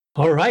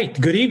All right.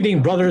 Good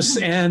evening, brothers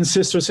and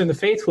sisters in the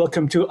faith.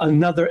 Welcome to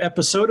another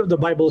episode of the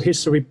Bible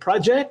History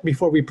Project.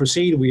 Before we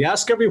proceed, we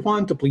ask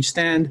everyone to please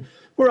stand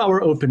for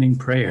our opening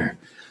prayer.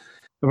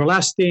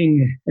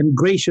 Everlasting and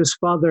gracious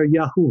Father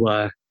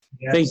Yahuwah,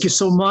 thank you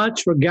so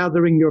much for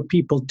gathering your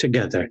people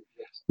together.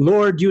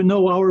 Lord, you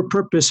know our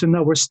purpose in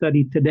our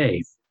study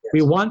today.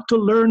 We want to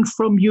learn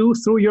from you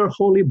through your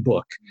holy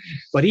book.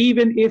 But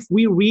even if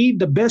we read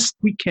the best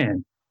we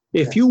can,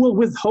 if you will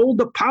withhold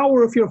the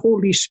power of your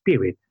Holy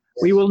Spirit,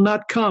 we will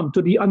not come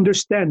to the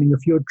understanding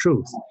of your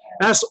truth.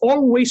 As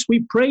always,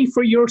 we pray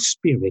for your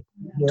Spirit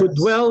to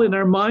dwell in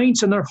our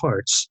minds and our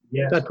hearts,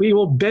 that we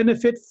will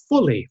benefit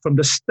fully from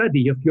the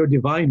study of your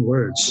divine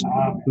words.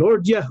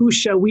 Lord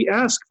Yahusha, we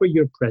ask for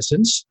your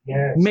presence.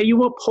 May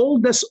you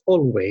uphold us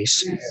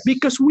always,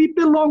 because we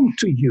belong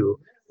to you.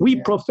 We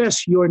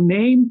profess your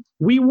name.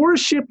 We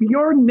worship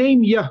your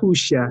name,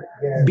 Yahusha.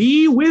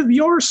 Be with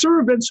your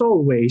servants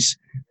always,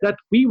 that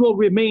we will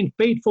remain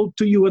faithful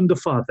to you and the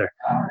Father.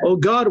 Oh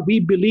God,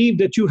 we believe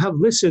that you have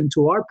listened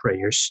to our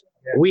prayers.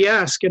 We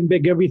ask and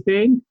beg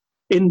everything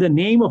in the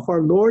name of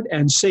our Lord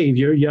and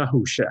Savior,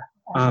 Yahusha.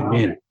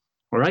 Amen.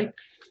 All right.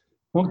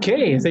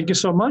 Okay, thank you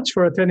so much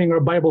for attending our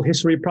Bible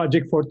History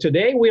Project for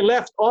today. We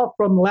left off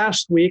from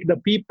last week. The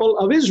people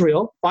of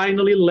Israel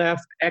finally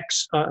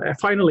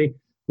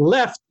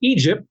left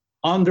Egypt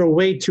on their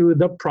way to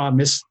the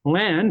promised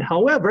land.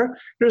 However,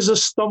 there's a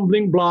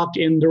stumbling block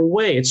in their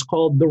way. It's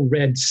called the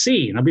Red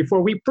Sea. Now,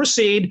 before we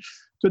proceed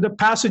to the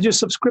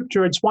passages of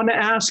Scripture, I just want to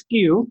ask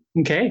you,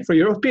 okay, for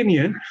your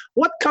opinion,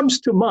 what comes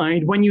to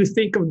mind when you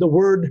think of the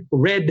word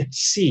Red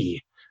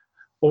Sea?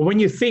 Or when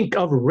you think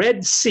of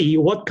Red Sea,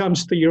 what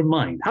comes to your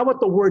mind? How about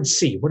the word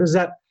sea? What does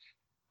that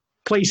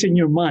place in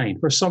your mind?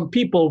 For some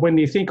people, when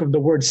they think of the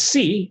word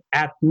sea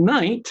at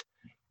night,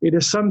 it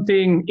is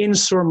something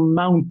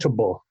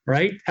insurmountable,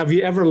 right? Have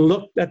you ever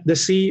looked at the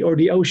sea or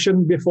the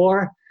ocean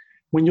before?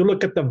 When you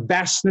look at the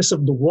vastness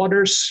of the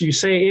waters, you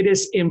say it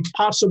is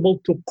impossible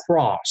to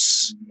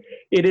cross.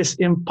 It is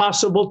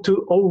impossible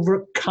to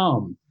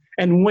overcome.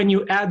 And when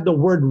you add the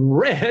word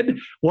red,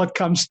 what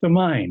comes to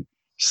mind?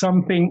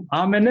 Something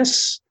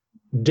ominous,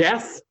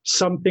 death,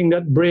 something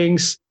that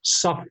brings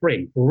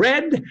suffering.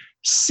 Red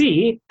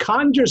Sea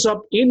conjures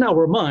up in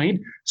our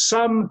mind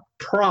some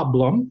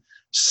problem,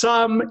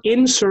 some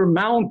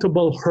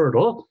insurmountable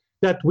hurdle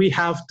that we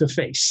have to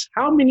face.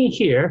 How many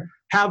here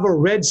have a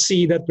Red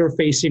Sea that they're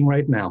facing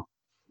right now?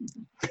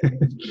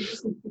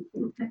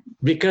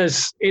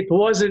 Because it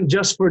wasn't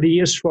just for the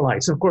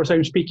Israelites. Of course,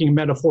 I'm speaking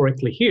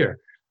metaphorically here.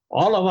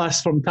 All of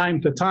us from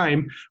time to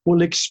time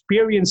will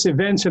experience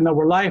events in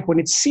our life when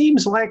it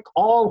seems like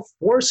all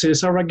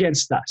forces are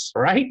against us,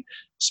 right?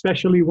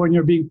 Especially when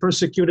you're being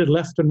persecuted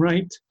left and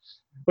right,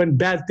 when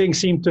bad things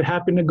seem to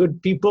happen to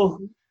good people.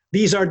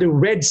 These are the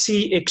Red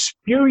Sea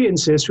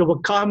experiences we will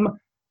come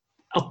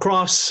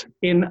across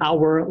in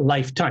our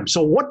lifetime.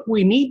 So what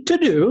we need to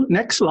do,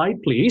 next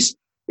slide please,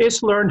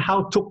 is learn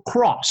how to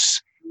cross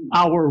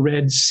our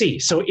Red Sea.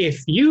 So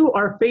if you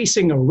are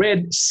facing a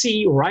Red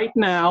Sea right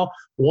now,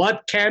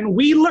 what can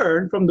we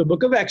learn from the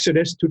book of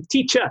Exodus to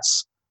teach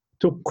us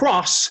to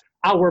cross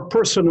our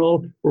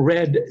personal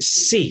Red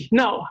Sea?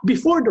 Now,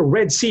 before the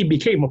Red Sea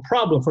became a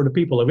problem for the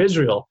people of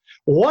Israel,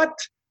 what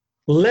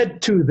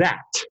led to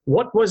that?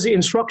 What was the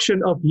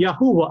instruction of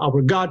Yahuwah,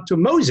 our God, to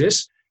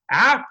Moses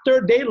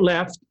after they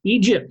left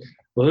Egypt?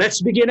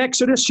 Let's begin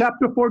Exodus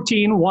chapter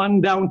 14,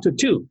 1 down to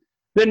 2.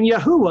 Then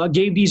Yahuwah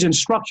gave these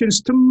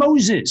instructions to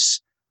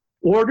Moses.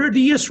 Order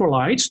the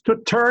Israelites to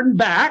turn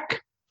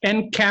back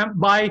and camp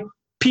by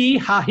Pi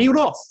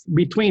Hahiroth,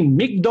 between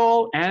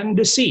Migdol and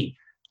the sea.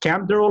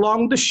 Camp there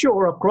along the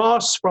shore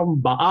across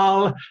from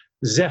Baal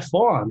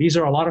Zephon. These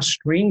are a lot of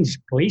strange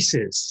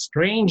places,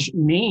 strange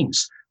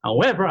names.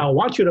 However, I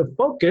want you to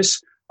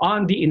focus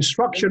on the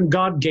instruction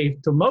God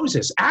gave to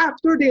Moses.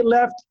 After they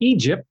left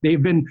Egypt,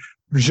 they've been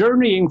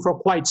journeying for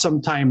quite some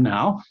time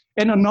now.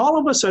 And then all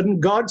of a sudden,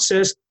 God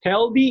says,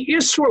 tell the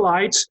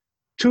Israelites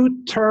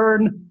to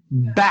turn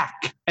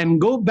back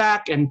and go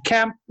back and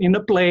camp in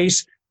a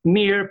place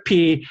near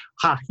Pi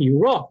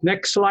Hahiroth.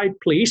 Next slide,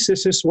 please.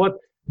 This is what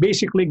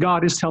basically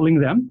God is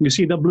telling them. You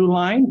see the blue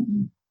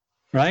line,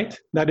 right?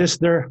 That is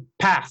their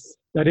path.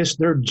 That is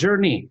their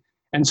journey.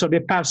 And so they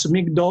pass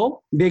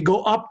Migdol. They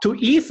go up to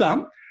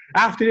Etham.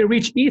 After they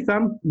reach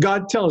Etham,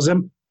 God tells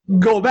them,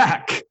 go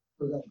back.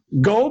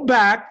 Go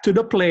back to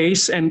the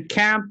place and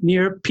camp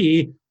near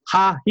Pi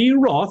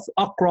Hahiroth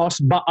across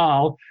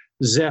Baal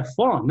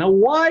Zephon. Now,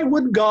 why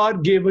would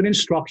God give an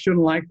instruction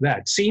like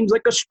that? Seems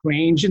like a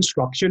strange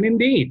instruction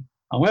indeed.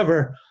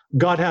 However,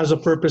 God has a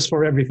purpose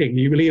for everything.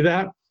 Do you believe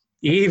that?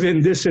 Even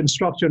this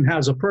instruction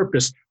has a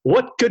purpose.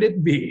 What could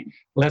it be?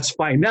 Let's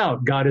find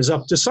out. God is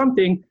up to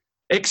something.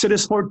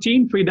 Exodus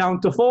 14, 3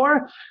 down to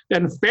 4.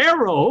 Then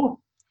Pharaoh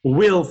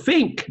will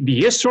think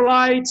the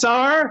Israelites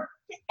are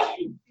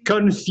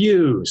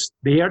confused.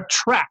 They are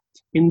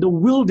trapped in the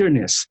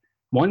wilderness.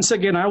 Once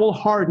again, I will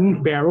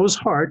harden Pharaoh's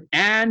heart,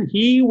 and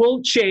he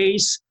will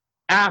chase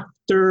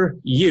after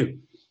you.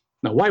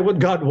 Now, why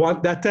would God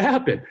want that to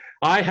happen?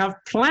 I have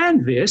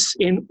planned this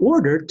in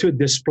order to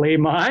display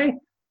my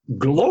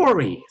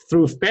glory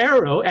through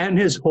Pharaoh and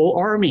his whole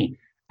army.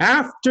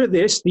 After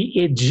this, the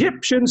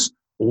Egyptians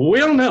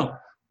will know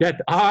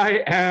that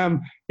I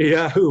am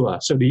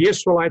Yahuwah. So the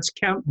Israelites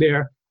camped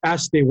there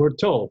as they were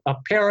told.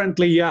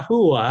 Apparently,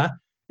 Yahuwah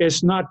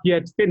is not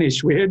yet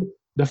finished with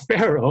the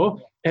Pharaoh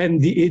and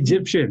the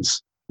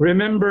Egyptians.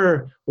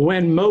 Remember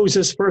when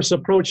Moses first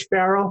approached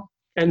Pharaoh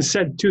and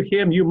said to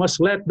him, you must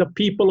let the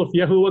people of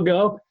Yahuwah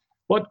go?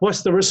 What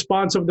was the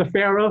response of the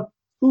Pharaoh?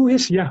 Who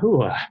is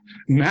Yahuwah?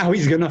 Now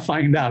he's going to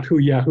find out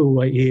who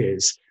Yahuwah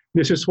is.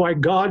 This is why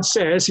God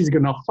says he's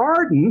going to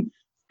harden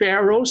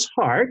Pharaoh's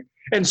heart.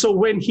 And so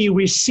when he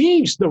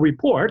receives the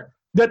report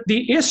that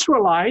the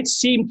Israelites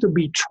seem to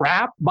be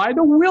trapped by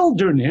the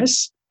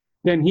wilderness,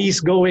 then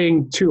he's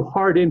going to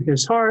harden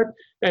his heart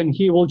and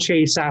he will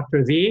chase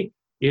after the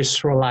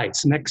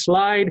Israelites. Next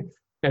slide.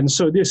 And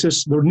so this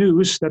is the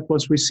news that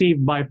was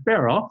received by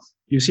Pharaoh.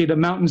 You see the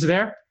mountains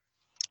there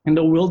in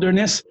the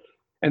wilderness?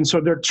 And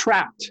so they're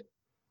trapped.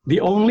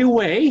 The only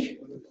way,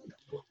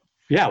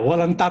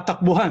 walang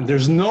tatakbuhan.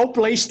 There's no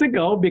place to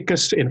go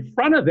because in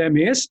front of them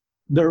is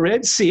the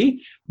Red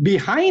Sea.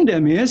 Behind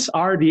them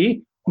are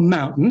the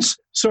mountains.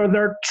 So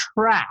they're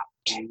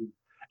trapped.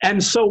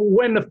 And so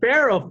when the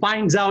Pharaoh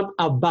finds out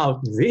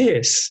about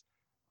this,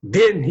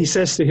 then he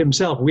says to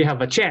himself, we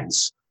have a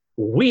chance.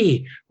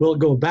 We will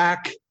go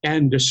back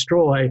and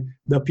destroy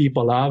the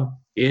people of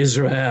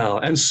Israel.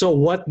 And so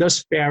what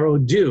does Pharaoh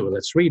do?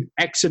 Let's read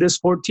Exodus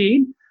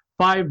 14,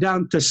 5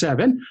 down to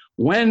 7.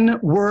 When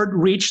word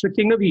reached the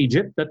king of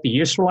Egypt that the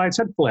Israelites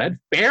had fled,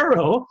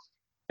 Pharaoh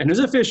and his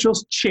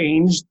officials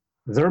changed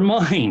their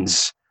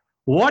minds.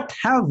 What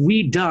have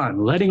we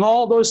done, letting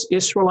all those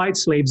Israelite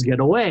slaves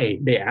get away?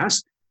 They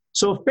asked.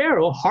 So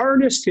Pharaoh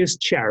harnessed his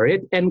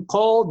chariot and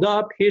called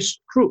up his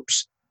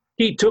troops.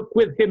 He took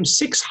with him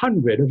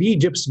 600 of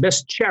Egypt's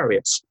best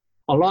chariots,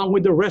 along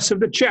with the rest of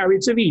the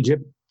chariots of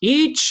Egypt,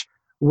 each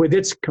with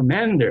its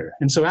commander.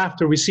 And so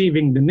after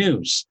receiving the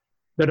news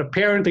that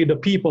apparently the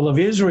people of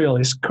Israel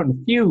is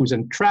confused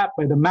and trapped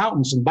by the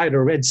mountains and by the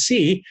Red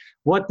Sea,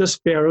 what does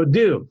Pharaoh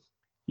do?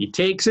 He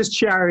takes his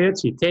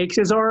chariots, he takes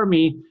his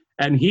army,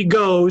 and he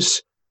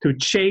goes to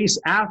chase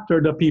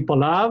after the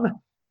people of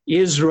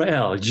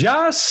Israel,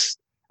 just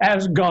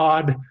as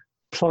God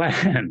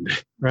planned,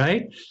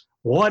 right?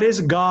 What is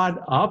God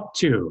up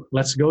to?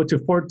 Let's go to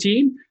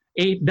 14,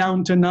 8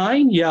 down to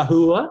 9.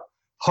 Yahuwah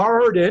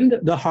hardened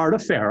the heart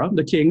of Pharaoh,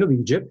 the king of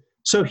Egypt,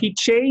 so he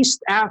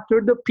chased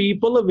after the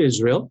people of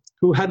Israel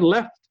who had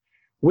left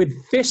with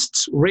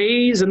fists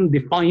raised in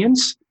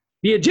defiance.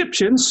 The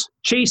Egyptians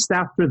chased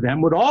after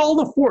them with all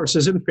the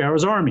forces in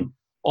Pharaoh's army,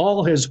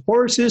 all his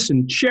horses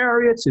and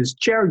chariots, his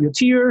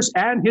charioteers,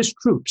 and his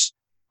troops.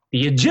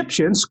 The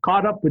Egyptians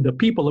caught up with the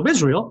people of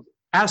Israel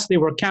as they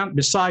were camped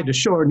beside the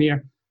shore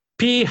near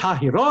Pi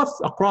Hahiroth,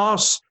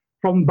 across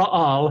from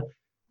Baal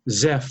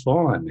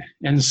Zephon.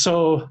 And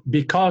so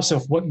because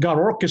of what God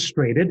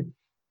orchestrated,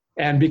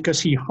 and because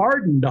he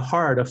hardened the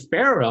heart of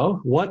Pharaoh,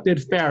 what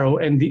did Pharaoh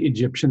and the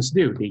Egyptians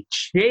do? They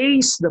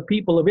chased the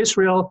people of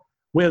Israel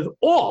with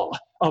all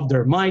of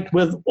their might,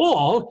 with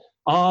all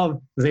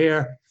of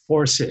their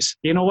forces.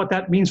 You know what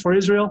that means for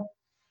Israel?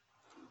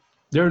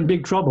 They're in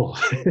big trouble,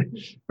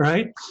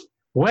 right?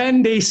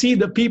 When they see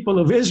the people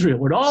of Israel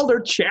with all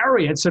their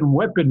chariots and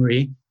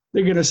weaponry,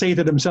 they're going to say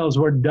to themselves,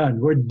 we're done,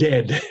 we're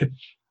dead.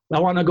 I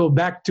want to go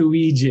back to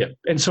Egypt.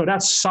 And so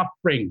that's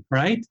suffering,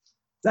 right?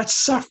 That's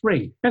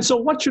suffering. And so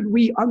what should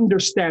we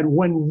understand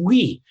when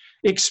we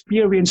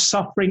experience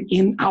suffering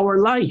in our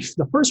life?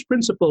 The first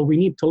principle we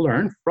need to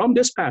learn from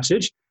this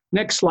passage,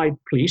 next slide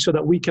please, so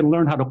that we can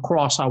learn how to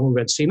cross our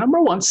Red Sea.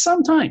 Number one,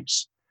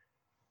 sometimes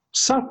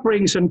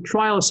sufferings and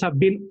trials have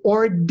been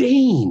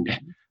ordained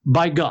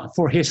by God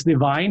for his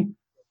divine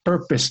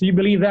purpose. Do you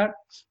believe that?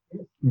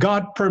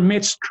 God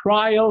permits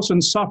trials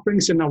and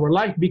sufferings in our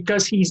life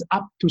because he's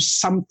up to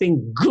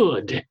something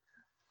good.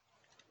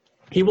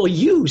 He will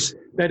use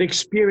that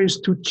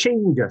experience to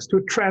change us, to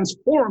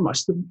transform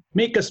us, to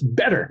make us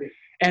better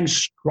and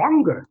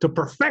stronger, to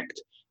perfect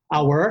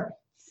our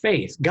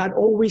faith. God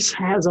always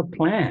has a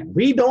plan.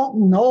 We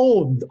don't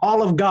know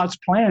all of God's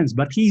plans,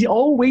 but he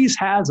always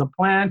has a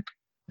plan.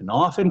 And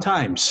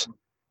oftentimes,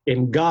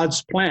 in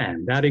God's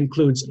plan, that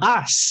includes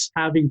us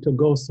having to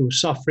go through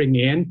suffering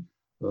in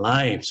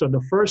life. So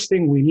the first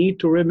thing we need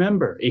to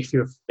remember, if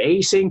you're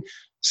facing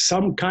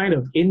some kind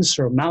of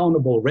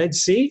insurmountable Red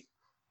Sea,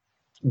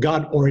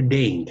 God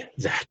ordained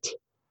that.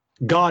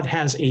 God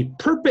has a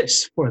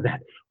purpose for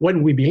that.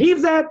 When we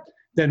believe that,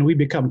 then we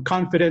become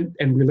confident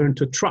and we learn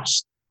to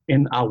trust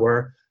in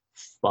our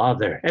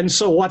Father. And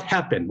so what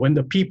happened when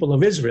the people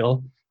of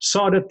Israel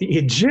saw that the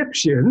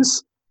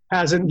Egyptians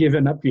hasn't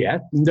given up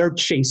yet, and they're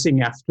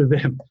chasing after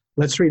them?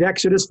 Let's read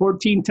Exodus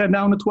 14, 10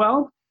 down to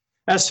 12.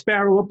 As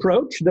Pharaoh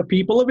approached, the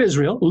people of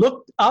Israel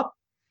looked up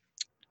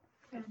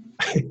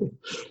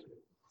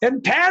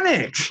and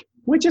panicked,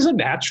 which is a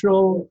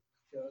natural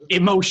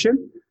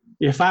emotion.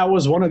 If I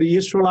was one of the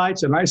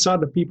Israelites and I saw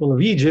the people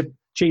of Egypt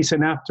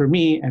chasing after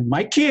me and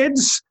my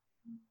kids,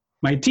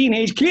 my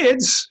teenage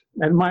kids,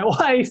 and my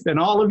wife and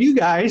all of you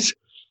guys,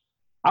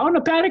 I want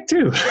to panic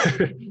too,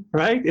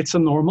 right? It's a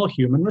normal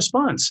human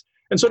response.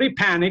 And so they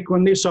panicked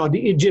when they saw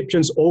the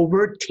Egyptians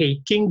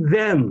overtaking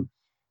them.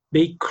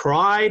 They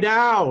cried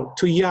out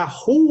to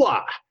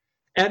Yahuwah,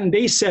 and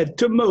they said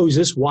to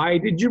Moses, "Why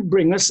did you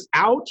bring us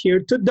out here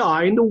to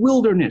die in the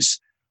wilderness?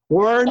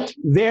 Weren't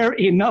there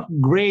enough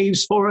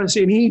graves for us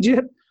in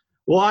Egypt?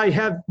 What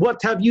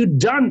have you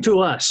done to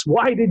us?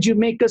 Why did you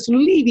make us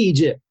leave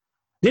Egypt?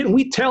 Didn't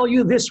we tell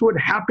you this would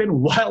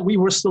happen while we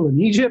were still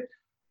in Egypt?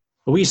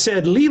 We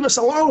said, leave us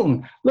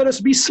alone. Let us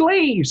be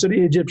slaves to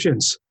the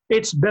Egyptians.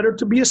 It's better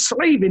to be a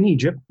slave in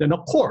Egypt than a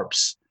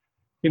corpse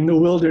in the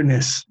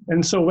wilderness."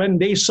 And so when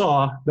they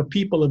saw the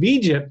people of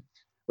Egypt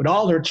with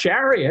all their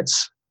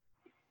chariots,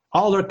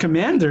 all their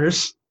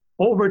commanders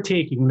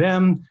overtaking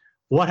them,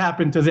 what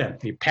happened to them?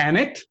 They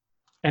panicked,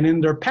 and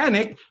in their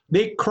panic,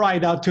 they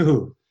cried out to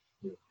who?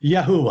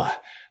 Yahuwah.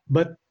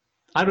 But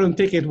I don't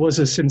think it was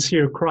a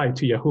sincere cry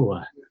to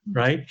Yahuwah,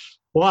 right?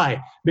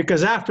 Why?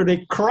 Because after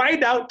they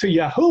cried out to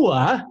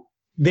Yahuwah,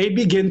 they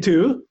begin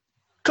to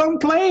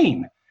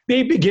complain.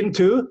 They begin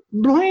to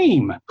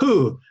blame.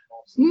 Who?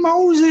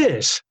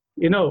 Moses.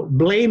 You know,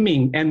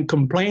 blaming and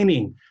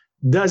complaining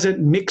doesn't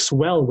mix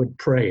well with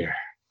prayer.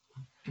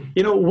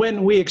 You know,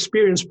 when we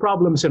experience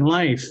problems in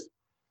life,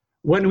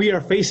 when we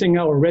are facing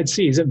our Red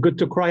Sea, is it good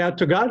to cry out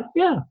to God?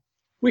 Yeah,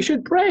 we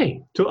should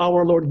pray to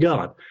our Lord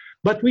God.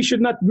 But we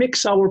should not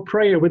mix our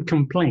prayer with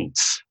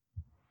complaints.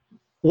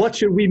 What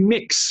should we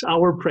mix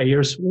our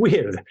prayers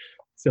with?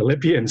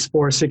 Philippians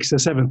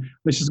 4:6-7.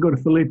 Let's just go to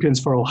Philippians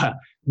for a while.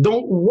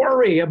 Don't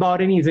worry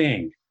about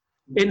anything.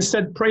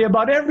 Instead, pray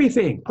about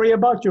everything. Pray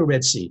about your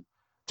Red Sea.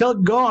 Tell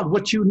God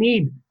what you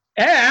need.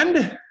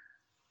 And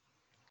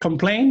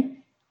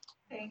complain?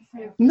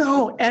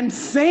 No, and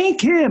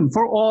thank Him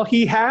for all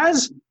He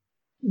has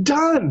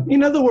done.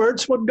 In other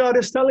words, what God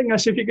is telling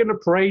us, if you're going to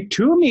pray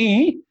to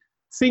me,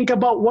 think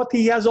about what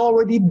He has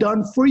already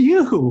done for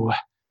you.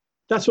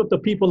 That's what the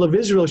people of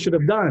Israel should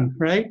have done,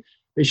 right?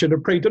 They should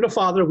have prayed to the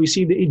Father. We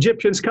see the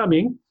Egyptians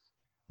coming,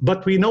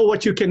 but we know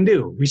what you can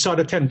do. We saw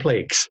the 10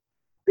 plagues.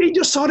 They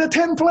just saw the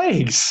 10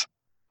 plagues,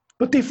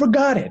 but they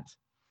forgot it.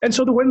 And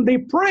so when they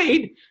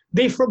prayed,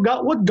 they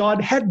forgot what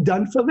God had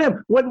done for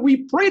them. When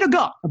we pray to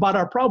God about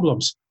our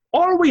problems,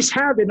 always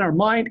have in our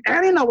mind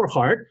and in our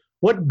heart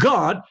what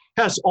God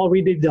has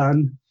already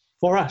done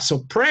for us.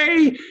 So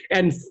pray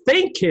and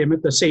thank Him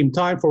at the same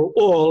time for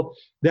all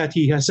that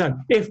He has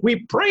done. If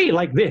we pray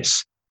like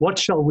this, what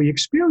shall we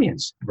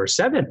experience? Verse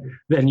 7,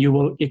 then you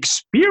will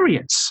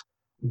experience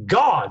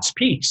God's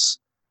peace,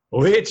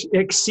 which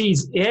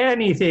exceeds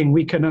anything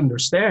we can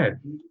understand.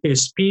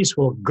 His peace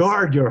will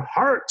guard your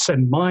hearts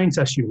and minds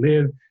as you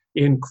live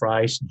in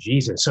Christ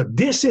Jesus. So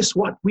this is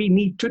what we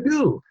need to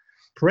do.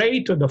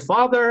 Pray to the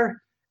Father,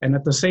 and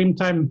at the same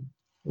time,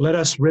 let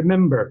us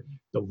remember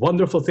the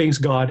wonderful things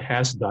God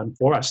has done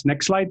for us.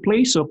 Next slide,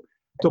 please. So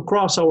to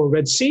cross our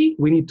Red Sea,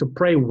 we need to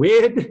pray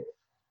with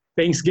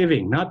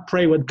thanksgiving, not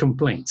pray with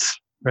complaints,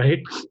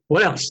 right?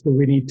 What else do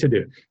we need to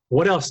do?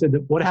 What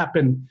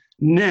happened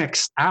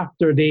next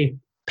after they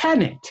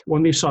panicked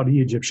when they saw the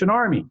Egyptian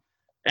army?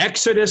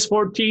 Exodus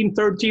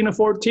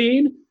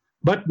 14:13-14.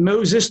 But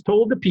Moses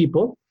told the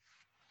people,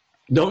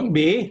 don't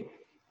be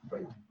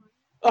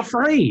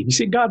afraid. You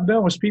see, God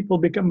knows people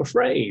become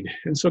afraid.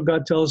 And so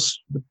God tells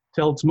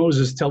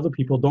Moses, tell the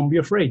people, don't be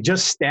afraid.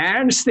 Just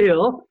stand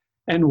still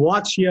and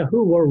watch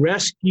Yahuwah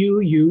rescue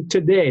you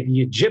today.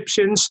 The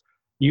Egyptians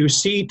you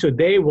see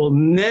today will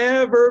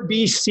never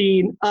be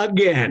seen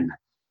again.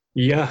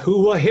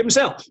 Yahuwah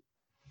Himself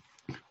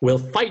will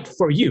fight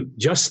for you.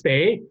 Just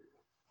stay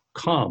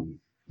calm.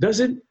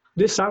 Doesn't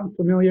this sound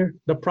familiar?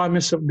 The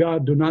promise of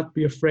God, do not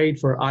be afraid,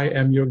 for I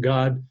am your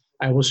God.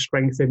 I will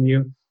strengthen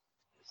you.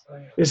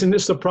 Isn't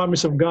this the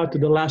promise of God to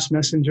the last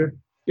messenger?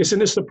 Isn't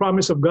this the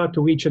promise of God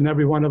to each and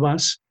every one of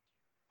us?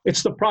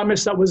 It's the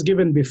promise that was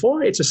given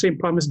before. It's the same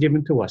promise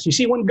given to us. You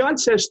see, when God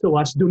says to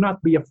us, do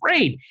not be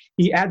afraid,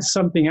 He adds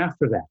something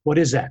after that. What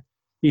is that?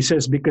 He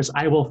says, because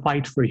I will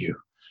fight for you,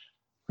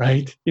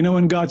 right? You know,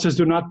 when God says,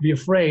 do not be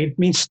afraid, it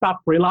means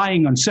stop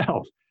relying on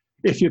self.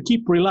 If you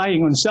keep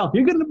relying on self,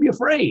 you're going to be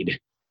afraid,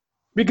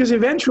 because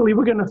eventually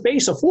we're going to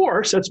face a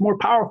force that's more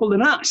powerful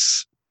than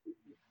us.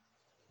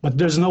 But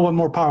there's no one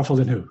more powerful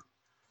than who?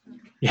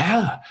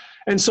 Yeah.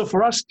 And so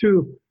for us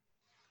to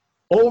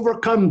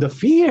overcome the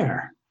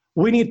fear,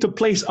 we need to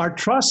place our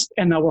trust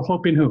and our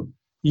hope in who?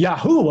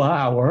 Yahuwah,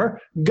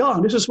 our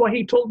God. This is why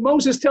He told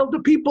Moses, tell the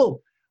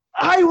people,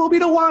 I will be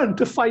the one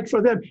to fight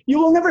for them. You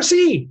will never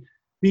see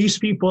these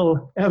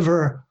people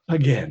ever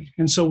again.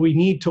 And so we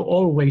need to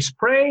always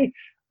pray,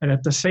 and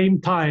at the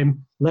same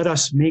time, let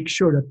us make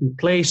sure that we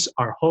place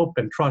our hope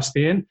and trust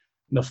in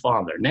the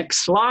Father.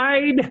 Next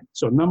slide.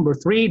 So number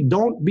 3,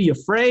 don't be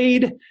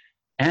afraid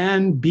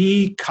and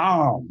be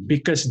calm,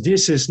 because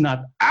this is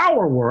not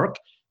our work.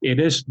 It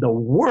is the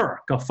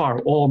work of our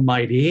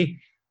Almighty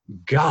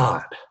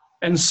God.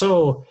 And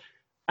so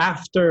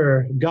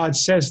after God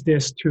says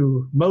this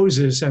to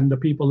Moses and the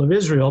people of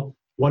Israel,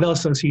 what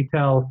else does He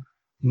tell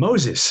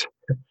Moses?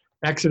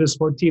 Exodus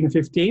 14 and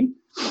 15.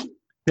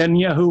 Then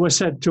Yahuwah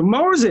said to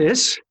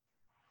Moses,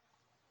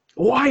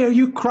 why are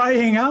you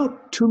crying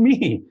out to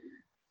me?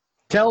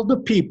 Tell the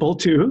people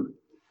to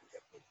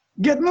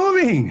get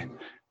moving.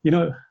 You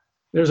know,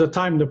 there's a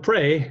time to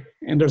pray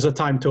and there's a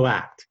time to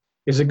act.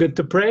 Is it good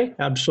to pray?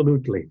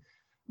 Absolutely.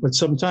 But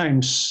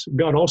sometimes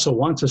God also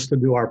wants us to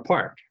do our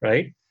part,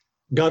 right?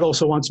 God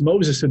also wants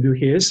Moses to do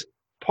his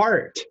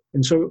part.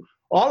 And so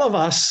all of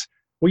us,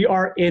 we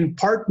are in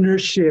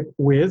partnership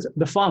with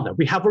the Father.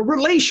 We have a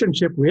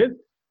relationship with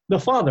the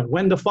Father.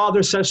 When the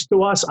Father says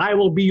to us, I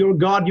will be your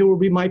God, you will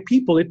be my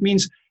people, it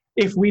means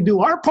if we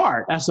do our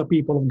part as the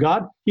people of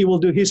God, he will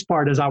do his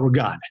part as our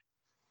God.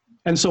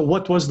 And so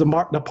what was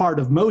the part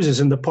of Moses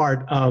and the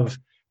part of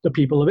the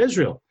people of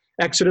Israel?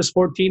 Exodus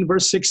 14,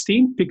 verse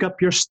 16, pick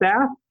up your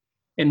staff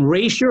and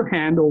raise your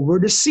hand over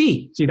the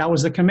sea. See, that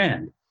was the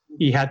command.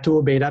 He had to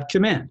obey that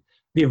command.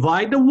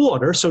 Divide the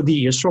water so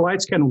the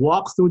Israelites can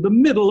walk through the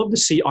middle of the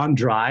sea on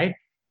dry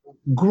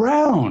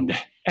ground.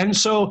 And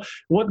so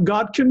what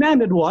God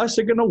commanded was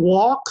they're going to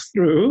walk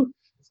through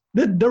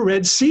the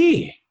Red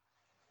Sea.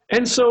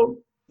 And so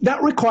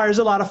that requires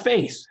a lot of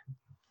faith.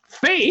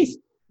 Faith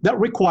that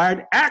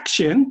required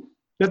action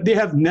that they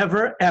have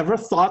never, ever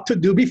thought to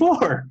do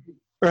before,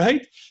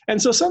 right? And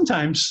so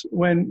sometimes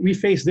when we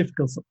face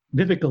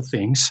difficult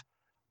things,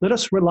 let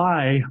us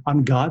rely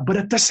on God, but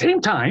at the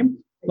same time,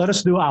 let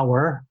us do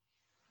our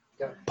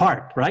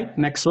part, right?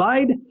 Next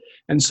slide.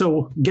 And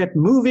so get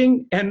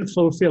moving and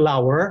fulfill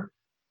our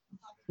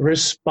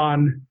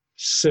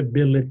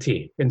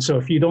responsibility. And so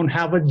if you don't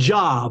have a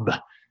job,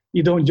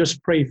 you don't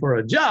just pray for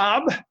a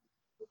job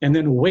and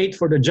then wait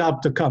for the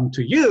job to come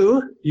to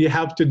you. You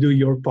have to do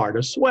your part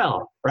as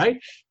well, right?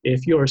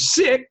 If you're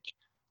sick,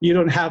 you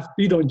don't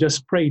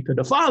just pray to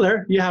the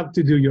Father, you have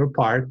to do your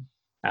part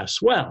as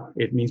well.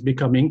 It means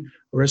becoming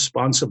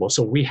responsible.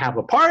 So we have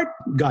a part,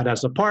 God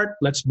has a part.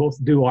 Let's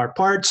both do our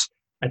parts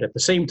and at the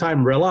same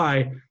time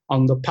rely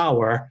on the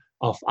power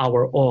of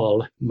our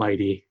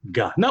Almighty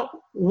God. Now,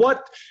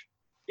 what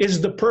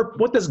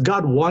does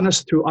God want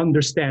us to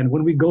understand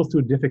when we go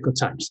through difficult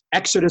times?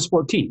 Exodus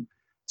 14,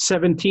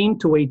 17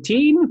 to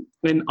 18,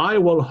 and I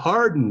will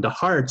harden the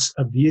hearts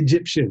of the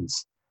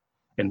Egyptians,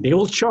 and they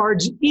will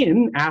charge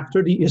in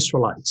after the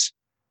Israelites.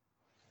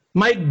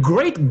 My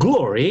great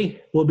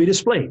glory will be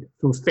displayed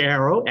through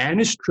Pharaoh and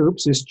his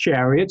troops, his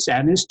chariots,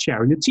 and his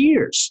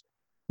charioteers.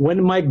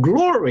 When my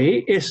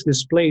glory is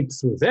displayed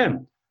through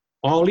them,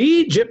 all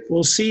Egypt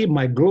will see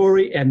my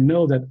glory and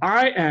know that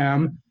I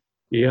am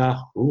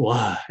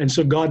Yahuwah. And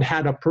so God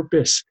had a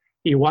purpose.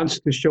 He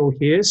wants to show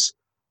his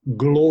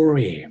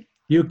glory.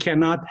 You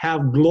cannot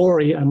have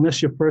glory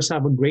unless you first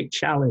have a great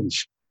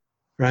challenge,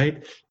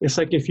 right? It's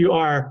like if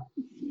you're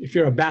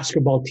a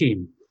basketball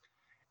team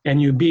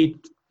and you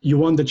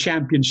won the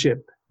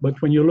championship, but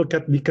when you look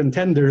at the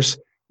contenders,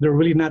 they're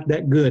really not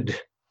that good.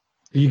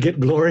 Do you get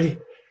glory?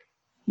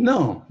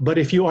 No. But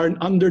if you are an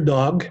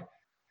underdog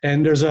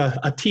and there's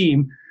a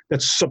team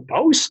that's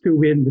supposed to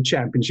win the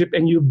championship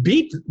and you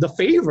beat the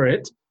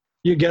favorite,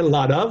 you get a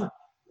lot of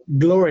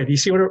glory. Do you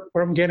see where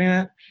I'm getting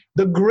at?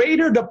 The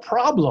greater the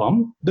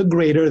problem, the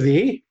greater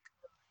the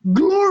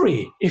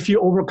glory if you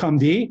overcome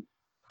the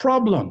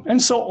problem.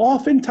 And so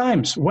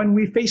oftentimes when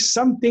we face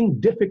something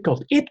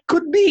difficult, it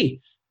could be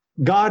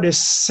God is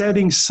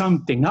setting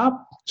something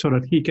up so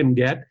that he can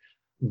get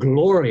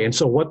glory. And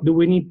so what do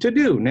we need to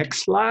do?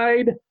 Next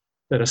slide.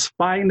 Let us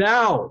find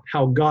out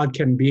how God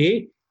can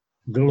be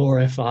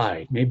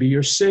glorified. Maybe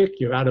you're sick,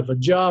 you're out of a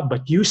job,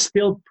 but you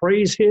still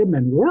praise him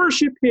and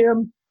worship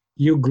him.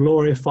 You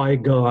glorify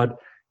God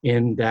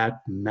in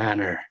that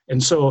manner.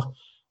 And so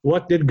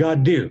what did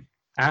God do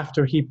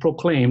after he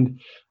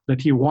proclaimed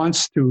that he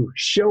wants to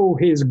show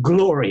his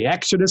glory?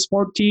 Exodus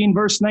 14,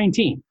 verse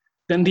 19.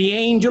 Then the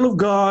angel of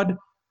God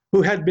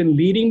who had been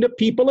leading the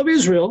people of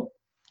Israel,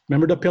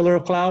 remember the pillar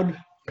of cloud,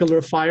 pillar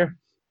of fire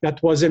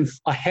that was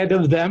ahead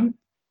of them?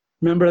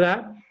 Remember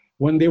that?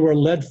 When they were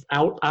led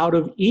out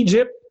of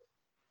Egypt.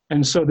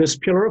 And so this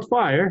pillar of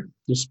fire,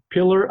 this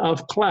pillar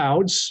of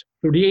clouds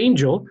through the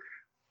angel,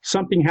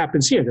 something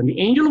happens here. Then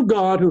the angel of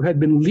God who had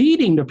been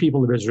leading the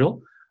people of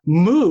Israel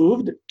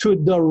moved to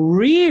the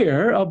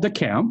rear of the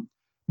camp.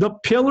 The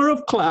pillar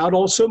of cloud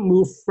also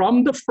moved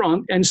from the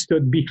front and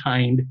stood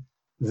behind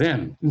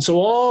them. And so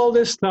all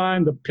this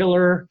time, the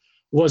pillar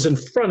was in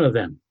front of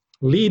them,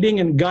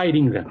 leading and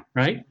guiding them,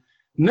 right?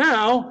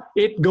 Now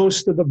it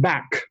goes to the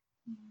back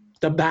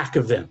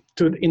of them,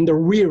 in the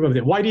rear of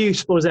them. Why do you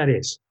suppose that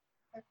is?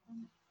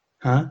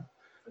 Huh?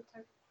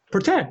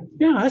 Protect.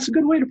 Yeah, that's a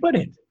good way to put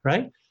it,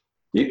 right?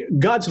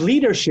 God's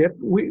leadership,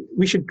 we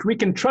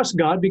can trust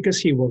God because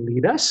he will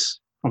lead us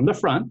from the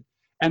front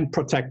and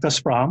protect us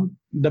from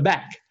the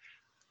back.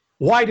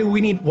 Why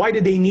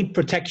did they need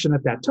protection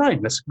at that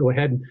time? Let's go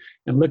ahead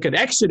and look at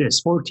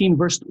Exodus 14,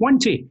 verse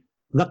 20.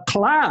 The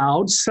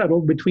cloud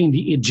settled between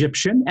the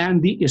Egyptian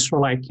and the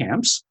Israelite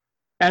camps.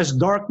 As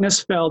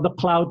darkness fell, the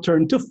cloud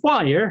turned to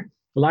fire,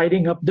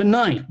 lighting up the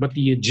night. But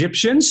the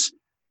Egyptians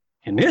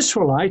and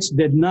Israelites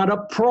did not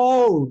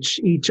approach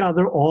each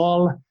other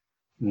all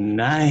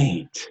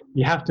night.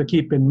 You have to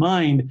keep in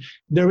mind,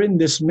 they're in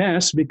this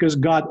mess because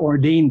God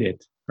ordained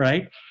it,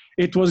 right?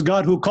 It was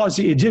God who caused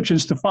the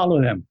Egyptians to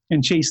follow them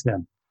and chase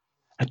them.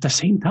 At the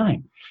same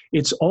time,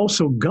 it's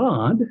also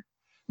God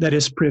that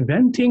is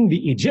preventing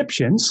the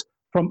Egyptians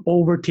from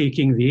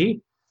overtaking the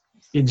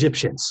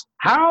Egyptians.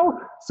 How?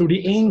 Through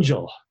the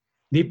angel.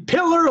 The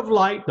pillar of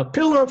light, the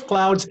pillar of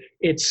clouds,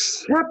 it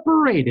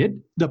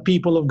separated the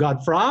people of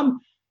God from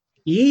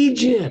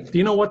Egypt.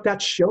 You know what that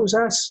shows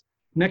us?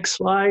 Next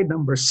slide,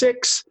 number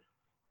 6.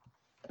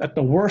 That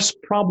the worst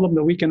problem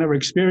that we can ever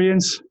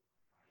experience,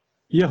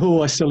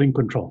 Yahuwah is still in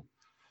control.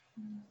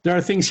 There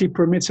are things he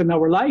permits in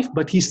our life,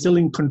 but he's still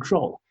in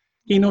control.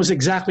 He knows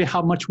exactly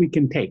how much we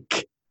can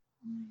take,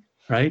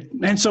 right?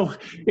 And so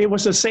it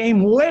was the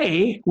same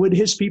way with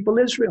his people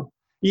Israel.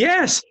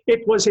 Yes,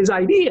 it was his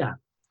idea.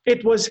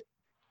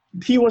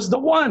 He was the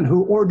one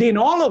who ordained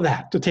all of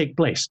that to take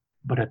place.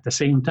 But at the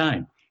same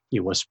time, he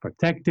was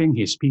protecting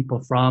his people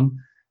from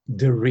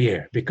the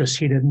rear because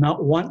he did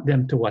not want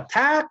them to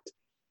attack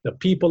the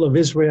people of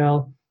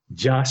Israel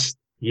just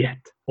yet.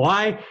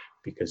 Why?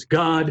 Because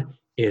God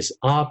is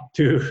up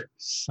to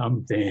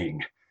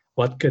something.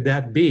 What could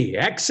that be?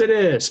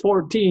 Exodus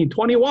 14,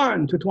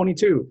 21 to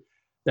 22.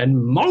 Then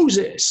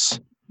Moses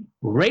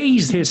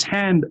raised his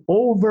hand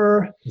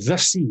over the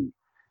sea,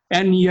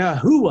 and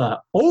Yahuwah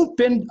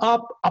opened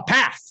up a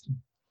path.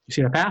 You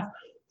see the path?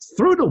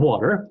 Through the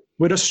water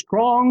with a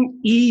strong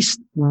east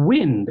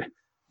wind.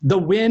 The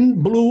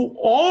wind blew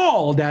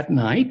all that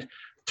night,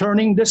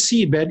 turning the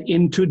seabed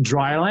into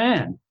dry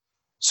land.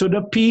 So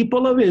the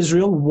people of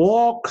Israel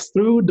walked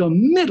through the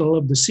middle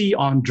of the sea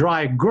on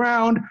dry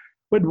ground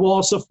with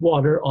walls of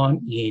water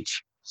on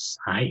each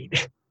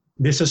side.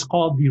 This is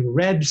called the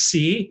Red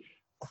Sea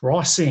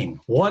crossing.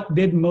 What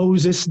did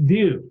Moses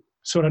do?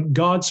 So that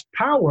God's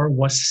power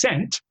was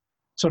sent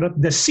so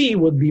that the sea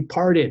would be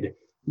parted.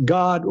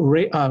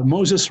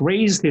 Moses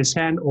raised his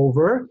hand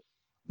over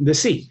the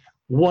sea.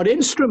 What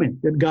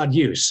instrument did God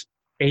use?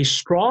 A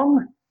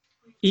strong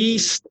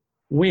east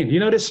wind. You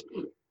notice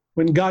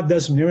when God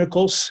does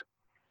miracles,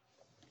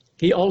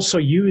 he also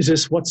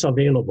uses what's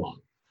available.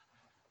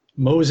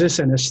 Moses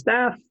and his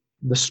staff,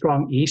 the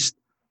strong east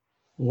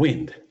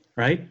wind,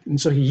 right? And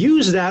so he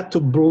used that to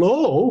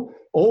blow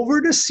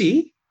over the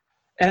sea,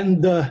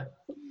 and the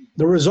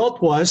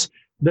result was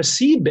the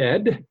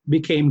seabed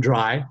became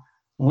dry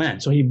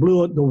land. So he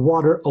blew the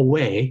water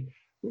away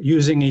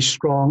using a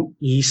strong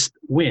east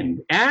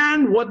wind.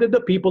 And what did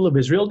the people of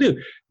Israel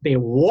do? They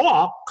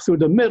walked through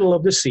the middle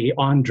of the sea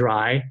on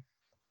dry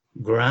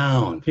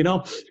ground. You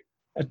know,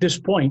 at this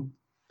point,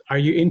 are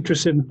you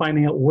interested in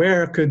finding out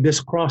where could this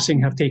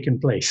crossing have taken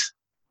place?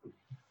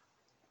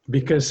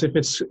 Because if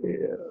it's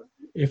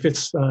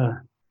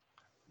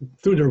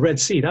through the Red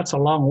Sea, that's a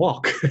long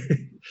walk,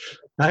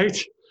 right?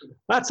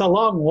 That's a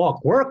long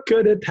walk. Where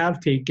could it have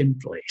taken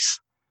place?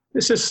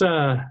 This is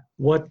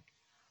what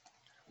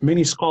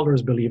many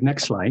scholars believe.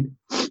 Next slide.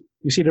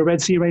 You see the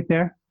Red Sea right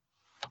there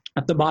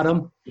at the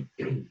bottom?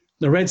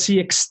 The Red Sea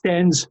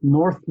extends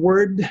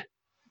northward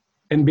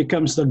and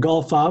becomes the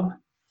Gulf of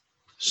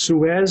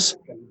Suez,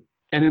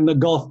 and in the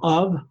Gulf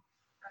of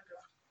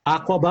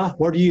Aqaba.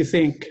 Where do you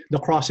think the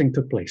crossing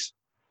took place?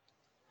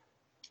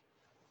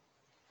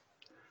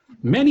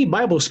 Many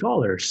Bible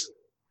scholars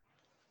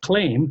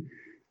claim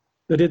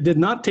that it did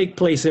not take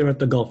place there at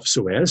the Gulf of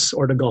Suez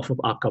or the Gulf of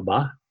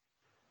Aqaba,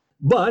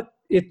 but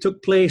it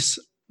took place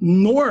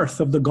north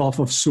of the Gulf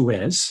of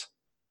Suez,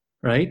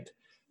 right?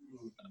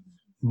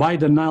 By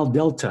the Nile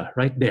Delta,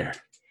 right there.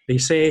 They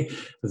say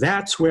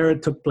that's where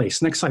it took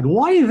place. Next slide.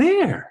 Why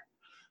there?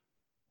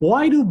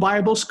 Why do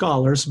Bible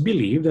scholars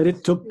believe that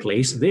it took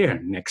place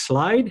there? Next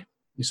slide.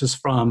 This is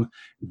from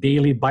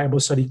Daily Bible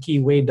Study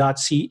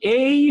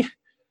Keyway.ca.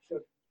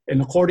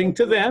 And according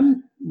to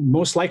them,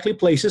 most likely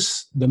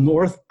places the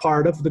north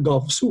part of the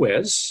Gulf of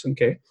Suez,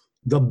 okay?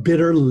 The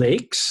Bitter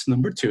Lakes,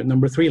 number 2.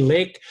 Number 3,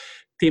 Lake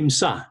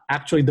Timsah.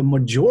 Actually, the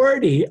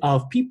majority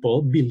of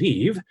people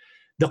believe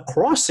the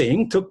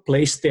crossing took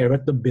place there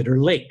at the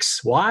Bitter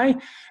Lakes. Why?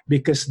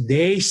 Because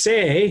they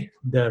say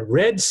the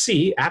Red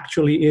Sea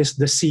actually is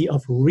the Sea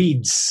of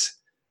Reeds.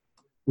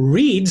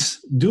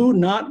 Reeds do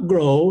not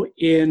grow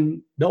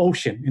in the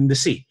ocean, in the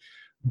sea,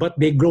 but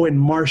they grow in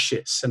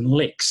marshes and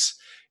lakes.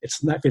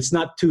 It's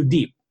not too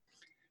deep.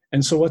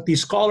 And so what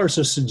these scholars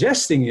are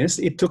suggesting is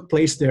it took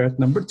place there at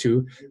number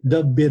 2,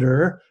 the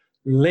Bitter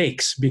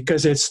Lakes,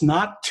 because it's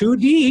not too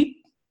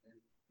deep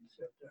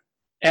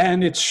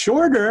and it's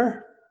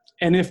shorter.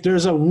 And if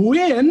there's a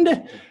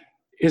wind,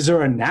 is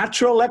there a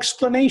natural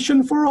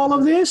explanation for all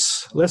of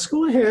this? Let's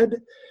go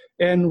ahead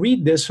and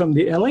read this from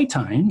the LA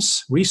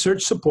Times.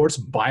 Research supports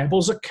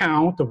Bible's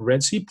account of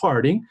Red Sea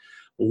parting.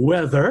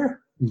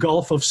 Weather,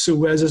 Gulf of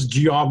Suez's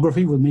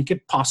geography will make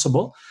it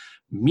possible.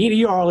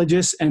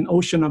 Meteorologists and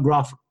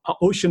oceanographer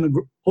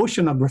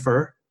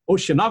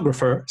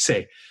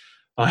say,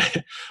 a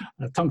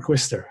tongue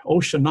twister,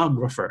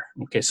 oceanographer.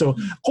 Okay, so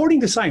according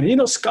to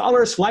science,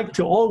 scholars like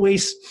to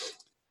always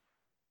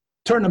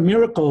turn a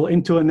miracle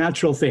into a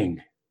natural thing.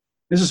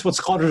 This is what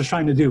scholars are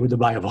trying to do with the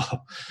Bible.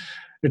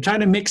 They're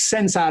trying to make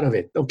sense out of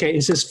it. Okay,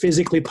 is this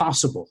physically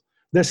possible?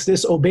 Does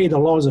this obey the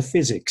laws of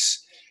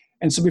physics?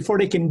 And so before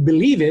they can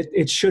believe it,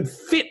 it should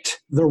fit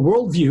their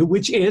worldview,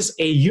 which is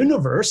a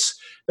universe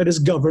that is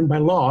governed by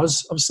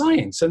laws of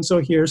science. And so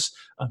here's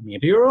a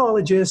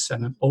meteorologist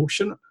and an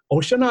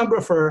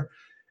oceanographer,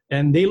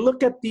 and they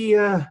look at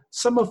the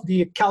some of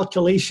the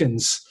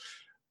calculations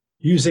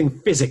using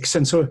physics.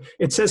 And so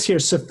it says here,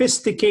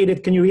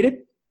 sophisticated, can you read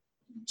it?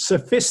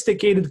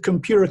 Sophisticated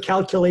computer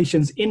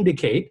calculations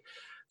indicate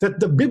that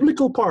the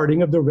biblical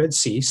parting of the Red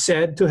Sea,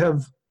 said to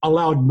have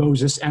allowed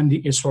Moses and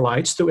the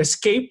Israelites to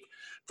escape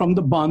from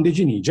the bondage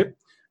in Egypt,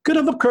 could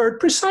have occurred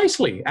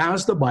precisely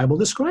as the Bible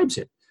describes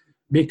it,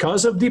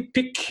 because of the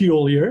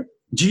peculiar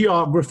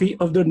geography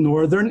of the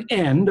northern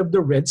end of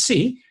the Red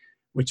Sea,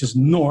 which is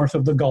north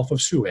of the Gulf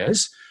of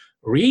Suez.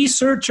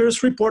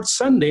 Researchers report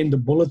Sunday in the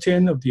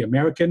Bulletin of the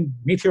American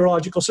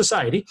Meteorological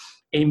Society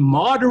a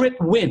moderate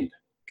wind,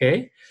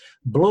 okay,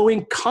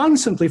 blowing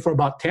constantly for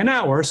about 10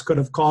 hours could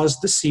have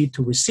caused the sea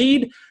to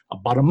recede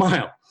about a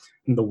mile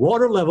and the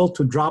water level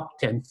to drop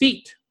 10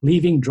 feet,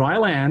 leaving dry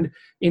land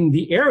in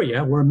the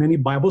area where many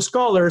Bible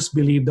scholars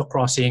believe the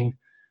crossing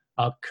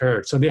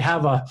occurred. So they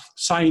have a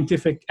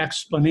scientific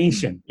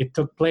explanation. It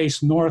took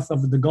place north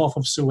of the Gulf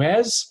of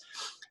Suez,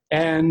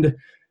 and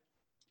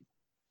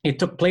it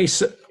took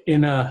place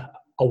in a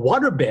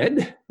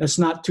waterbed that's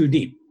not too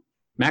deep,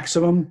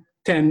 maximum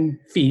 10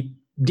 feet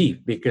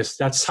deep, because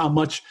that's how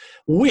much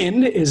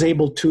wind is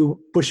able to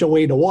push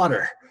away the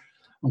water.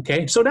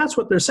 Okay, so that's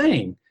what they're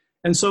saying.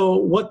 And so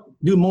what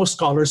do most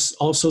scholars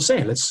also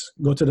say? Let's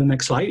go to the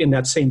next slide. In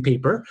that same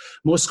paper,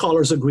 most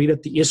scholars agree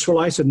that the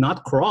Israelites had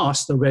not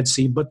crossed the Red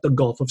Sea, but the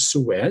Gulf of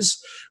Suez,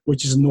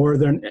 which is the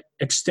northern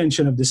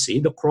extension of the sea.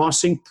 The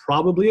crossing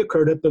probably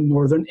occurred at the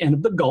northern end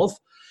of the Gulf,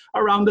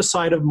 around the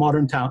site of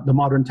the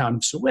modern town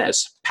of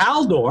Suez.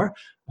 Paldor,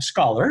 a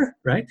scholar,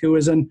 right, who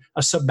is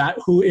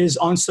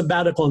on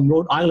sabbatical in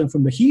Rhode Island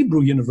from the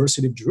Hebrew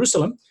University of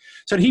Jerusalem,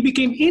 said he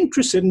became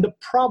interested in the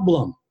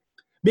problem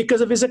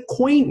because of his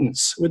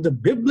acquaintance with the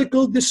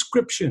biblical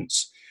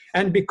descriptions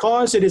and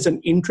because it is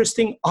an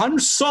interesting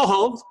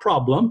unsolved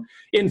problem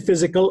in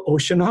physical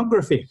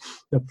oceanography.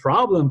 The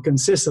problem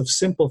consists of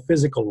simple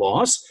physical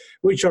laws,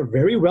 which are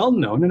very well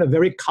known, and a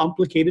very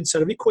complicated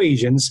set of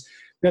equations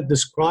that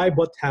describe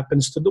what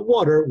happens to the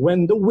water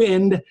when the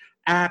wind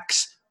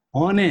acts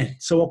on it.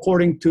 So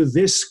according to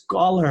this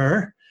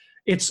scholar,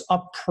 it's a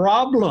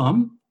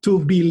problem to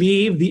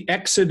believe the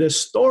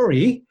Exodus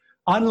story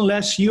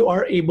unless you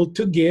are able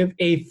to give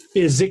a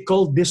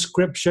physical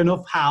description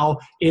of how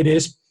it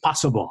is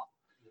possible.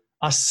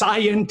 A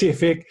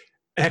scientific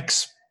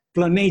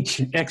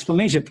explanation,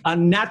 a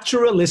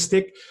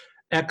naturalistic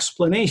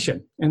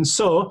explanation. And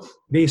so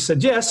they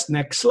suggest,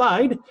 next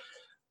slide,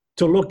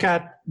 to look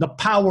at the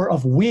power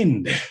of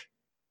wind.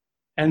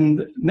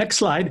 And next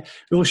slide,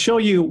 we'll show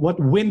you what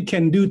wind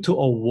can do to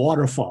a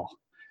waterfall.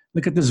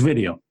 Look at this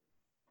video.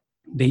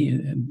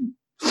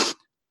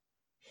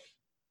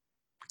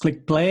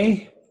 Click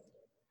play.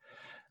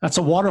 That's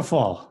a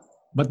waterfall.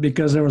 But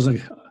because there was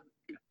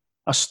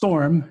a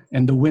storm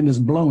and the wind is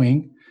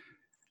blowing,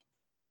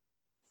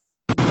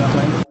 there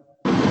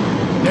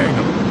you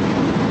go.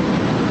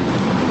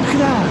 Look at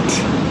that.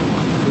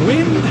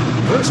 Wind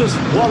versus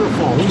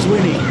waterfall. Who's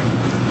winning?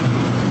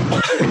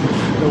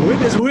 The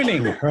wind is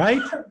winning,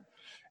 right?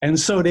 And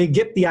so they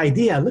get the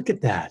idea. Look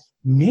at that.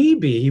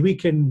 Maybe we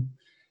can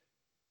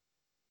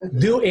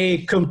do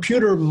a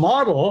computer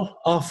model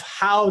of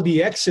how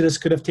the Exodus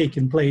could have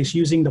taken place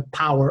using the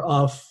power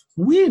of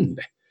wind.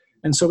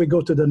 And so we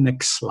go to the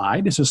next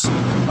slide. This is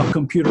a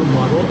computer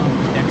model of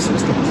the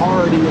Exodus, the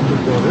parting of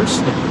the waters,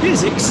 the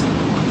physics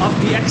of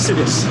the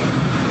Exodus.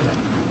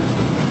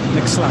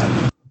 Next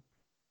slide.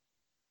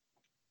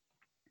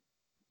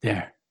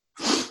 There.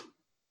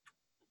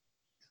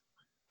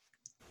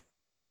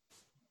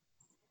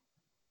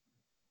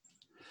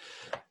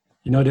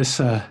 You notice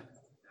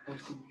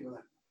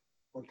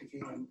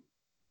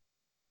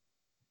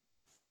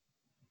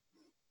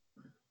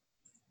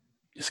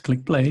just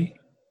click play.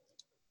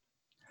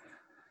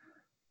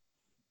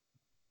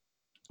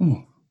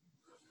 Ooh.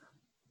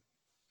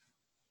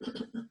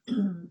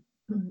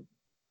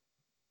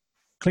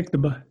 Click the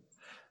button.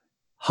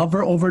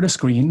 Hover over the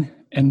screen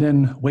and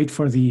then wait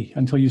for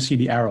until you see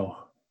the arrow.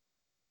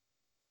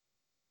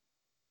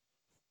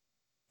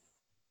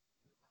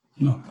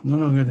 No,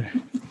 go there.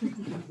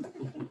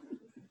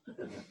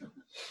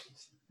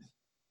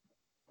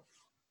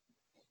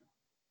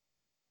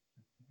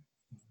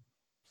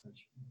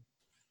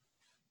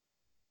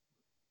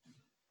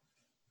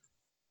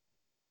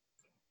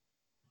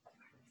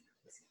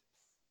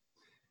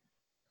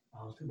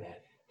 Oh, too bad.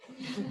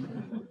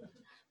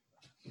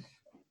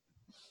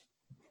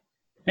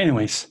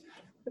 Anyways,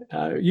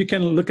 you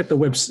can look at the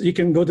website. You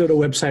can go to the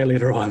website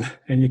later on,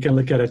 and you can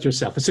look at it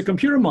yourself. It's a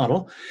computer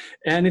model,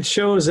 and it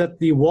shows that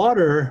the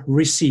water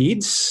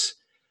recedes,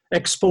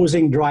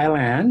 exposing dry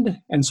land,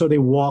 and so they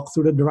walk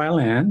through the dry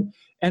land.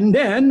 And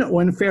then,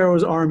 when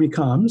Pharaoh's army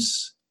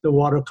comes, the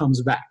water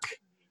comes back.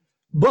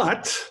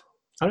 But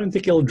I don't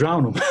think it'll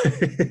drown them.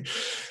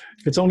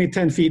 If it's only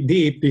 10 feet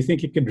deep, do you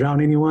think you could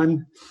drown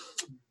anyone?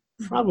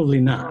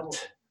 Probably not,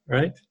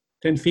 right?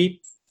 10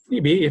 feet,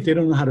 maybe, if they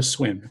don't know how to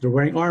swim. If they're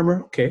wearing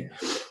armor, okay.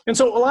 And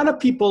so a lot of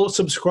people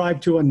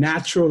subscribe to a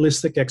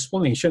naturalistic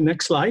explanation.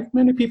 Next slide.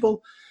 Many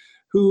people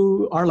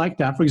who are like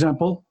that, for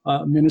example,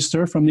 a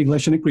minister from the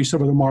Galatian Priesthood,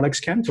 Brother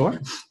Marlex Cantor.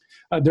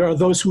 There are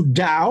those who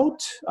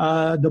doubt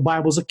the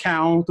Bible's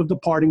account of the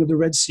parting of the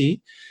Red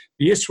Sea.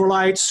 The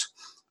Israelites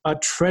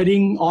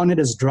treading on it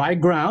as dry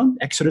ground,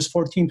 Exodus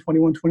 14,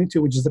 21,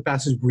 22, which is the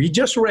passage we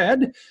just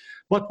read.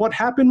 But what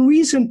happened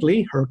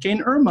recently,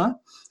 Hurricane Irma,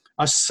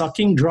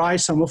 sucking dry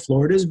some of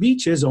Florida's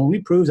beaches, only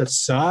proves that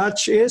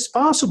such is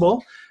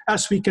possible,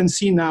 as we can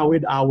see now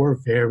with our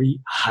very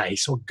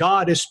eyes. So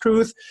God is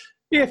truth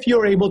if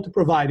you're able to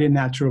provide a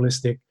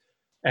naturalistic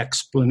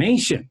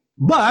explanation.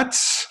 But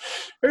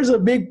there's a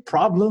big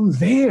problem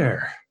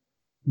there.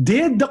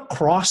 Did the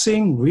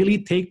crossing really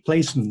take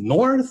place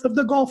north of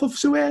the Gulf of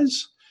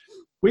Suez?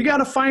 We got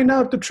to find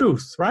out the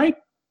truth, right?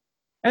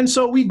 And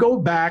so we go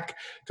back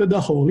to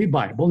the Holy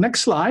Bible.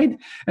 Next slide.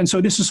 And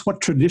so this is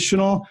what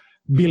traditional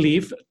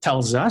belief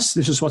tells us.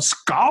 This is what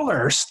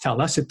scholars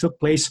tell us. It took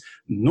place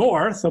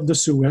north of the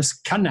Suez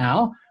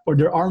Canal, where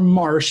there are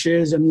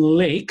marshes and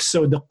lakes.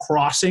 So the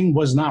crossing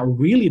was not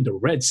really the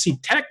Red Sea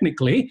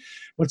technically,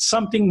 but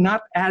something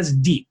not as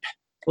deep,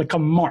 like a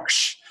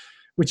marsh,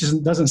 which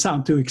doesn't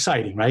sound too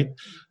exciting, right?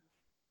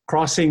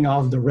 Crossing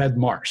of the Red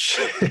Marsh.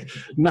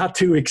 Not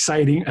too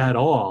exciting at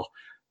all.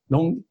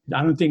 I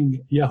don't think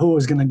Yahuwah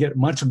is going to get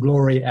much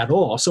glory at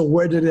all. So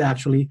where did it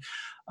actually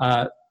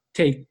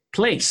take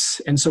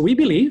place? And so we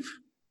believe,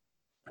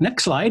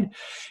 next slide,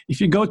 if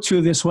you go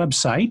to this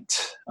website,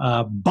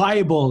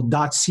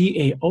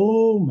 bible.ca,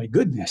 oh my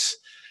goodness,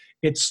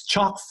 it's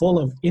chock full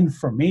of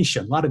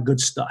information, a lot of good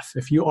stuff.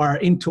 If you are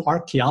into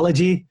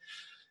archaeology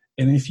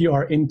and if you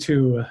are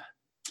into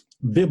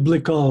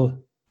biblical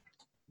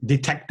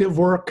detective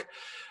work,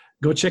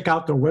 go check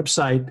out their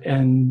website.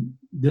 And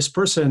this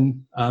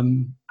person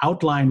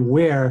outlined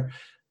where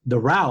the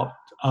route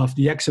of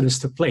the Exodus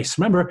took place.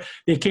 Remember,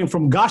 they came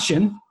from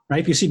Goshen,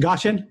 right? You see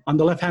Goshen on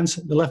the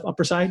left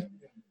upper side,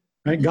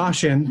 right?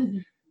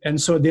 Goshen. And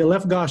so they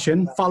left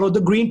Goshen, followed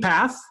the green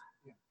path,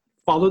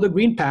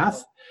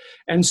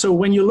 And so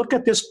when you look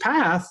at this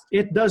path,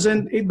 it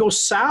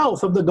goes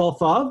south of the Gulf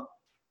of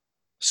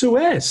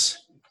Suez,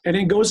 and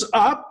it goes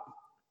up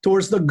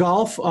towards the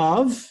Gulf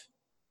of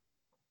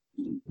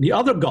the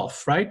other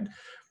Gulf, right?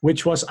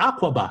 Which was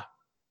Aqaba.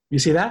 You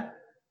see that?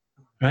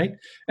 Right?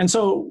 And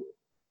so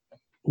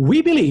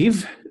we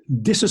believe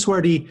this is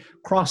where the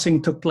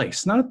crossing took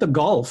place, not at the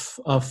Gulf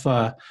of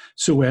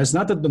Suez,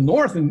 not at the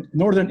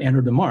northern end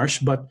of the marsh,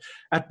 but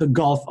at the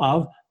Gulf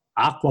of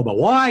Aqaba.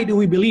 Why do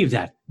we believe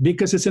that?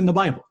 Because it's in the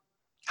Bible.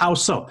 How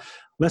so?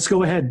 Let's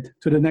go ahead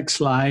to the next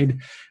slide.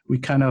 We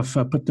kind of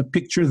put the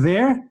picture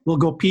there. We'll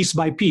go piece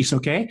by piece,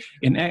 okay?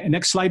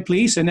 Next slide,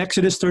 please. In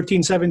Exodus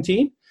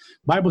 13:17,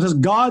 Bible says,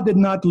 God did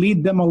not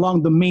lead them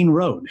along the main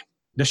road,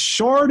 the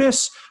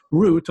shortest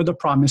route to the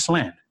promised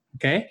land,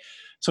 okay?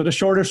 So the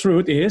shortest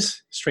route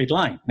is straight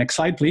line. Next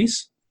slide,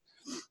 please.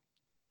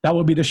 That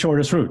will be the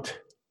shortest route.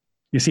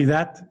 You see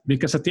that?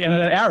 Because at the end of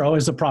that arrow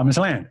is the promised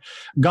land.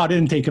 God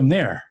didn't take them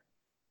there,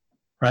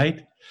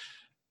 right?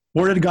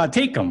 Where did God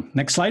take them?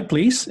 Next slide,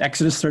 please.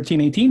 Exodus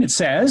 13:18, it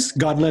says,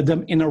 God led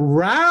them in a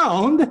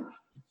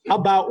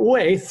roundabout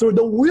way through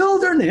the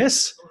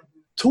wilderness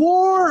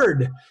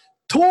toward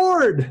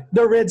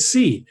the Red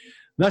Sea.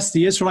 Thus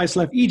the Israelites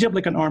left Egypt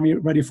like an army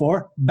ready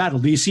for battle.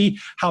 Do you see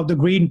how the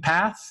green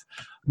path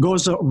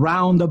goes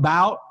around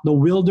about the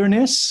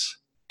wilderness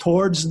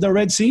towards the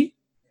Red Sea?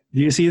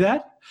 Do you see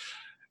that?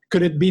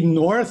 Could it be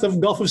north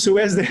of Gulf of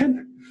Suez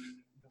then?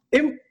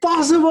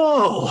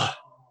 Impossible,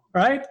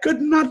 right?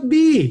 Could not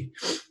be.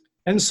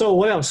 And so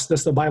what else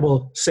does the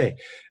Bible say?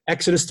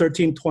 Exodus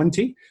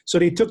 13:20. So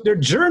they took their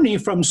journey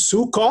from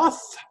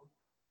Succoth,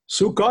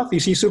 you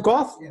see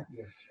Succoth? Yeah.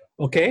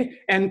 Okay,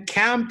 and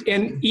camped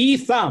in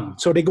Etham.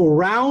 So they go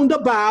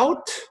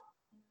roundabout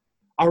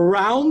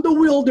around the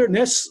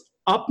wilderness,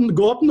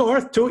 go up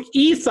north to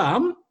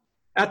Etham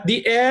at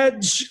the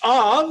edge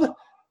of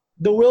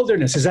the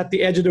wilderness. Is that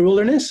the edge of the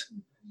wilderness?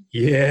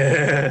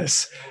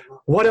 Yes.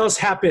 What else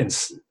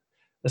happens?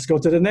 Let's go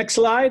to the next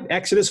slide.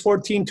 Exodus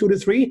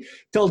 14:2-3.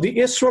 Tell the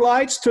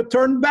Israelites to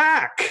turn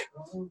back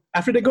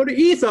after they go to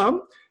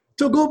Etham,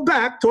 to go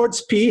back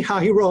towards Pi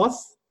Hahiroth,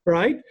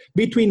 right?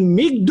 Between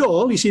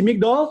Migdol, you see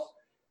Migdol,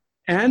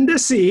 and the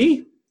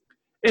sea.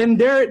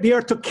 And there they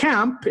are to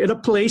camp in a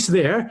place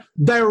there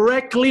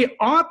directly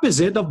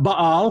opposite of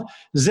Baal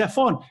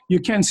Zephon. You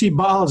can't see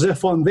Baal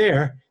Zephon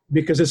there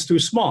because it's too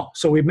small.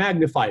 So we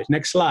magnify it.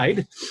 Next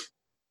slide.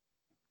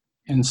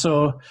 And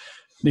so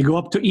they go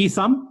up to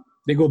Etham.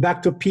 They go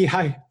back to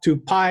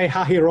Pi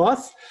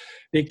Hahiroth.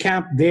 They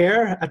camp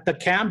there at the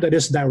camp that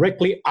is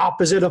directly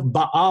opposite of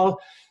Baal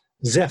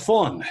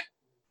Zephon.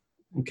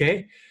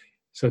 Okay?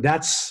 So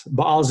that's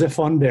Baal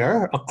Zephon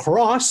there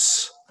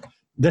across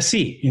the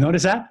sea. You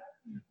notice that?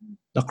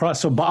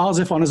 So Baal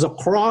Zephon is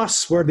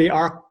across where they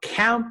are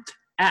camped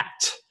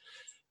at.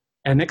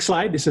 And next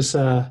slide. This is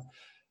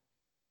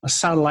a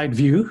satellite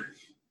view.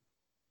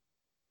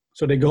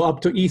 So they go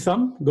up to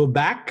Etham, go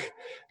back,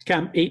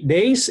 camp 8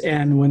 days,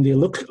 and when they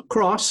look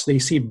across, they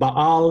see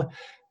Baal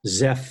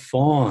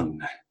Zephon.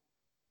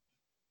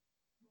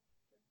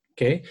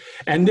 Okay,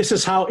 and this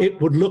is how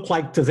it would look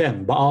like to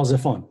them, Baal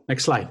Zephon.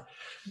 Next slide.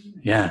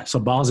 Yeah, so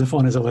Baal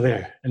Zephon is over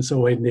there. And so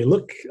when they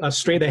look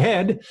straight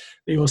ahead,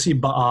 they will see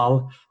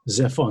Baal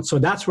Zephon. So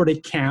that's where they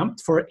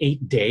camped for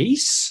 8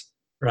 days,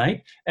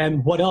 right?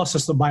 And what else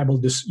does the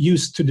Bible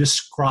use to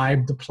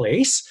describe the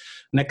place?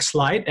 Next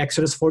slide,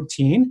 Exodus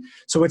 14.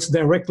 So it's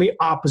directly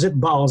opposite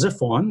Baal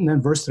Zephon. And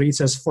then verse 3 it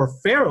says, for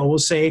Pharaoh will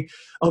say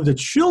of the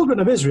children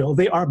of Israel,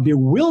 they are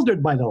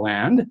bewildered by the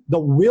land. The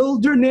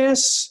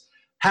wilderness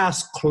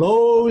has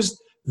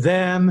closed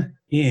them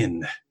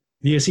in.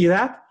 Do you see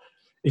that?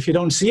 If you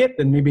don't see it,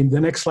 then maybe the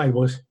next slide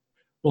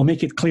will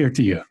make it clear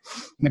to you.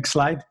 Next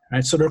slide. All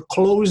right, so they're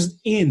closed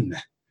in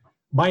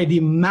by the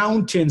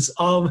mountains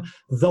of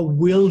the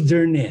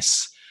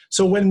wilderness.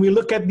 So when we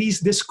look at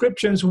these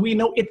descriptions, we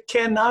know it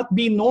cannot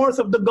be north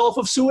of the Gulf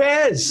of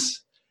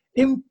Suez.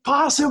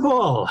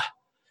 Impossible.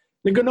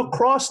 They're going to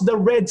cross the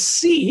Red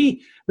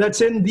Sea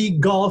that's in the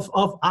Gulf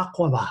of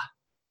Aqaba,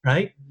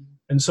 right?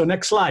 And so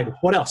next slide.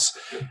 What else?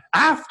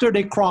 After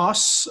they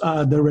cross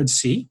the Red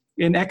Sea,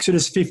 in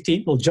Exodus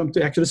 15, we'll jump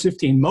to Exodus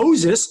 15,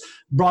 Moses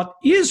brought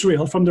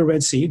Israel from the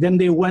Red Sea. Then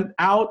they went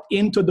out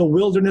into the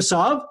wilderness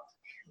of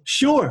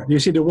Shur. Do you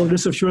see the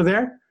wilderness of Shur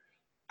there?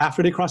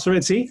 After they crossed the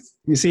Red Sea,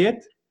 you see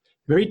it?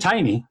 Very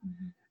tiny.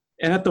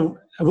 And at the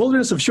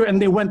wilderness of Shur,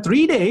 and they went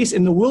 3 days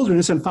in the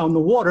wilderness and found the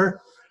water.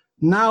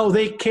 Now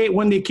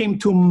when they came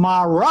to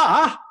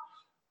Marah,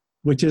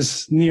 which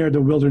is near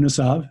the wilderness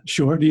of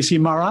Shur. Do you see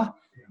Marah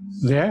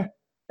there?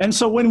 And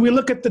so when we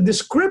look at the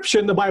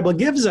description the Bible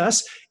gives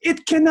us,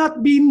 it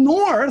cannot be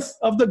north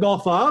of the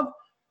Gulf of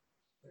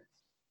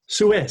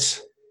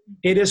Suez.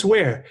 It is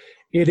where?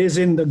 It is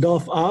in the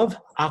Gulf of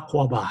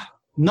Aqaba,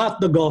 not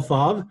the Gulf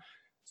of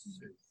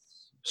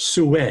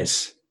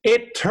Suez.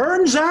 It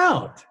turns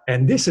out,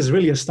 and this is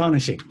really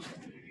astonishing,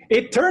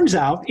 it turns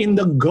out in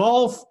the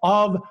Gulf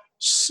of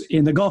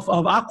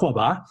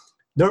Aqaba,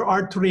 there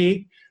are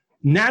 3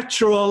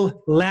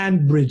 natural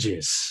land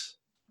bridges.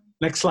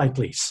 Next slide,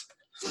 please.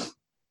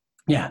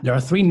 Yeah, there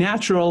are 3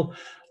 natural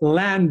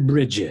land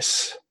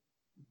bridges.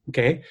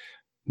 Okay,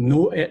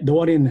 the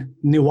one in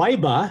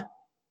Nuweiba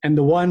and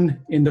the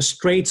one in the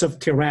Straits of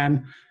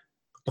Tiran,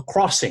 the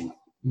crossing.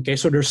 Okay,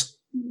 so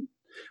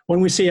when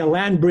we say a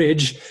land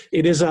bridge,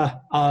 it is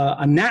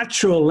a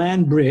natural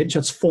land bridge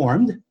that's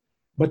formed,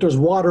 but there's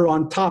water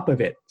on top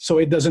of it, so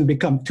it doesn't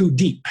become too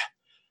deep.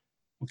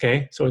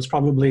 Okay, so it's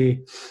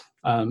probably,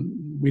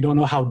 we don't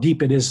know how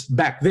deep it is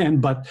back then,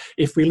 but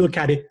if we look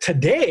at it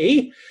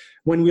today,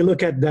 when we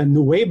look at the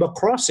Nuweiba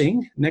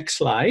crossing, next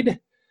slide,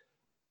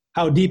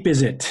 how deep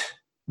is it,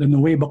 the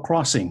Nuweiba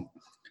crossing?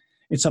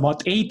 It's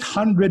about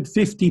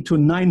 850 to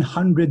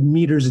 900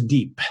 meters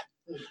deep.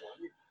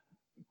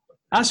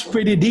 That's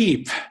pretty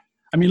deep.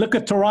 I mean, look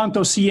at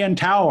Toronto CN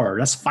Tower.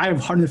 That's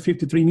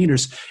 553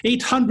 meters.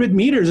 800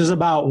 meters is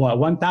about, what,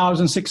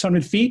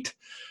 1,600 feet?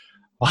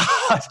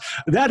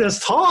 That is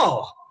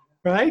tall,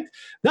 right?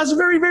 That's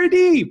very, very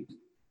deep.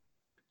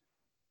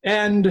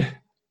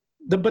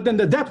 But then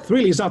the depth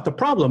really is not the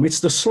problem. It's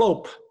the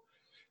slope.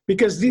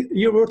 Because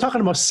we're talking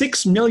about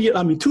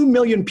 2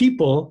 million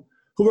people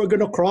who are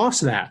going to cross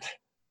that,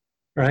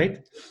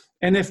 right?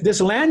 And if this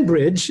land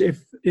bridge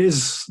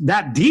is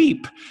that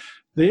deep,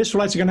 the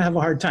Israelites are going to have a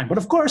hard time. But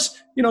of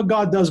course,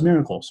 God does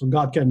miracles, so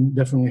God can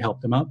definitely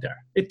help them out there.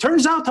 It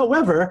turns out,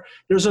 however,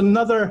 there's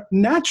another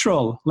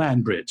natural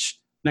land bridge.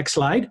 Next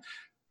slide.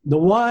 The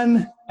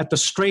one at the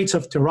Straits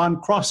of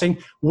Tiran crossing,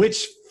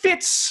 which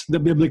fits the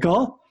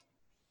biblical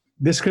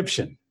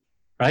description,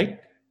 right?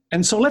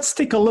 And so let's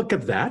take a look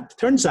at that.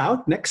 Turns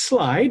out, next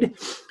slide,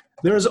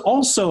 there's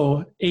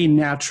also a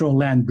natural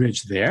land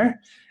bridge there,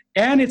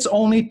 and it's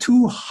only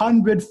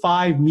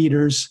 205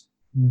 meters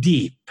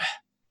deep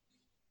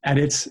at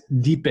its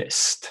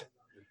deepest.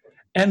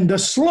 And the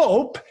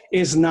slope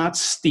is not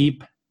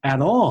steep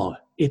at all,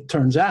 it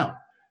turns out.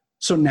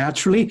 So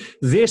naturally,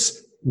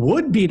 this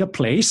would be the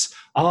place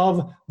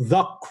of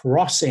the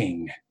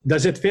crossing.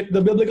 Does it fit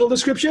the biblical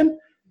description?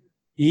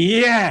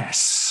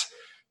 Yes.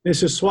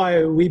 This is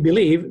why we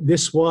believe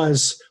this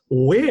was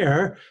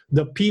where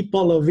the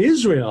people of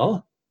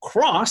Israel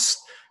crossed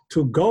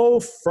to go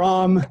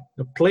from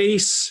the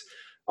place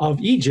of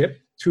Egypt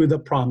to the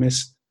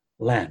promised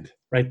land,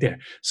 right there.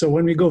 So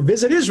when we go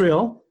visit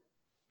Israel,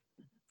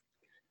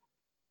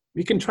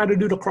 we can try to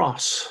do the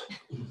cross.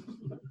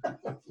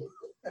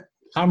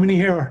 How many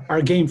here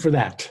are game for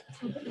that?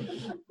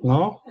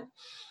 No?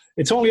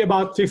 It's only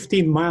about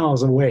 15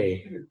 miles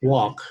away,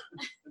 walk,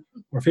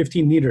 or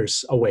 15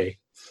 meters away.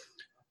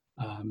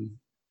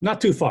 Not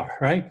too far,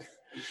 right?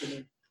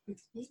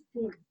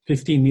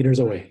 15 meters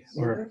away.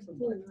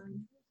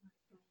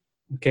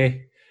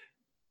 Okay.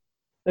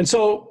 And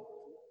so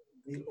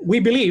we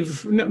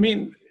believe,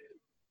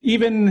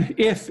 even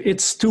if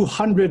it's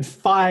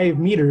 205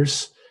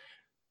 meters,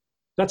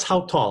 that's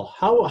how tall.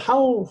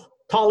 How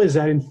tall is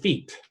that in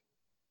feet?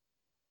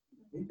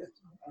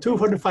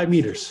 205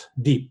 meters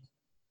deep.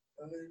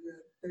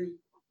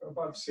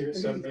 About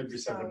maybe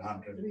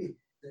 700.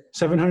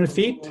 700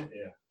 feet?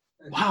 Yeah.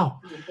 Wow,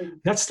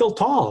 that's still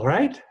tall,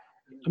 right?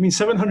 I mean,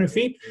 700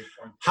 feet.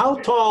 How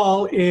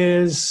tall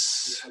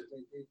is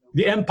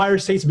the Empire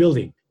State's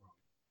Building?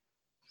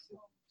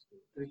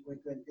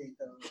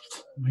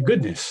 My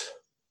goodness,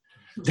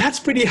 that's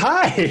pretty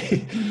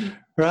high,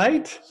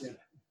 right?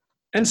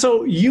 And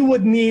so you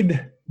would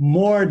need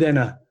more than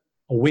a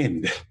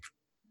wind,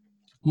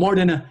 more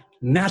than a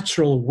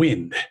natural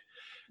wind.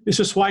 This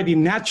is why the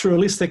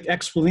naturalistic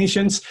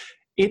explanations,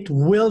 it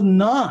will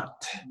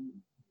not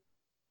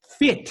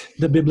fit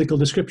the biblical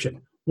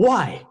description.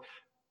 Why?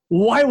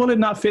 Why will it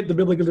not fit the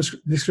biblical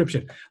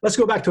description? Let's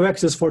go back to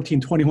Exodus 14,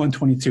 21,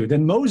 22.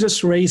 Then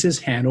Moses raised his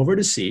hand over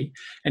the sea,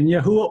 and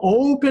Yahuwah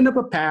opened up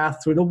a path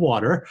through the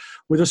water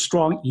with a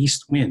strong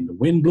east wind. The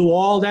wind blew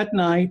all that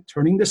night,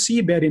 turning the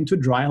seabed into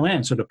dry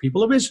land. So the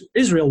people of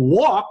Israel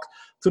walked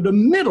through the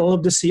middle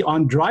of the sea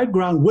on dry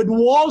ground with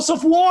walls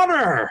of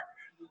water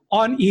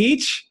on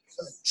each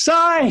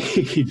side.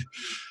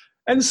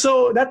 And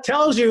so that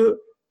tells you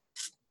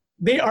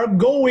they are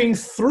going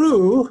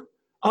through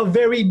a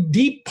very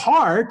deep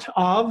part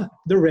of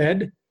the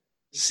Red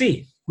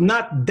Sea.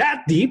 Not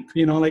that deep,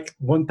 like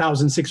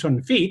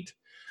 1,600 feet,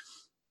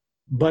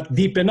 but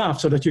deep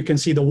enough so that you can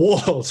see the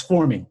walls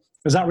forming.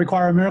 Does that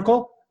require a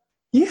miracle?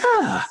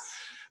 Yeah.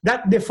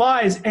 That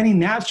defies any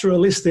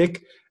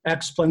naturalistic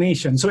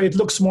explanation. So it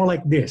looks more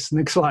like this.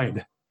 Next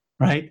slide.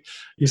 Right?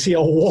 You see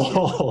a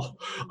wall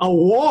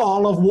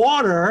of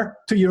water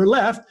to your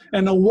left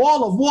and a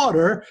wall of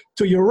water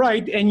to your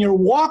right, and you're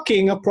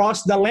walking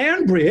across the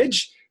land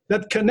bridge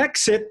that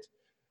connects it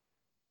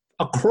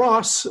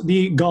across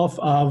the Gulf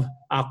of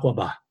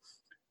Aqaba.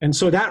 And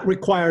so that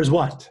requires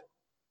what?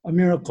 A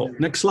miracle.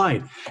 Next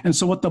slide. And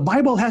so what the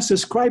Bible has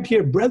described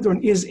here,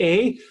 brethren, is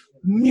a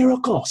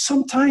miracle.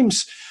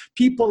 Sometimes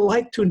people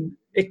like to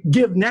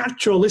give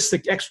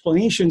naturalistic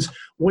explanations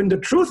when the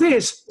truth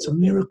is it's a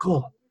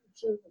miracle.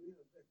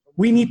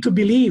 We need to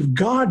believe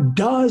God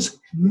does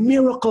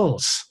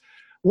miracles.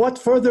 What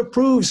further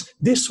proves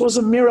this was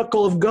a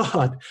miracle of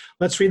God?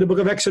 Let's read the book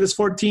of Exodus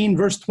 14,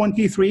 verse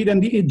 23. Then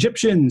the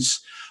Egyptians,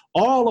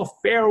 all of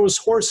Pharaoh's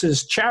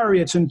horses,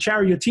 chariots, and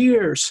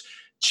charioteers,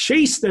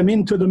 chased them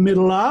into the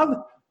middle of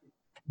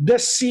the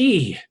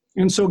sea.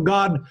 And so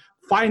God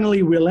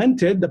finally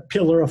relented the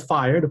pillar of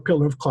fire, the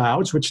pillar of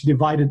clouds, which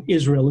divided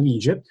Israel and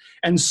Egypt.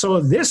 And so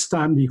this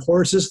time the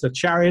horses, the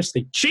chariots,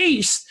 they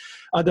chased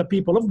the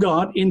people of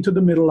God into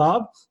the middle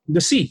of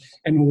the sea.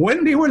 And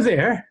when they were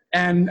there,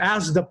 and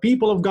as the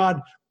people of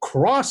God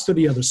crossed to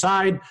the other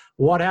side,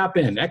 what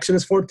happened?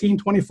 Exodus 14,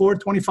 24,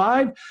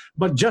 25.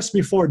 But just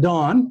before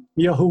dawn,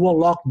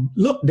 Yahuwah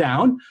looked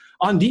down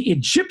on the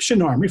Egyptian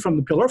army from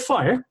the pillar of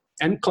fire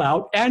and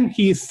cloud, and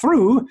he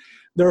threw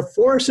their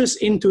forces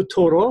into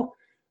total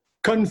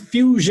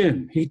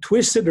confusion. He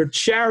twisted their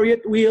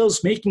chariot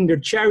wheels, making their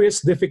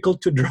chariots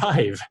difficult to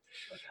drive.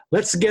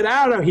 Let's get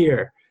out of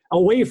here,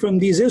 away from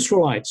these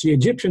Israelites. The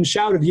Egyptians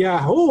shouted,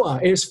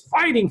 Yahuwah is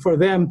fighting for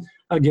them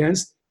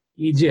against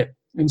Egypt.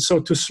 And so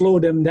to slow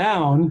them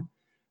down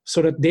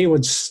so that they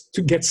would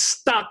get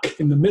stuck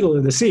in the middle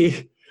of the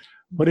sea,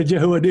 what did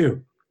Yahuwah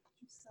do?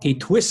 He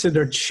twisted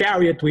their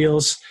chariot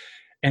wheels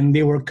and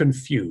they were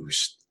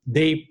confused.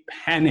 They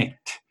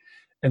panicked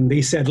and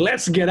they said,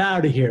 let's get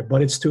out of here.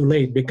 But it's too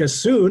late because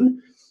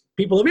soon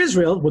people of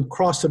Israel would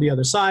cross to the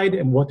other side.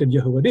 And what did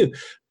Yahuwah do?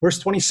 Verse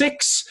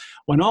 26,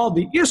 when all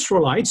the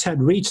Israelites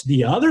had reached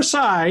the other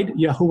side,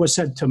 Yahuwah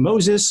said to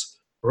Moses,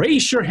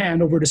 raise your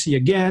hand over the sea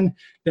again,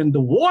 then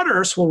the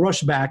waters will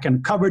rush back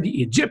and cover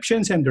the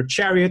Egyptians and their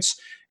chariots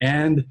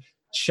and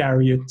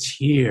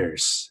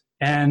charioteers.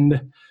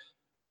 And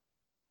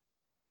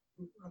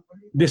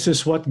this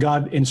is what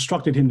God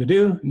instructed him to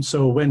do. And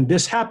so when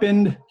this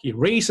happened, he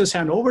raised his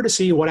hand over the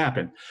sea. What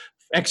happened?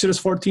 Exodus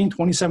 14,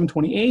 27,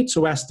 28.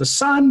 So as the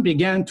sun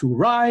began to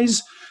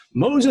rise,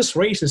 Moses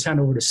raised his hand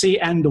over the sea,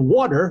 and the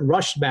water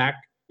rushed back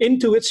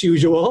into its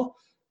usual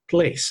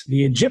place.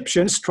 The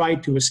Egyptians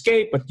tried to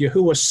escape, but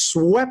Yahuwah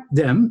swept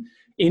them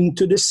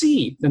into the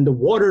sea. Then the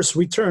waters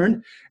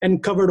returned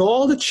and covered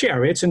all the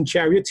chariots and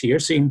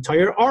charioteers, the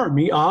entire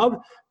army of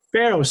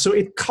Pharaoh. So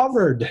it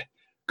covered.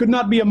 Could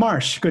not be a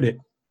marsh, could it?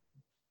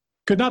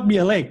 Could not be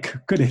a lake,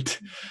 could it?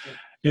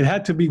 It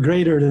had to be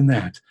greater than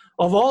that.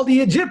 Of all the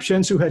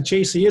Egyptians who had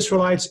chased the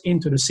Israelites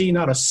into the sea,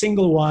 not a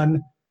single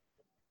one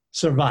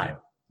survived.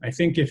 I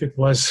think if it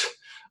was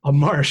a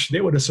marsh,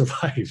 they would have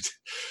survived,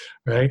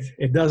 right?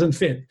 It doesn't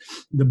fit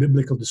the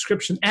biblical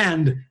description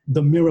and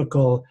the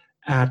miracle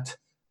at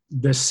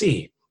the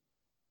sea.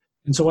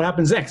 And so what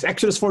happens next?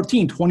 Exodus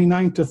 14,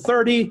 29 to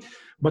 30.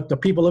 But the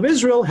people of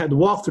Israel had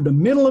walked through the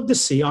middle of the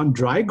sea on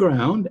dry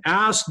ground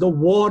as the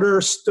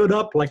water stood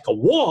up like a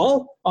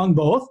wall on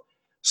both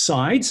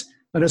sides.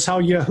 That is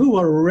how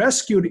Yahuwah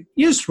rescued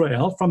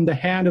Israel from the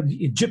hand of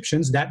the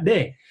Egyptians that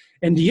day.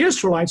 And the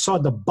Israelites saw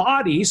the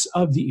bodies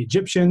of the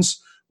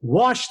Egyptians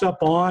washed up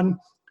on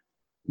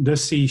the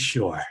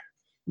seashore.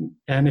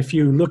 And if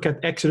you look at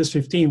Exodus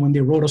 15, when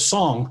they wrote a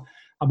song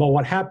about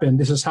what happened,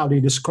 this is how they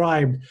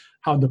described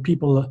how the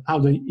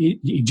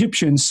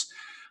Egyptians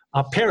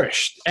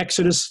perished.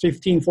 Exodus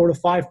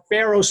 15:4-5,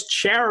 Pharaoh's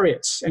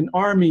chariots and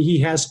army he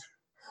has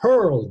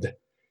hurled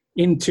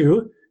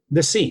into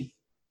the sea.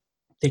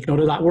 Take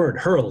note of that word,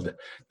 hurled.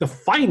 The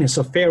finest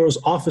of Pharaoh's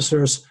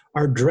officers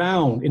are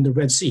drowned in the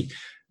Red Sea.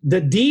 The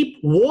deep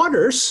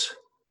waters,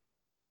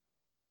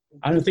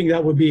 I don't think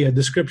that would be a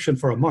description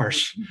for a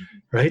marsh,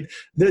 right?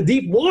 The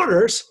deep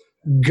waters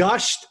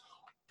gushed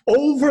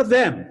over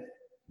them.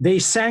 They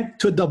sank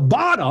to the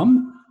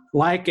bottom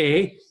like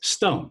a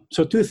stone.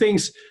 So two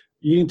things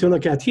you need to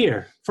look at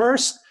here.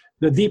 First,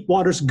 the deep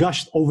waters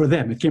gushed over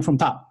them. It came from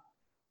top,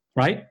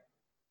 right?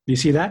 Do you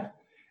see that?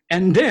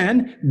 And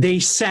then they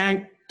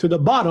sank to the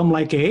bottom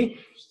like a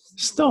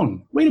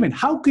stone. Wait a minute.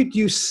 How could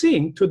you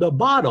sink to the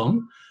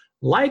bottom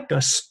like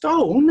a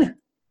stone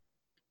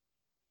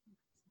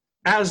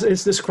as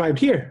is described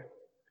here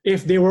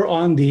if they were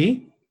on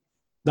the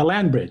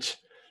land bridge?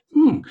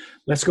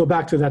 Let's go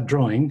back to that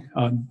drawing,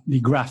 the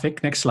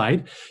graphic. Next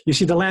slide. You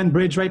see the land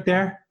bridge right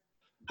there?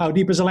 How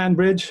deep is the land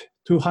bridge?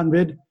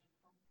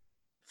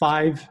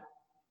 205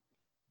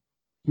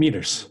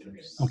 meters.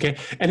 Okay.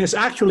 And it's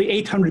actually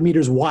 800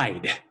 meters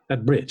wide,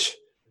 that bridge.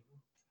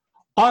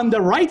 On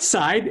the right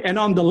side and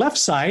on the left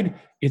side,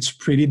 it's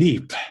pretty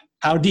deep.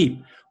 How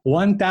deep?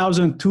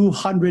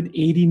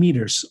 1,280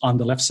 meters on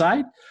the left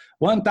side,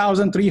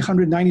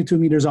 1,392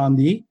 meters on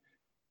the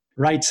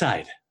right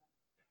side.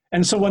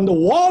 And so when the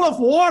wall of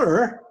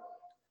water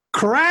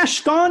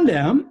crashed on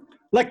them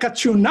like a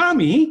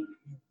tsunami,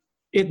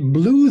 it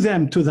blew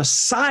them to the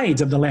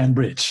sides of the land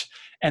bridge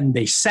and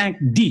they sank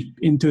deep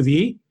into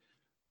the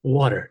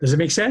water. Does it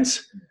make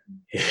sense?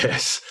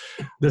 Yes.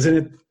 Doesn't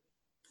it?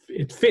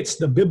 It fits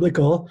the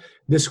biblical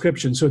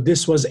description. So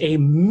this was a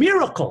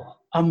miracle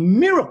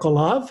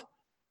of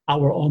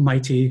our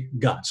Almighty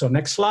God. So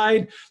next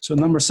slide. So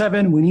number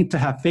 7, we need to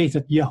have faith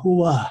that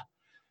Yahuwah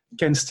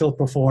can still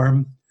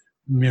perform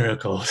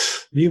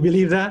miracles. Do you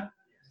believe that?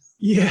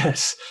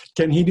 Yes.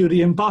 Can he do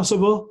the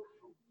impossible?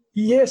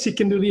 Yes, he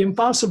can do the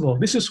impossible.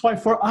 This is why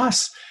for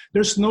us,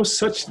 there's no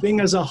such thing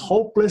as a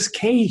hopeless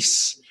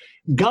case.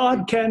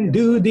 God can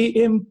do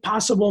the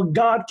impossible.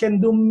 God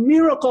can do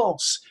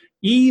miracles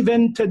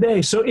even today.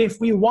 So if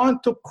we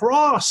want to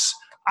cross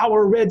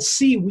our Red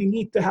Sea, we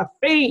need to have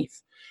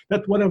faith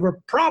that whatever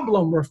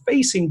problem we're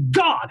facing,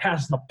 God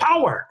has the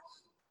power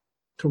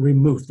to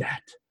remove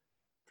that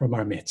from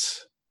our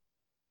midst.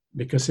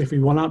 Because if we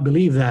will not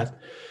believe that,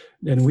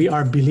 then we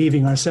are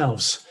believing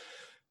ourselves.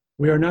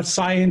 We are not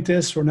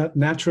scientists. We're not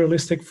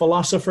naturalistic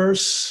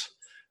philosophers.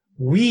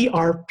 We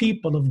are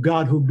people of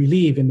God who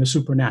believe in the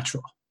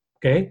supernatural,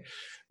 okay?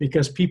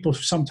 Because people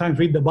sometimes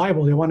read the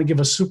Bible, they want to give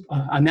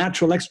a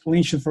natural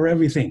explanation for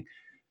everything.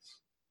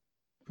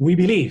 We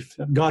believe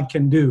that God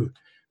can do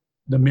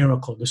the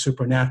miracle, the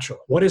supernatural.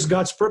 What is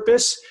God's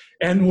purpose?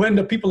 And when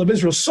the people of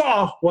Israel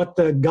saw what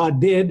God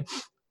did,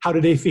 how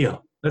did they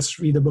feel? Let's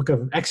read the book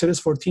of Exodus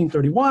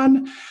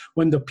 14:31.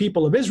 When the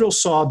people of Israel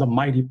saw the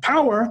mighty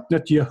power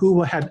that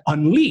Yahuwah had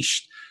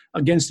unleashed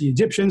against the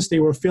Egyptians, they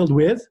were filled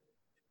with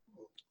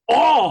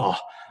awe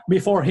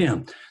before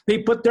him. They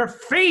put their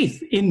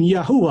faith in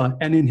Yahuwah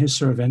and in his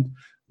servant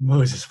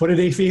Moses. What did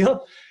they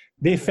feel?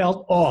 They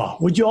felt awe.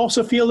 Would you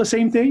also feel the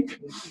same thing?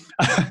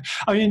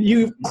 I mean,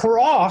 you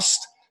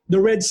crossed the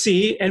Red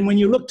Sea, and when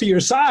you look to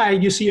your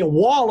side, you see a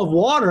wall of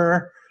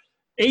water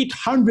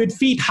 800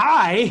 feet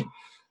high.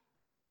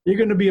 You're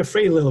going to be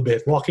afraid a little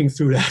bit walking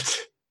through that,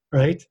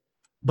 right?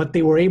 But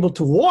they were able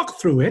to walk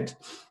through it.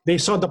 They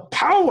saw the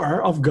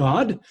power of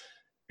God,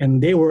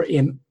 and they were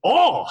in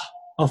awe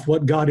of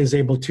what God is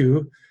able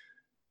to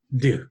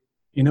do.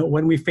 You know,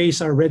 when we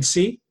face our Red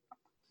Sea,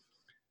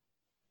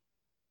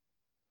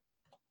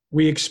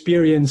 we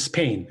experience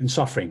pain and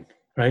suffering,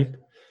 right?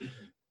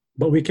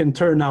 But we can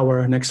turn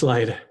our, next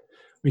slide,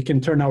 we can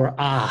turn our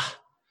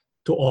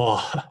to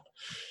awe.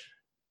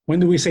 When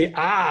do we say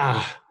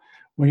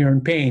when you're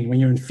in pain, when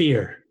you're in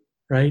fear,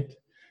 right?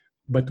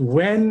 But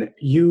when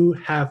you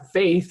have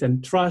faith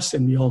and trust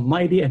in the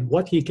Almighty and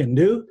what he can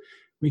do,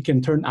 we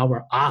can turn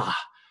our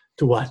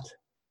to what?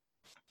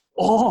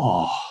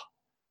 Awe.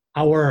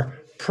 Our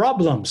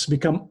problems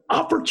become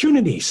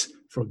opportunities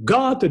for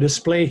God to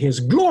display his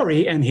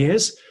glory and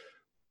his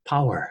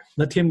power.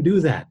 Let him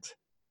do that.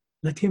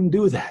 Let him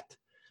do that.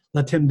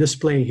 Let him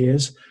display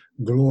his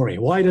glory.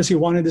 Why does he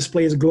want to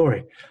display his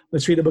glory?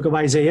 Let's read the book of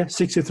Isaiah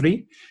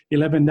 63,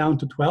 11 down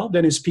to 12.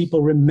 Then his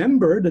people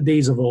remember the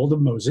days of old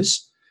of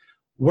Moses.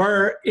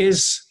 Where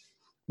is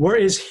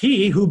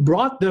he who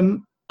brought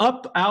them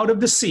up out of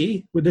the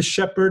sea with the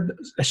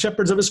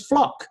shepherds of his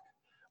flock?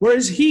 Where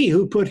is he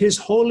who put his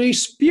Holy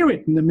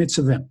Spirit in the midst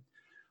of them?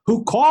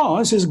 Who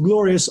caused his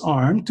glorious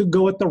arm to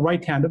go at the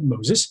right hand of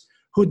Moses?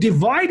 Who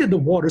divided the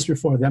waters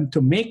before them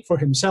to make for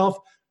himself,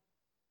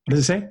 what does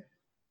it say?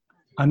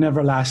 An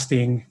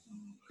everlasting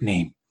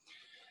name.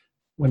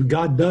 When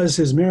God does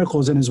his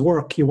miracles and his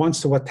work, he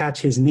wants to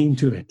attach his name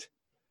to it.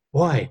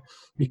 Why?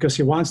 Because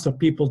he wants the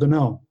people to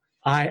know,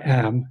 I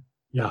am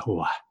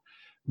Yahuwah.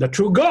 The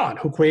true God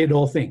who created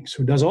all things,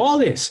 who does all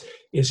this,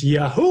 is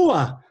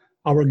Yahuwah,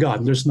 our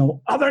God. There's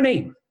no other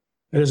name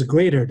that is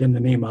greater than the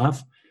name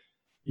of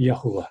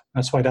Yahuwah.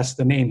 That's why that's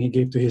the name he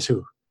gave to his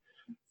who?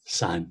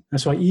 Son.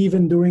 That's why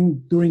even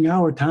during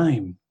our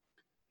time,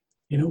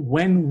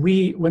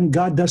 when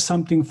God does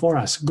something for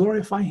us,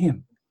 glorify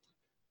him.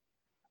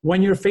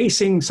 When you're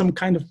facing some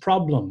kind of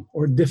problem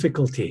or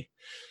difficulty,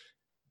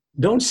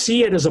 don't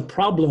see it as a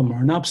problem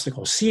or an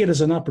obstacle. See it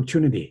as an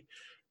opportunity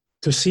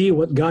to see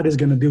what God is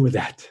going to do with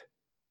that.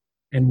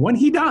 And when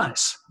he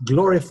does,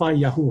 glorify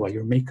Yahuwah,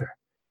 your maker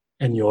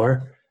and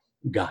your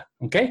God.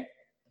 Okay?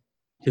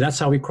 So that's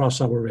how we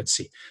cross our Red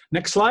Sea.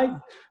 Next slide.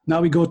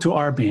 Now we go to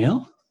our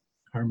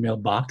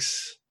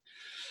mailbox.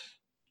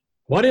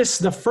 What is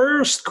the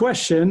first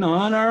question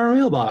on our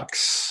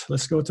mailbox?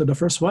 Let's go to the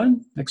first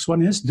one. Next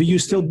one is, do you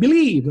still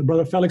believe that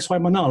Brother Felix Y.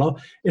 Manalo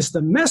is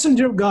the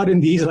messenger of God in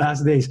these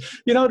last days?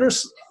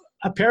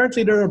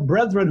 Apparently there are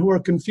brethren who are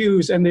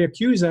confused and they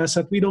accuse us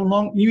that we no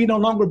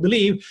longer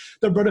believe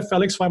that Brother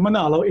Felix Y.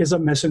 Manalo is a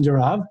messenger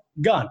of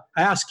God.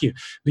 I ask you,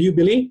 do you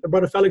believe that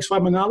Brother Felix Y.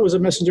 Manalo is a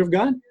messenger of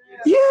God?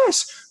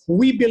 Yes,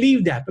 we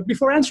believe that. But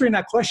before answering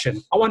that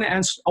question, I want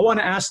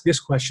to ask this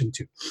question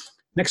too.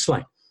 Next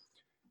slide.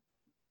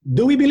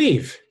 Do we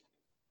believe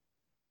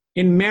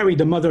in Mary,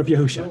 the mother of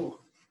Yahushua? No.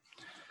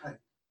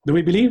 Do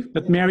we believe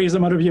that Mary is the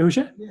mother of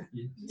Yahushua?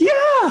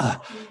 Yeah.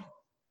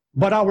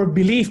 But our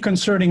belief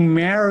concerning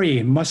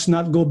Mary must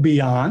not go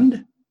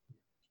beyond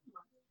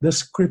the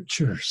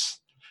scriptures.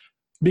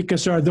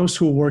 Because there are those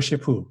who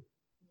worship who?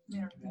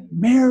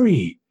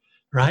 Mary.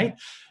 Right?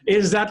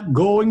 Is that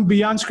going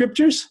beyond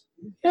scriptures?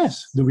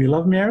 Yes. Do we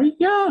love Mary?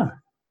 Yeah.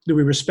 Do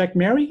we respect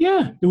Mary?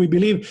 Yeah. Do we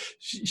believe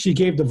she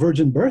gave the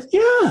virgin birth?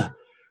 Yeah.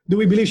 Do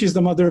we believe she's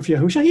the mother of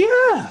Yahushua?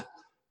 Yeah.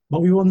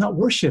 But we will not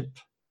worship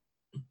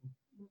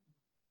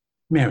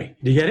Mary.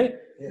 Do you get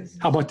it? Yes.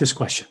 How about this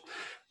question?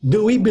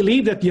 Do we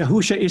believe that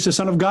Yahushua is the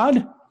Son of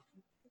God?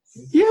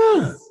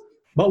 Yeah.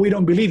 But we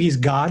don't believe he's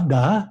God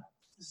the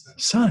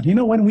Son.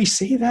 When we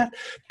say that,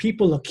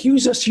 people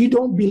accuse us, you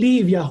don't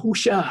believe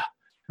Yahushua,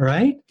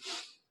 right?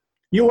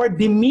 You are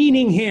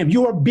demeaning him.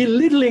 You are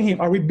belittling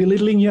him. Are we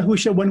belittling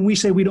Yahushua when we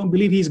say we don't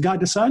believe he's God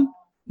the Son?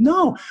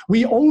 No.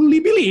 We only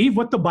believe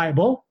what the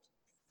Bible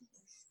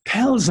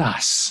tells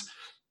us,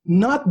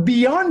 not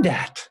beyond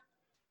that.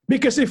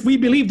 Because if we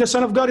believe the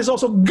Son of God is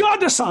also God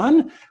the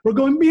Son, we're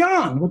going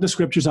beyond what the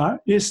scriptures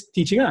is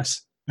teaching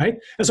us, right?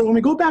 And so when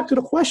we go back to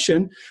the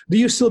question, do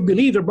you still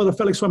believe that Brother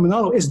Felix Y.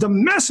 Manalo is the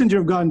messenger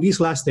of God in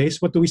these last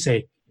days? What do we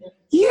say?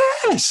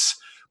 Yes.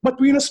 But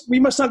we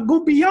must not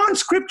go beyond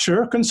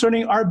scripture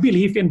concerning our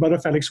belief in Brother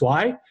Felix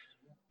Y.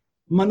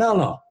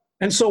 Manalo.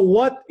 And so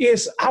what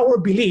is our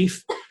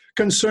belief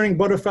concerning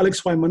Brother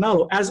Felix Y.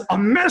 Manalo as a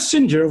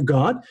messenger of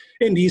God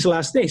in these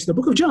last days? The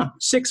book of John,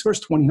 6 verse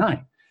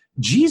 29.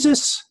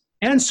 Jesus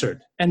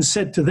answered and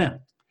said to them,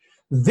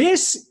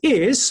 this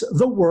is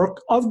the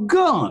work of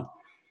God,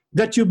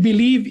 that you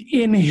believe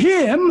in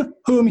him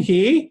whom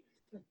he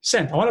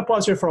sent. I want to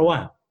pause here for a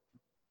while.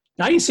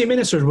 Now, I see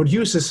ministers would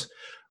use this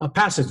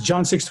passage,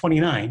 John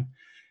 6:29,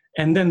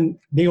 and then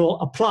they will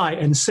apply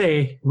and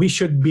say, we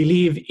should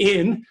believe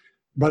in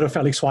Brother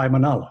Felix Y.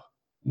 Manalo.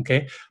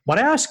 Okay? But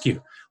I ask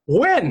you,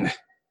 when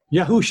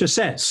Yahushua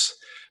says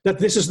that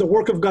this is the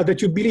work of God,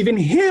 that you believe in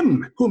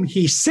him whom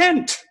he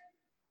sent,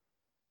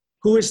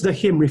 who is the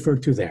him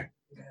referred to there?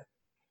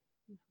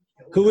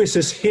 Who is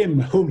this him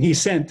whom he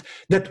sent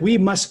that we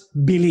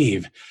must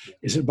believe?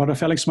 Is it Brother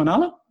Felix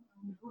Manalo?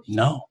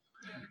 No.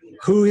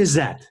 Who is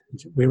that?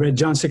 We read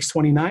John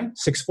 6:29,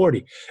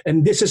 6:40.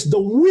 And this is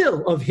the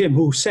will of him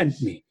who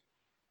sent me,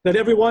 that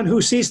everyone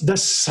who sees the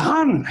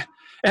Son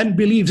and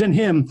believes in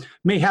him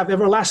may have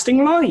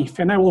everlasting life,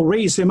 and I will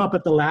raise him up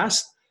at the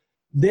last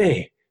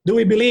day. Do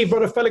we believe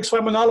Brother Felix Y.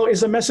 Manalo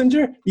is a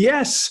messenger?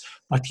 Yes,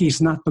 but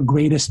he's not the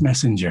greatest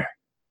messenger.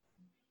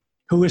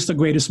 Who is the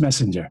greatest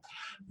messenger?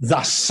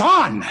 The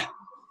Son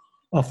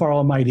of our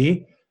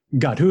Almighty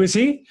God. Who is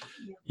he?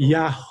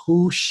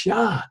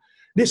 Yahushua.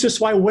 This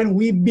is why when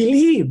we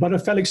believe Brother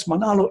Felix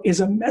Manalo is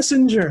a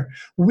messenger,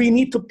 we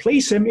need to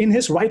place him in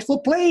his rightful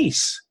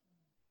place.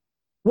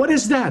 What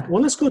is that?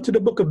 Well, let's go to the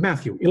book of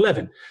Matthew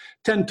 11,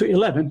 10 to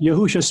 11.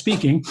 Yahushua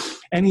speaking,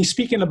 and he's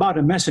speaking about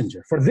a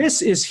messenger. For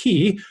this is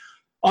he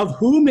of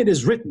whom it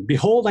is written,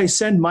 behold, I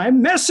send my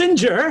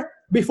messenger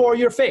before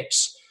your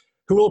face,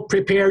 who will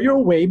prepare your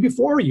way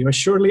before you.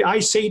 Assuredly, I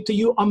say to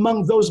you,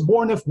 among those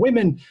born of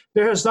women,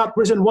 there has not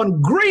risen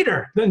one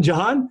greater than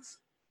John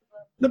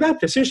the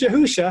Baptist. Here's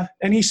Yahushua,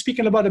 and he's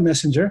speaking about a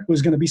messenger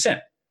who's going to be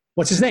sent.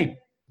 What's his name?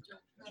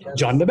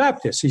 John the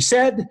Baptist. He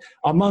said,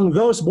 among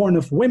those born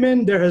of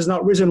women, there has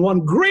not risen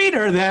one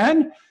greater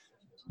than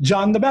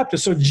John the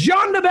Baptist. So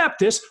John the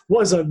Baptist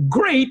was a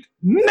great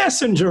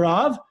messenger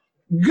of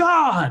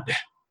God.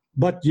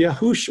 But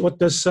Yahushua, what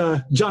does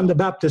John the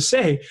Baptist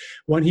say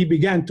when he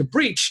began to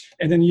preach?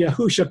 And then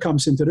Yahushua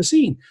comes into the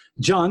scene.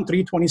 John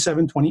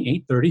 3:27,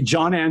 28, 30.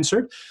 John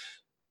answered,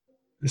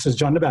 this is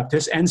John the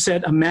Baptist, and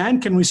said, a man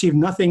can receive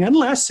nothing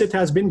unless it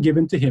has been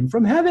given to him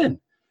from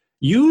heaven.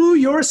 You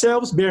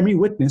yourselves bear me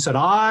witness that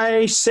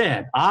I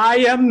said, I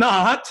am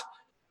not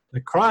the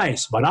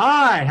Christ, but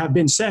I have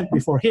been sent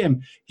before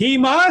him. He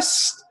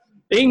must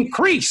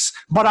increase,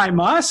 but I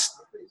must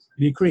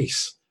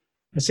decrease.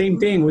 The same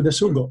thing with the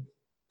sugo,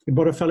 with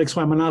Brother Felix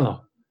Y.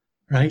 Manalo,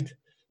 right?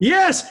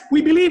 Yes,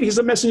 we believe he's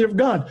a messenger of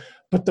God,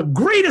 but the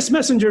greatest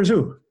messenger is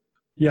who?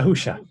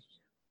 Yahusha.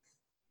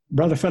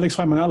 Brother Felix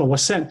Y. Manalo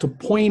was sent to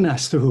point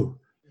us to who?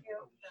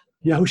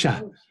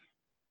 Yahusha.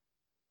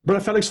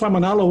 Brother Felix Y.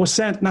 Manalo was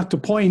sent not to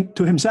point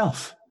to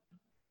himself.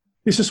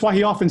 This is why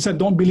he often said,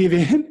 don't believe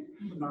in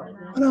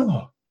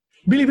Manalo.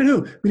 Believe in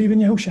who? Believe in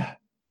Yahusha.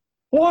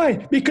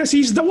 Why? Because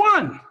he's the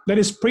one that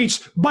is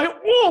preached by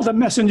all the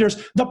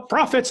messengers, the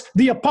prophets,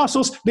 the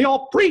apostles. They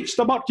all preached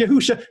about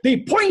Yahusha.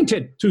 They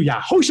pointed to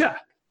Yahusha.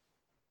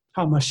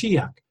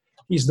 HaMashiach.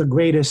 He's the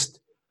greatest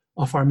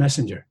of our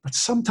messenger. But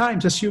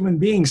sometimes as human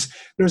beings,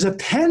 there's a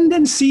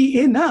tendency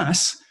in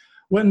us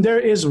when there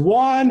is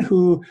one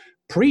who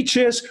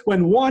preaches,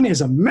 when one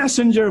is a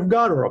messenger of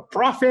God or a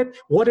prophet,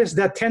 what is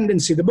that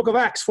tendency? The book of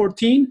Acts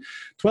 14,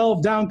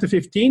 12 down to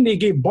 15, they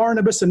gave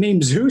Barnabas the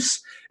name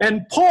Zeus,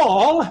 and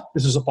Paul,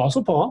 this is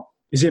Apostle Paul,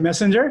 is he a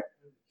messenger?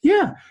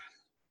 Yeah.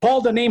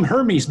 Paul the name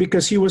Hermes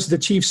because he was the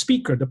chief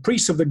speaker, the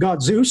priest of the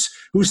god Zeus,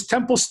 whose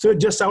temple stood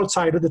just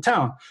outside of the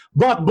town.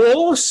 Brought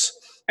bulls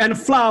and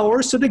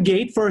flowers to the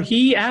gate, for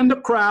he and the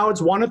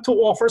crowds wanted to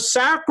offer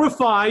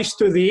sacrifice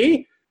to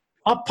the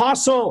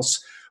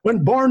apostles.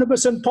 When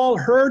Barnabas and Paul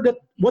heard that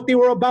what they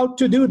were about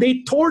to do,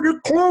 they tore their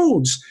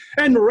clothes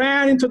and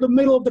ran into the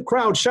middle of the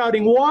crowd,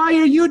 shouting, "Why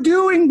are you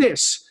doing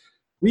this?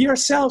 We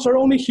ourselves are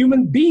only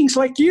human beings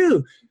like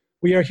you.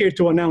 We are here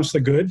to announce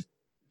the good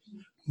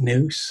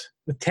news."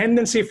 The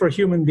tendency for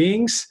human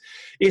beings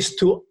is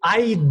to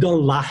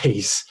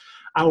idolize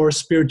our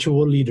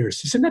spiritual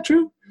leaders. Isn't that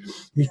true?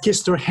 We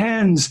kiss their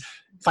hands.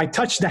 If I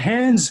touch the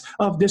hands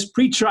of this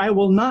preacher, I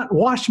will not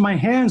wash my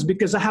hands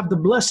because I have the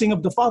blessing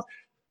of the Father.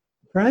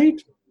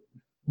 Right?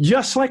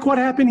 Just like what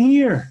happened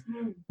here.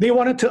 They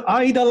wanted to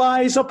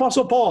idolize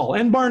Apostle Paul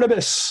and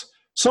Barnabas.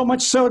 So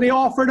much so they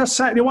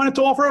wanted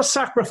to offer a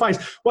sacrifice.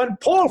 When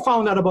Paul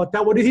found out about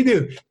that, what did he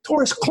do?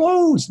 Tore his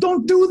clothes.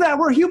 Don't do that.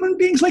 We're human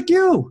beings like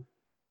you.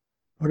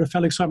 Brother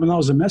Felix Manalo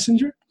is a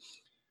messenger,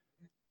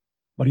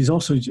 but he's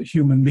also a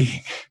human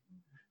being.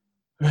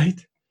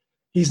 Right?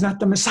 He's not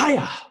the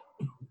Messiah.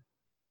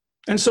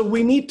 And so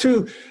we need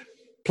to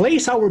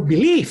place our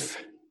belief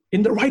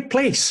in the right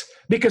place.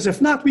 Because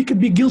if not, we could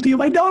be guilty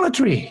of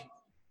idolatry.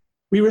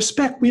 We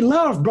respect, we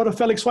love Brother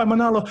Felix Y.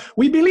 Manalo.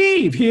 We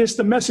believe he is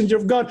the messenger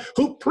of God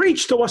who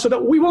preached to us so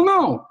that we will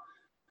know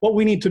what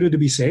we need to do to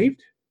be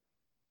saved.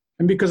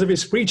 And because of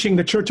his preaching,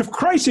 the Church of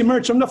Christ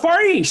emerged from the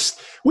Far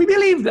East. We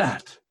believe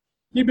that.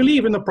 We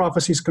believe in the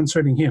prophecies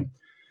concerning him.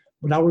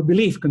 But our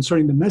belief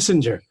concerning the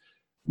messenger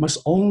must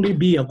only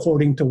be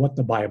according to what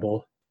the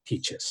Bible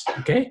teaches.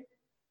 Okay?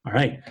 All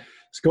right.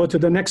 Let's go to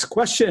the next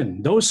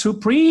question. Those who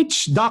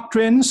preach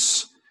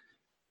doctrines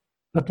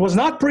that was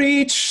not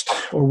preached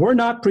or were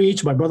not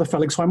preached by Brother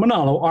Felix Y.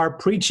 Manalo are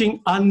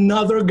preaching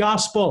another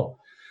gospel,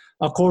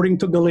 according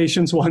to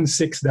Galatians 1,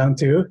 6 down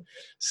to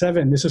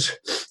 7. This is,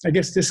 I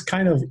guess this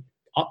kind of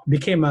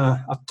became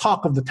a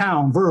talk of the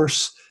town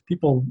verse.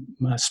 People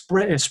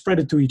spread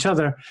it to each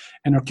other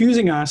and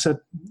accusing us that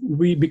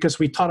because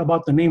we taught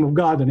about the name of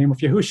God, the name of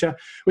Yahusha,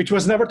 which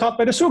was never taught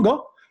by the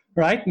Sugo,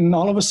 right? And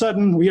all of a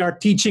sudden we are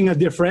teaching a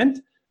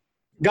different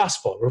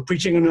gospel. We're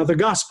preaching another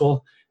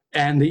gospel.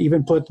 And they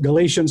even put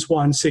Galatians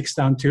 1, 6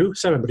 down to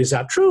 7. But is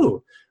that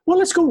true? Well,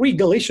 let's go read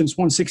Galatians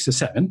 1, 6 to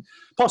 7.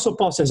 Apostle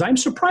Paul says, "I'm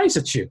surprised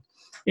at you.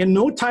 In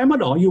no time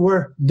at all, you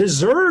were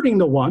deserting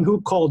the one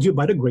who called you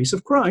by the grace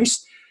of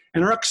Christ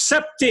and are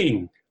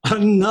accepting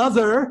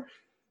another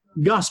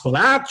gospel."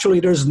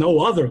 Actually, there's no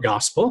other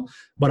gospel.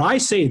 But I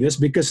say this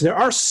because there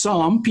are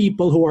some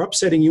people who are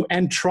upsetting you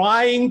and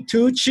trying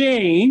to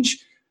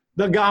change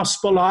the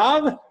gospel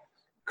of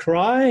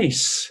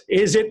Christ.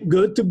 Is it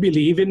good to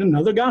believe in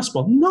another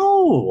gospel?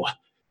 No.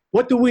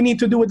 What do we need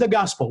to do with the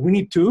gospel? We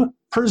need to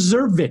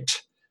preserve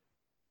it.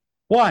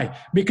 Why?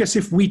 Because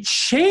if we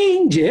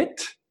change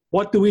it,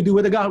 what do we do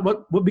with the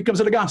gospel? What becomes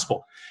of the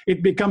gospel?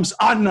 It becomes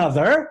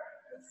another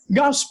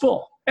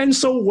gospel. And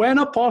so when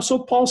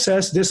Apostle Paul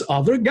says this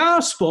other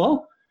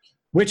gospel,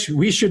 which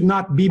we should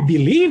not be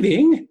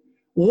believing,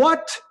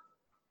 what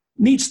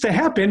needs to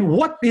happen?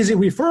 What is he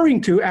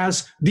referring to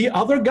as the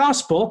other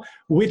gospel,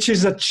 which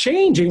is a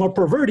changing or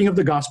perverting of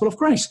the gospel of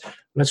Christ?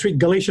 Let's read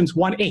Galatians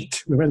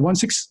 1:8. We read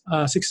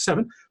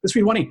 1:6-7. Let's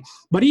read 1:8.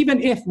 "But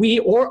even if we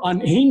or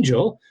an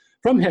angel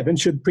from heaven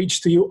should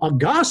preach to you a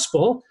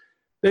gospel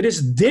that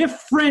is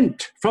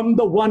different from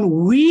the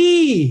one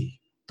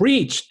we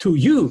preach to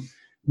you,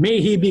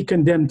 may he be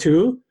condemned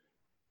to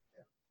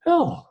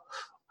hell."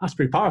 That's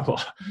pretty powerful.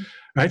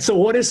 Right? So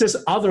what is this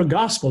other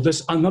gospel?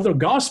 This another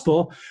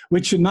gospel,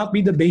 which should not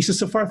be the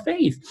basis of our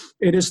faith.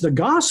 It is the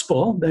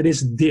gospel that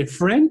is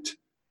different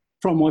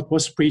from what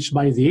was preached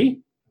by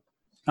the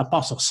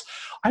apostles.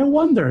 I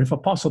wonder if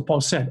Apostle Paul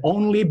said,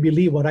 "Only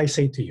believe what I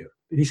say to you."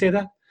 Did he say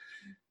that?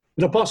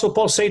 Did Apostle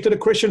Paul say to the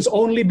Christians,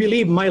 "Only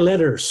believe my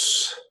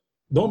letters"?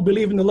 Don't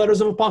believe in the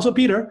letters of Apostle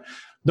Peter.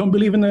 Don't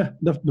believe in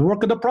the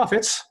work of the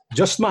prophets.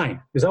 Just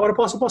mine. Is that what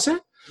Apostle Paul said?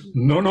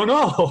 No, no,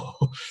 no.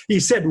 He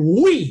said,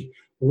 we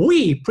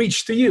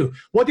preach to you.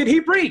 What did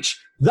he preach?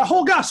 The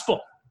whole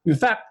gospel. In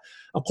fact,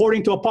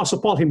 according to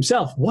Apostle Paul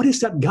himself, what is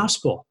that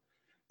gospel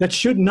that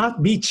should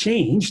not be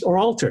changed or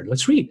altered?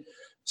 Let's read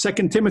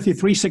 2 Timothy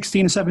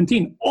 3:16 and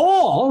 17.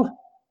 All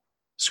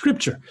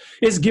Scripture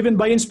is given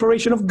by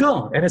inspiration of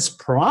God, and it's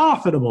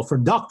profitable for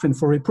doctrine,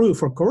 for reproof,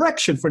 for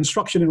correction, for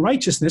instruction in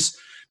righteousness,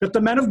 that the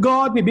man of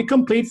God may be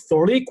complete,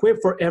 thoroughly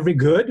equipped for every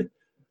good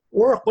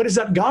work. What is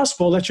that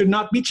gospel that should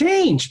not be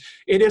changed?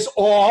 It is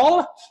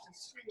all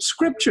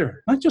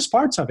Scripture, not just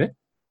parts of it.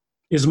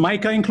 Is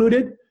Micah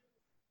included?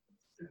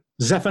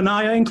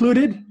 Zephaniah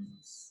included?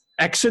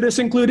 Exodus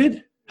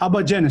included? How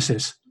about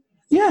Genesis?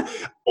 Yeah,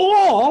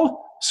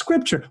 all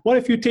Scripture. What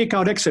if you take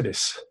out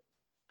Exodus?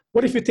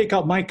 What if you take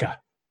out Micah?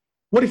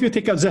 What if you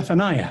take out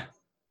Zephaniah?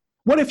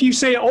 What if you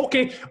say,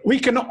 okay, we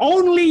can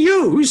only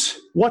use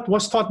what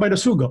was taught by the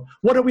Sugo?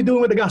 What are we doing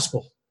with the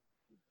gospel?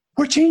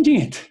 We're changing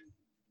it,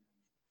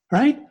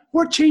 right?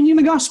 We're changing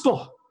the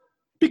gospel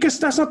because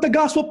that's not the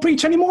gospel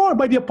preached anymore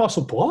by the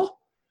Apostle Paul.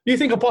 Do you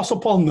think Apostle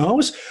Paul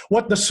knows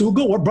what the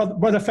Sugo or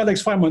Brother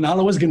Felix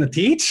Manalo was going to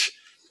teach?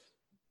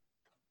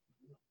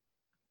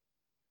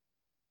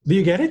 Do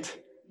you get it?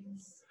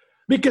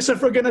 Because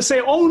if we're going to say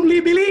only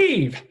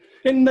believe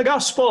in the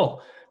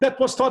gospel that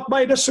was taught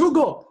by the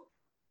Sugo,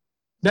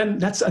 then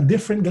that's a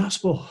different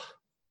gospel.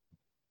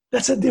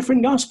 That's a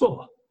different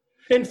gospel.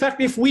 In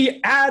fact, if we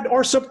add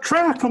or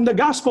subtract from the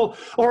gospel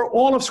or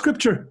all of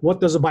Scripture,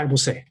 what does the Bible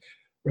say?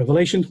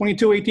 Revelation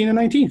 22:18 and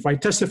 19. For I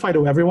testify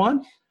to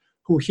everyone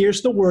who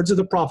hears the words of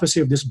the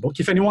prophecy of this book.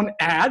 If anyone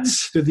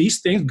adds to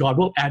these things, God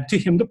will add to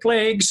him the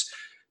plagues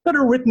that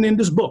are written in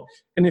this book.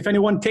 And if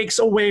anyone takes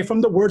away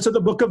from the words of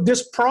the book of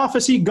this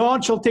prophecy,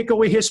 God shall take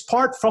away his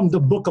part from the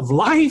book of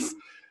life,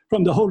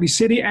 from the holy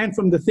city, and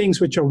from the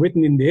things which are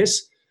written in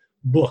this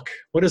book.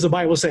 What does the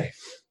Bible say?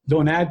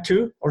 Don't add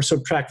to or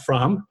subtract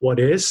from what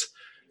is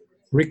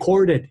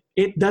recorded.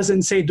 It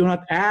doesn't say do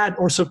not add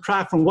or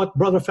subtract from what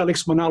Brother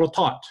Felix Manalo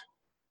taught.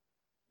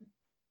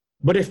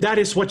 But if that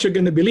is what you're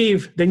going to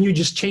believe, then you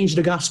just change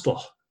the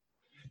gospel.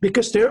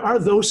 Because there are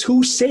those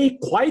who say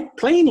quite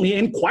plainly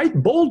and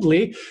quite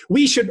boldly,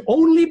 we should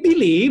only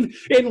believe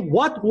in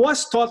what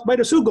was taught by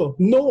the Sugo.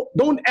 No,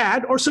 don't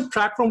add or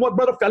subtract from what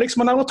Brother Felix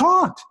Manalo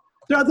taught.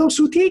 There are those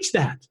who teach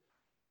that.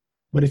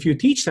 But if you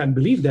teach that and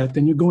believe that,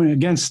 then you're going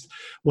against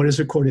what is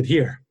recorded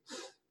here.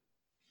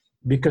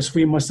 Because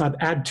we must not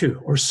add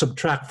to or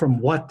subtract from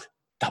what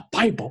the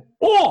Bible,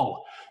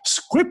 all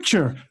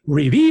Scripture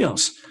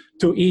reveals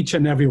to each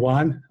and every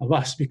one of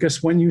us.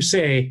 Because when you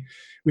say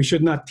we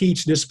should not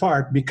teach this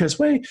part because,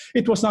 well,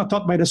 it was not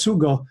taught by the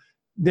Sugo,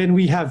 then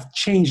we have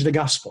changed the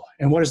gospel.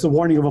 And what is the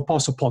warning of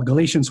Apostle Paul?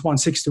 Galatians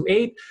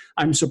 1:6-8.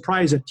 I'm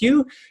surprised at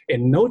you.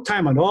 In no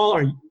time at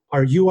all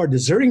are you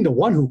deserting the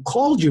one who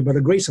called you by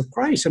the grace of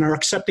Christ and are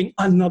accepting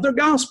another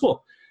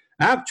gospel.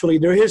 Actually,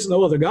 there is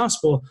no other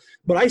gospel.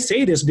 But I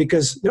say this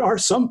because there are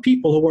some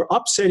people who are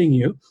upsetting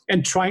you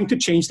and trying to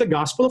change the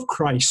gospel of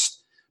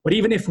Christ. But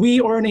even if we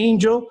or an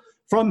angel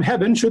from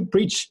heaven should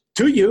preach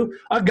to you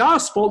a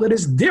gospel that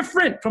is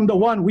different from the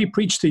one we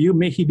preach to you,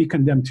 may he be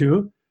condemned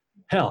to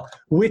hell,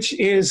 which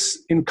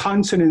is in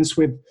consonance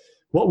with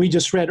what we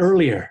just read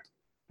earlier,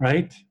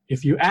 right?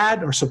 If you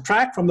add or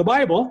subtract from the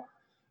Bible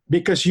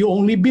because you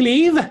only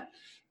believe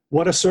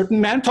what a certain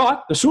man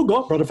taught, the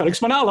Sugo, Brother Felix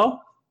Manalo,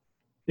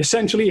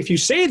 essentially, if you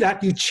say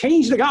that, you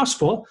change the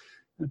gospel.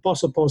 And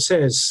Apostle Paul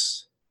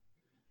says,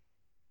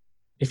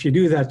 if you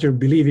do that, you're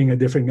believing a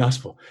different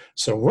gospel.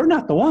 So we're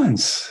not the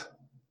ones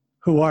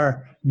who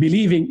are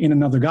believing in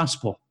another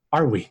gospel,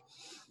 are we?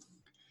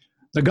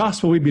 The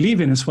gospel we believe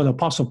in is what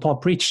Apostle Paul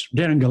preached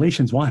there in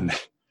Galatians 1.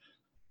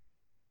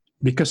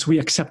 Because we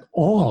accept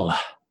all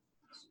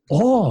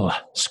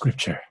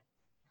Scripture,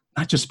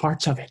 not just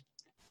parts of it.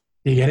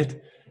 You get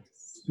it?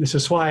 This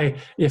is why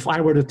if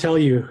I were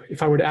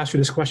to ask you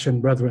this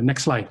question, brethren,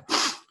 next slide.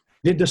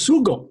 Did the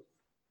Sugo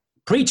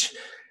preach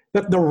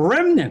that the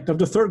remnant of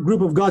the third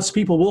group of God's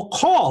people will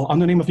call on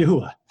the name of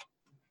Yahuwah?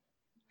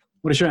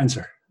 What is your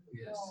answer?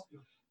 Yes.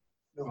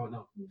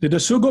 No. Did the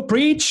Sugo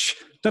preach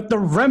that the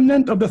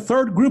remnant of the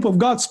third group of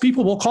God's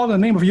people will call on the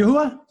name of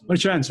Yahuwah? What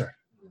is your answer?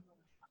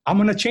 I'm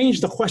going to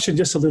change the question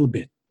just a little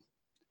bit.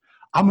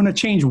 I'm going to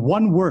change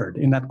one word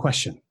in that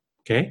question.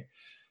 Okay?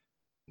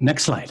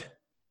 Next slide.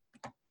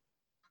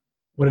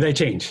 What did I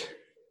change?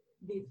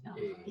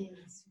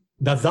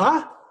 The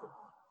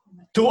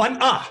to an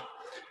I'm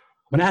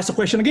going to ask the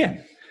question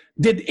again.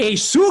 Did a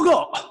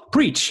Sugo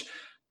preach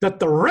that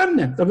the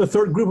remnant of the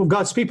third group of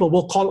God's people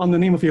will call on the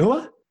name of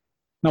Yahuwah?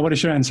 Now, what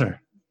is your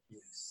answer?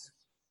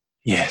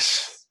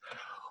 Yes.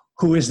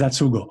 Who is that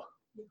Sugo?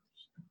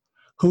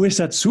 Who is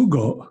that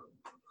Sugo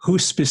who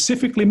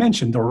specifically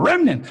mentioned the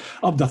remnant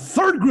of the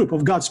third group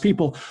of God's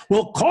people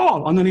will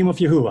call on the name of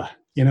Yahuwah?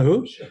 You know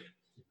who?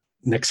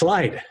 Next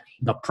slide.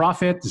 The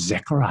prophet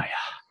Zechariah.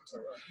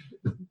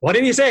 What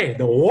did he say?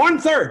 The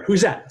 1/3.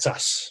 Who's that? It's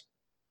us.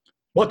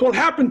 What will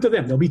happen to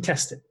them? They'll be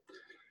tested.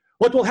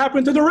 What will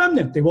happen to the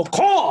remnant? They will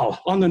call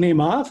on the name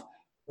of,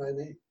 My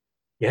name.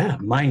 yeah,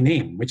 my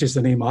name, which is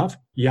the name of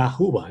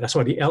Yahuwah. That's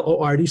why the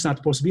Lord is not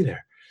supposed to be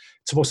there.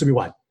 It's supposed to be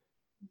what?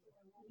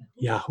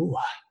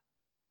 Yahuwah.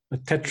 The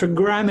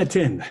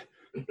tetragrammaton,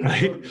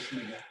 right?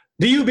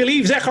 Do you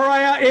believe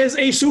Zechariah is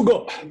a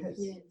sugo?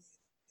 Yes.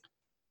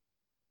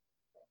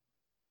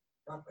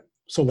 Prophet.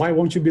 So why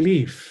won't you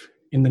believe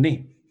in the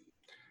name?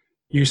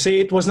 You say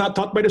it was not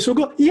taught by the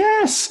sugo?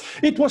 Yes,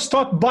 it was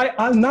taught by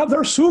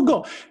another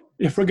sugo.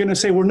 If we're going to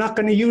say we're not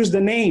going to use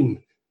the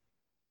name,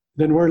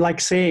 then we're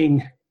like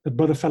saying that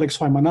Brother Felix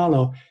Hoy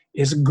Manalo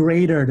is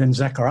greater than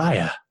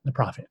Zechariah, the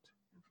prophet.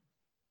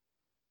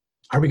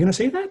 Are we going to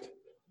say that?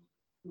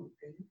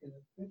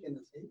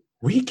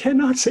 We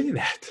cannot say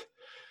that.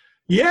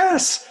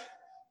 Yes,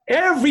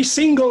 every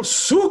single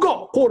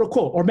sugo, quote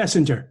unquote, or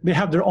messenger, they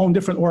have their own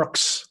different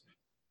works,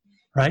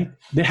 right?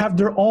 They have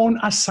their own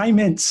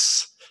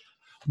assignments.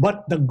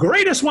 But the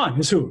greatest one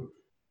is who?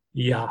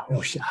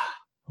 Yahusha.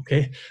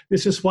 Okay?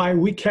 This is why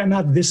we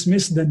cannot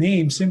dismiss the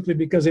name simply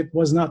because it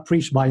was not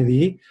preached by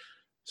the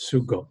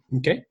sugo.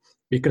 Okay?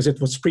 Because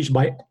it was preached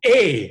by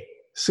a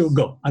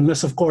sugo.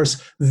 Unless, of course,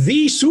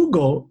 the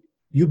sugo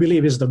you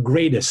believe is the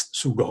greatest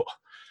sugo.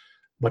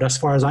 But as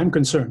far as I'm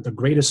concerned, the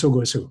greatest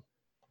sugo is who?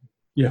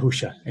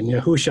 Yahusha. And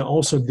Yahusha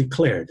also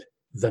declared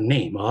the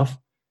name of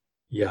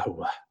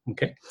Yahuwah.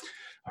 Okay?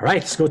 All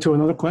right, let's go to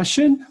another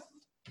question.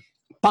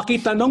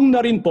 Pakitanong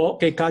na rin po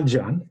kay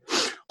Kadjan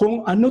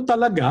kung ano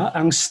talaga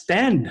ang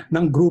stand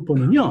ng grupo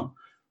ninyo.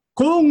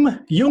 Kung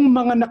yung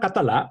mga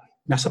nakatala,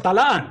 nasa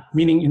talaan,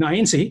 meaning in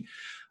INC,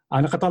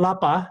 nakatala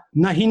pa,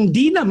 na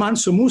hindi naman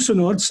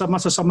sumusunod sa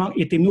masasamang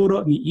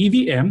itinuro ni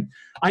EVM,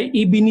 ay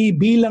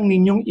ibinibilang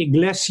ninyong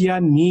iglesia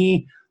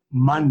ni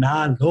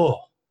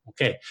Manalo.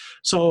 Okay,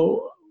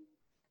 so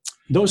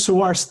those who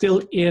are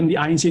still in the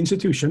INC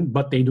institution,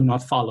 but they do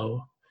not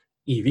follow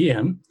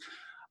EVM,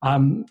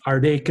 are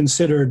they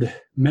considered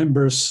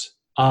members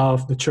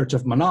of the Church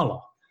of Manalo?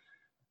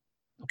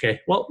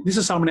 Okay, well, this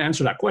is how I'm going to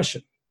answer that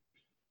question.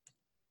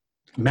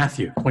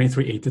 Matthew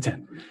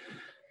 23:8-10.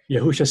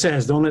 Yahusha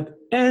says, don't let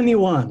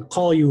anyone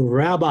call you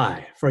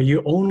rabbi, for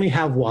you only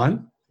have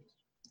one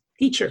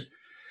teacher.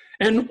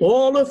 And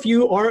all of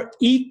you are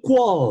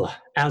equal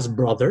as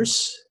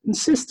brothers and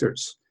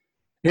sisters.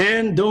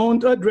 And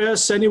don't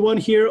address anyone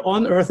here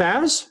on earth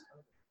as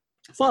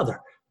Father,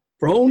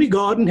 for only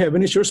God in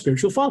heaven is your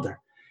spiritual Father.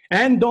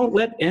 And don't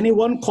let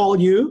anyone call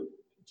you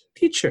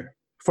teacher,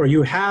 for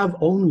you have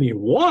only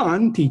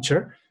one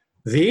teacher,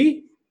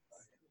 the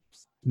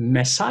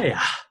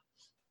Messiah.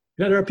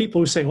 You know, there are people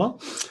who say, well,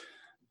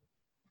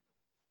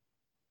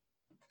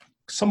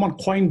 someone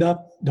coined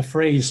up the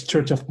phrase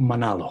Church of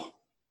Manalo.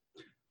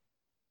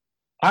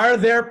 Are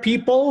there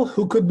people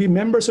who could be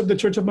members of the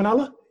Church of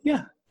Manalo?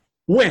 Yeah.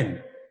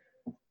 When?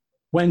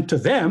 When to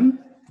them,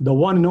 the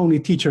one and only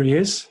teacher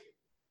is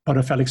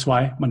Brother Felix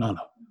Y.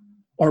 Manalo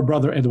or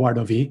Brother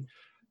Eduardo V.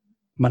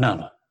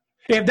 Manalo.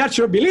 If that's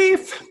your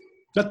belief,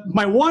 that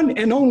my one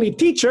and only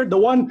teacher, the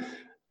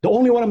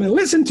only one I'm going to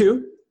listen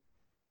to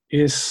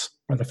is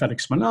Brother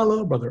Felix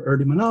Manalo, Brother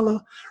Erdi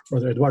Manalo,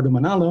 Brother Eduardo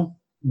Manalo,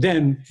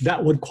 then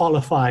that would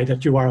qualify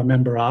that you are a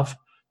member of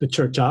the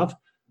Church of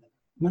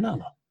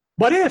Manalo.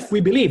 But if we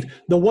believe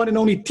the one and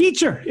only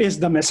teacher is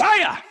the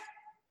Messiah,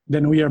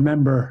 then we are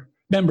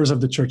members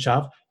of the Church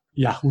of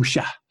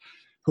Yahusha,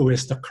 who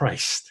is the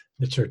Christ,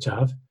 the Church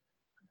of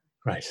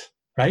Christ.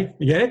 Right?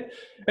 You get it?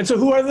 And so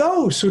who are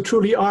those who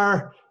truly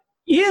are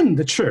in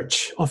the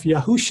Church of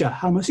Yahusha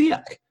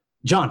HaMashiach?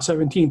 John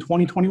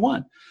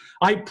 17:20-21.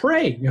 I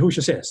pray,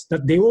 Yahusha says,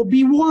 that they will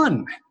be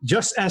one,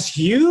 just as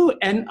you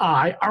and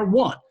I are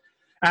one.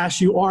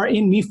 As you are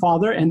in me,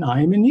 Father, and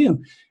I am in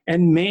you.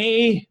 And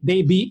may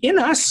they be in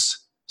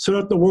us, so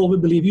that the world will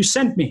believe you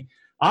sent me.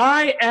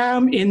 I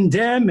am in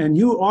them, and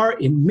you are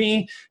in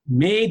me.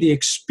 May they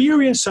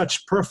experience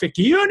such perfect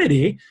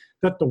unity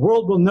that the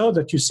world will know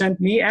that you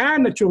sent me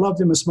and that you love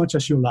them as much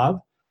as you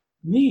love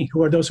me.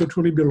 Who are those who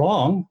truly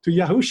belong to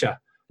Yahusha?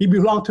 He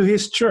belonged to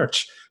his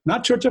church,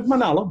 not Church of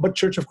Manalo, but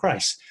Church of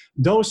Christ.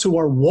 Those who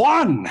are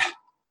one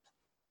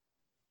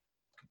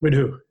with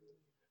who?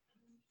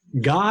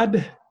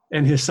 God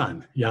and his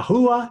Son,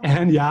 Yahuwah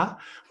and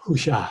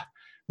Yahusha.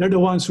 They're the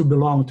ones who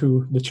belong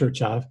to the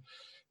Church of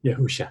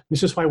Yahusha.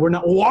 This is why we're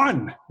not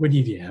one with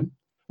EVM.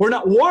 We're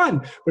not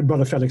one with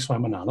Brother Felix Y.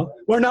 Manalo.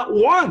 We're not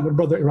one with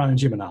Brother Irion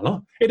G.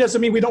 Manalo. It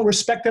doesn't mean we don't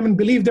respect them and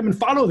believe them and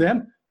follow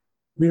them.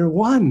 We're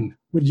one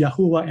with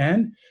Yahuwah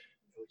and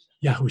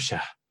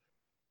Yahusha.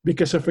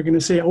 Because if we're going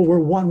to say, oh, we're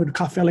one with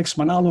Ka Felix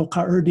Manalo,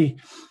 Ka Erdi,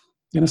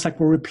 then it's like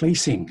we're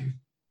replacing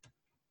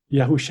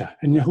Yahusha.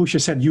 And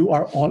Yahusha said, you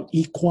are all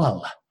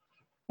equal.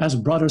 As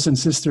brothers and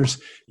sisters,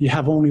 you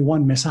have only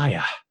one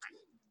Messiah.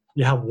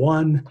 You have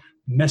one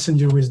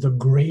messenger who is the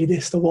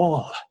greatest of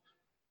all.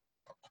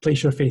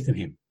 Place your faith in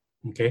him.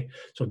 Okay?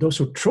 So those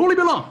who truly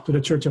belong to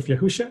the Church of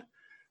Yahusha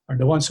are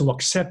the ones who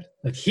accept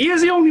that he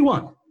is the only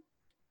one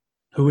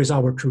who is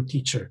our true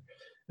teacher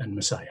and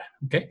Messiah.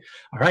 Okay?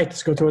 All right,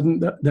 let's go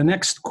to the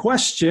next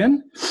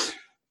question.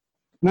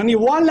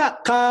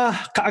 Naniwala ka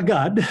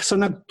kaagad sa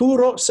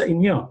nagturo sa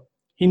inyo.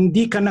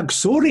 Hindi ka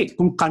nagsuri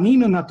kung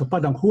kanino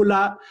natupad ang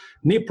hula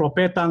ni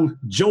Propetang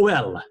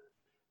Joel.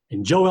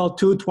 In Joel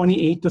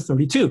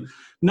 2:28-32,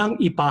 nang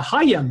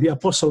ipahayag ni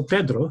Apostle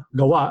Pedro,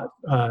 gawa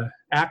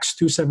Acts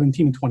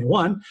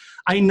 2:17-21,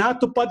 ay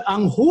natupad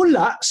ang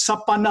hula sa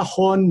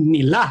panahon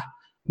nila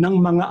ng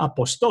mga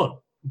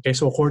apostol. Okay,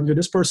 so according to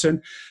this person,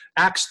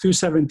 Acts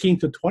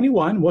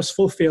 2:17-21 was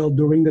fulfilled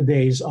during the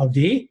days of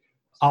the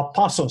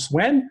apostles.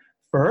 When?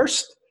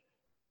 First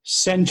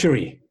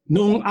century.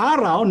 Noong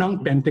araw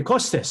ng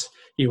Pentecostes.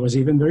 He was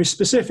even very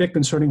specific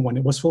concerning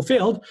when it was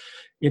fulfilled.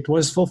 It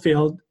was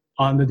fulfilled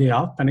on the day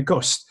of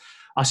Pentecost.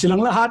 Silang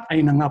lahat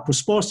ay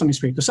nangapuspos ng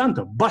Espiritu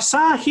Santo.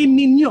 Basahin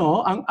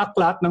ninyo ang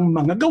aklat ng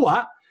mga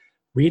gawa,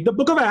 read the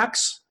book of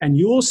Acts, and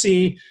you will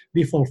see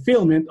the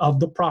fulfillment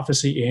of the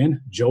prophecy in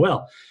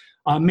Joel.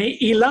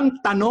 May ilang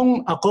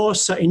tanong ako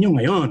sa inyo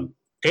ngayon.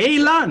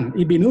 Kailan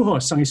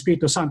ibinuhos ang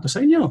Espiritu Santo sa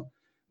inyo?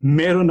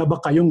 Meron na ba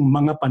kayong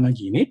mga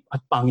panaginip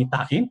at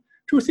pangitain?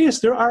 Truth is,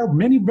 there are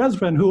many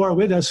brethren who are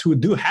with us who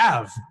do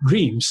have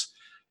dreams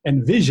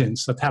and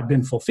visions that have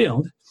been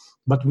fulfilled,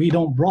 but we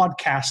don't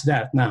broadcast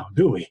that now,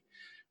 do we?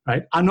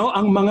 Right? Ano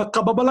ang mga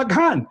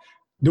kababalaghan?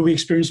 Do we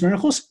experience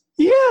miracles?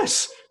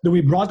 Yes. Do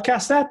we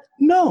broadcast that?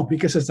 No,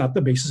 because it's not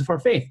the basis of our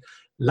faith.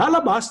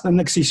 Lalabas na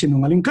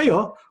nagsisinungaling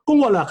kayo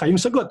kung wala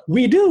kayong sagot.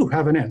 We do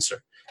have an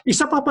answer.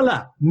 Isa pa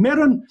pala,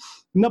 meron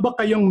na ba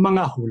kayong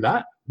mga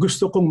hula?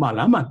 Gusto kong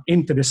malaman.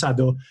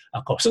 Interesado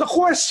ako. So the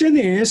question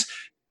is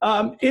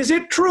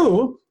it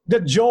true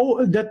that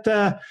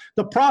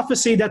the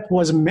prophecy that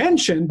was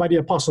mentioned by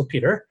the Apostle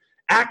Peter,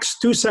 Acts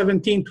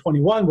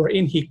 2:17-21,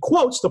 wherein he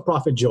quotes the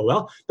prophet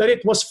Joel, that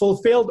it was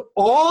fulfilled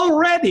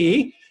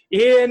already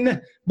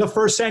in the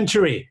first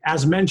century,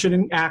 as mentioned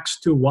in Acts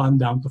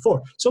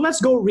 2:1-4. So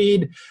let's go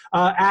read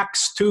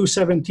Acts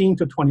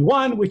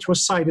 2:17-21, which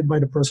was cited by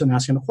the person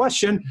asking the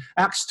question.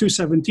 Acts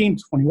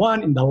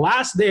 2:17-21, in the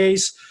last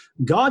days,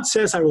 God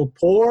says, I will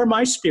pour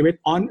my spirit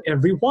on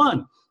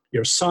everyone.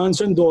 Your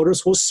sons and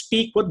daughters will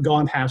speak what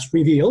God has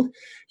revealed.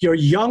 Your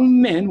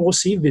young men will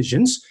see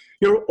visions.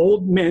 Your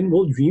old men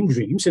will dream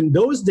dreams. In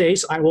those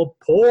days, I will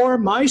pour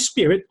my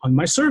spirit on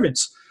my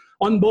servants,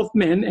 on both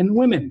men and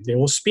women. They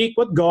will speak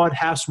what God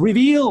has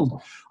revealed.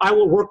 I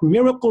will work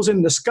miracles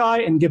in the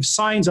sky and give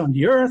signs on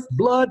the earth,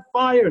 blood,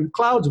 fire, and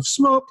clouds of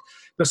smoke.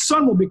 The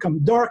sun will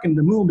become dark and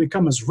the moon will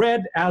become as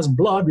red as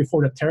blood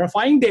before the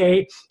terrifying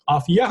day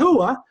of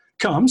Yahuwah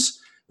comes.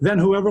 Then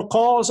whoever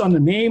calls on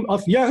the name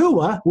of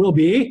Yahuwah will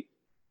be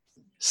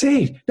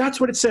saved. That's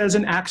what it says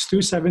in Acts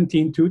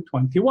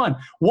 2:17-21.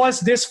 Was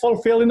this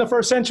fulfilled in the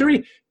first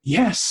century?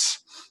 Yes,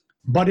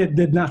 but it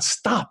did not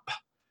stop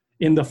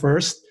in the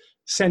first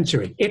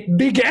century. It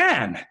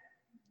began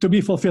to be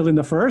fulfilled in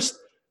the first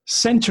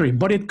century,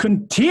 but it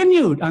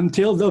continued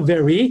until the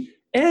very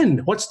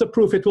end. What's the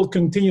proof it will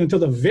continue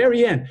until the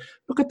very end?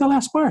 Look at the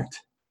last part.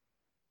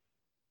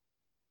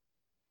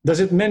 Does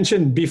it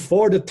mention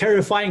before the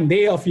terrifying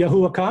day of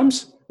Yahuwah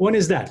comes? When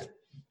is that?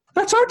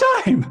 That's our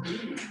time,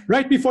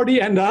 right before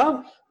the end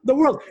of the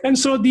world. And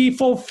so the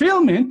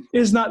fulfillment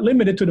is not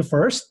limited to the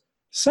first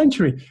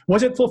century.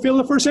 Was it fulfilled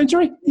in the first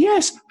century?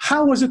 Yes.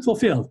 How was it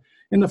fulfilled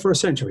in the first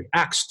century?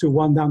 Acts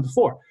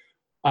 2:1-4.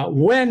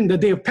 When the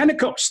day of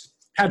Pentecost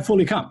had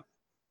fully come,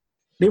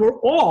 they were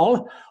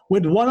all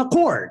with one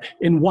accord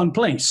in one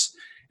place.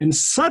 And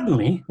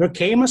suddenly there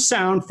came a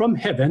sound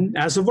from heaven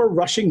as of a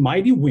rushing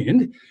mighty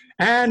wind,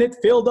 and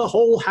it filled the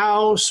whole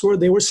house where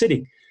they were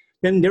sitting.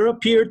 Then there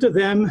appeared to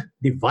them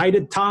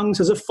divided tongues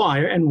as of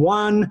fire, and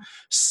one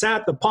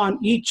sat upon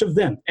each of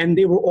them. And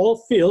they were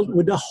all filled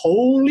with the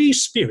Holy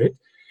Spirit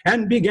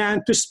and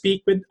began to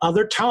speak with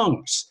other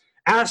tongues,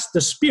 as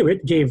the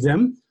Spirit gave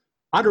them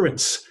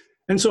utterance.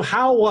 And so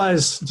how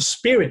was the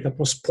Spirit that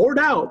was poured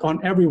out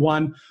on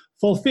everyone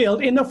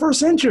fulfilled in the first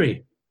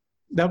century?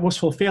 That was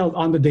fulfilled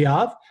on the day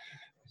of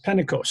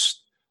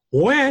Pentecost,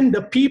 when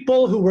the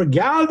people who were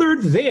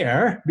gathered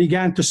there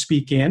began to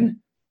speak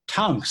in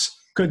tongues.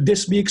 Could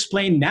this be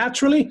explained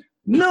naturally?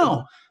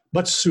 No,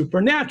 but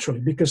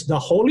supernaturally, because the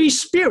Holy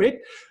Spirit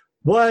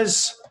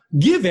was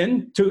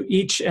given to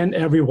each and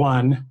every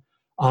one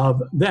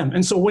of them.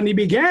 And so when he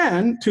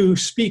began to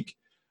speak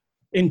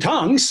in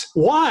tongues,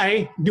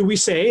 why do we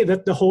say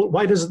that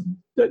why does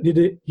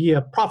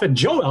the prophet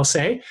Joel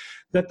say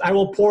that I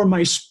will pour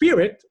my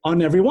spirit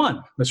on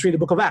everyone? Let's read the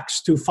book of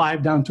Acts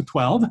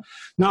 2:5-12.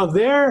 Now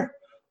there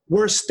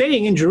were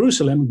staying in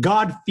Jerusalem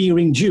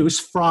God-fearing Jews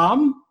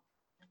from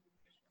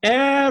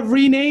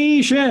every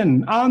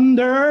nation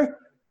under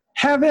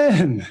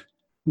heaven.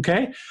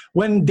 Okay?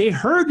 When they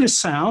heard the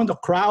sound, a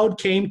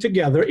crowd came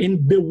together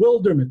in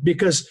bewilderment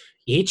because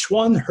each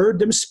one heard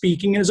them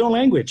speaking in his own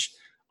language.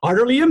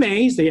 Utterly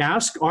amazed, they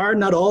asked, are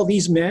not all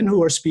these men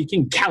who are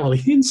speaking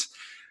Galileans?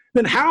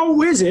 Then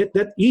how is it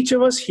that each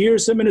of us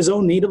hears them in his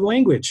own native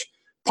language?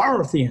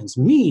 Parthians,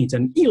 Medes,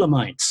 and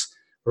Elamites,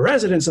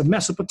 residents of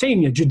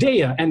Mesopotamia,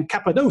 Judea, and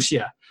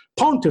Cappadocia,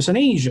 Pontus and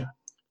Asia,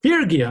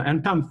 Phrygia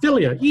and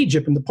Pamphylia,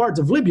 Egypt, and the parts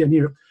of Libya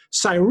near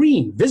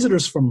Cyrene,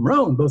 visitors from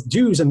Rome, both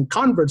Jews and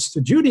converts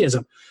to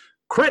Judaism,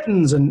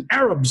 Cretans and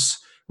Arabs.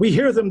 We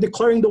hear them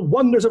declaring the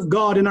wonders of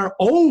God in our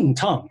own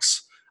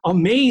tongues.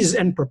 Amazed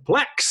and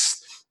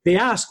perplexed, they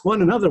ask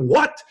one another,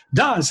 what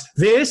does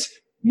this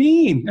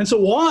mean? And so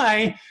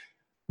why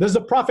does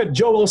the prophet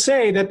Joel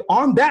say that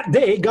on that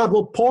day God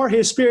will pour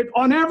his spirit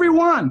on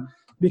everyone?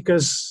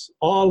 Because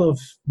all of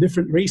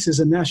different races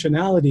and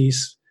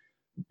nationalities,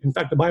 in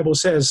fact, the Bible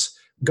says,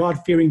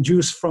 God-fearing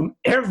Jews from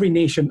every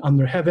nation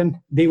under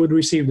heaven, they would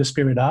receive the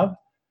spirit of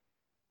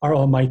our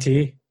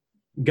Almighty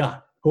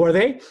God. Who are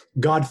they?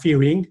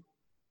 God-fearing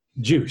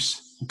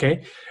Jews.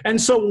 Okay?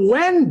 And so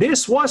when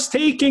this was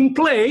taking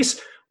place,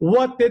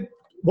 what did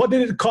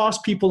it cause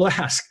people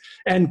to ask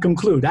and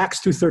conclude? Acts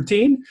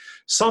 2:13,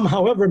 some,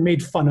 however,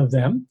 made fun of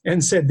them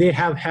and said they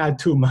have had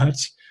too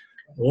much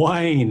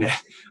wine.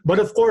 But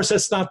of course,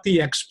 that's not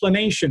the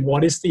explanation.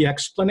 What is the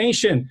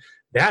explanation?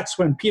 That's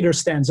when Peter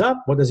stands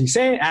up. What does he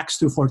say? Acts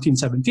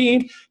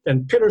 2:14-17.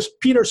 Then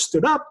Peter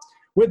stood up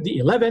with the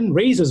 11,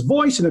 raised his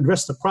voice and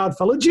addressed the crowd,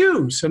 fellow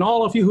Jews, and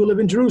all of you who live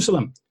in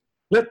Jerusalem.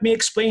 Let me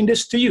explain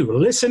this to you.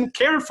 Listen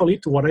carefully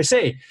to what I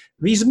say.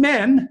 These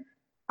men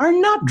are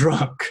not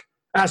drunk,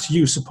 as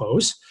you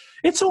suppose.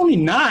 It's only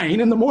 9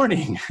 in the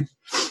morning.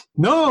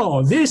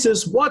 No, this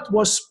is what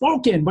was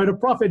spoken by the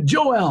prophet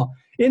Joel.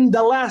 In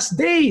the last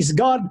days,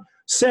 God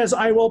says,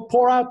 I will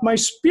pour out my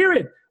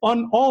spirit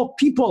on all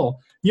people.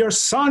 Your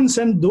sons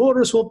and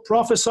daughters will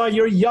prophesy.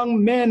 Your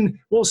young men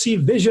will see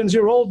visions.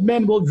 Your old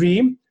men will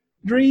dream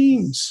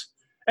dreams.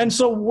 And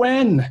so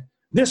when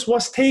this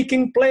was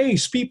taking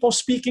place, people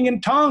speaking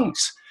in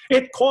tongues,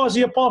 it caused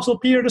the Apostle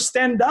Peter to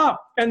stand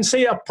up and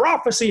say a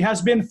prophecy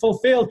has been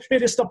fulfilled.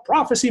 It is the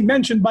prophecy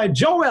mentioned by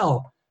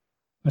Joel.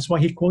 That's why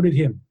he quoted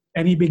him.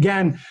 And he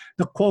began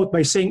the quote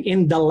by saying,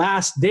 in the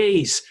last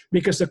days,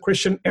 because the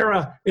Christian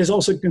era is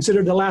also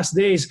considered the last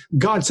days,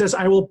 God says,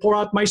 I will pour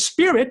out my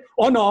spirit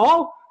on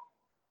all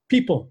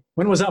people.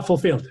 When was that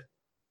fulfilled?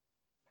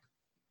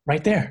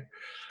 Right there,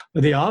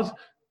 the day of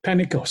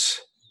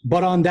Pentecost.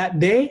 But on that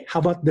day,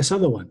 how about this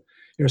other one?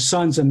 Your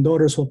sons and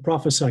daughters will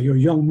prophesy. Your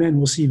young men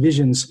will see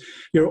visions.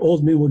 Your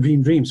old men will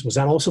dream dreams. Was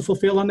that also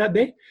fulfilled on that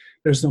day?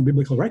 There's no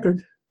biblical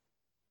record.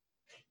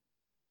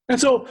 And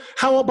so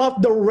how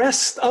about the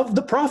rest of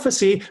the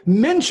prophecy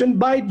mentioned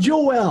by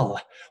Joel?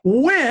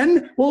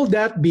 When will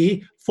that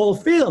be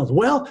fulfilled?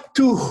 Well,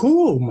 to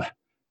whom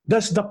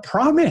does the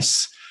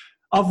promise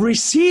of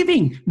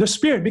receiving the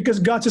Spirit? Because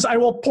God says, I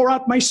will pour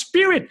out my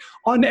Spirit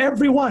on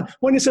everyone.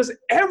 When it says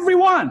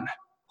everyone,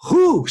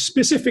 who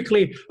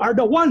specifically are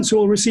the ones who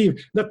will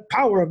receive the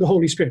power of the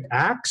Holy Spirit?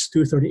 Acts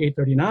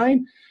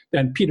 2:38-39.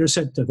 Then Peter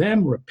said to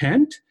them,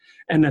 repent,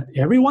 and let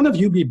every one of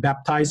you be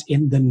baptized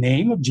in the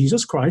name of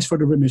Jesus Christ for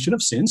the remission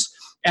of sins,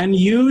 and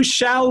you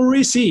shall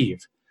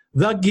receive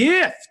the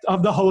gift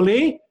of the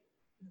Holy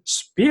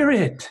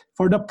Spirit.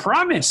 For the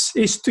promise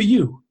is to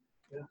you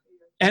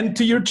and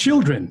to your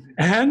children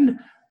and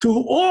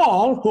to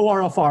all who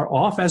are afar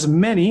off, as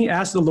many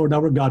as the Lord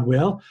our God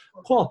will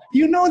call.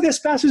 You know this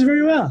passage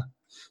very well.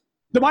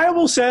 The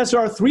Bible says there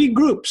are 3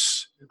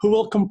 groups who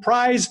will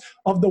comprise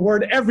of the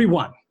word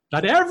everyone.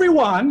 Not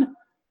everyone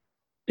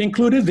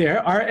included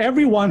there are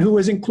everyone who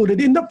is included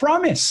in the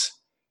promise.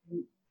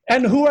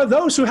 And who are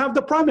those who have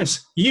the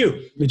promise?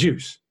 You, the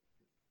Jews.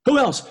 Who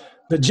else?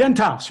 The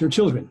Gentiles, your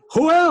children.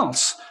 Who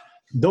else?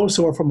 Those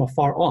who are from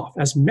afar off,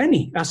 as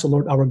many as the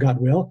Lord our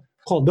God will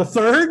call. The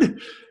third,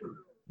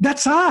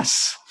 that's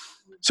us.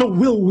 So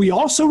will we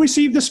also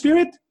receive the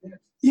Spirit?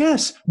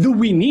 Yes. Do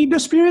we need the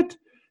Spirit?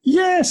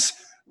 Yes.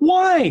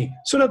 Why?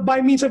 So that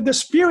by means of the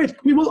Spirit,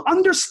 we will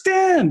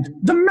understand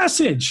the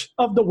message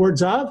of the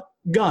words of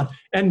God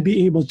and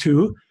be able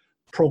to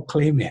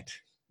proclaim it.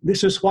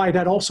 This is why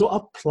that also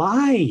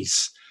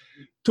applies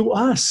to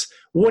us.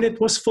 When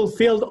it was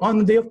fulfilled on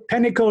the day of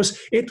Pentecost,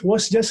 it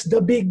was just the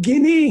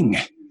beginning.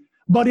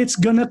 But it's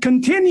going to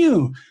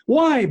continue.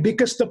 Why?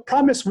 Because the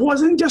promise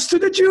wasn't just to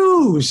the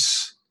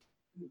Jews,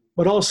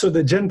 but also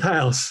the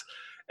Gentiles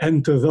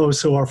and to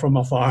those who are from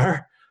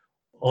afar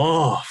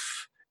off.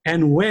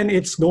 And when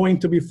it's going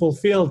to be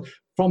fulfilled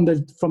from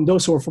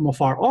those who are from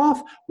afar off,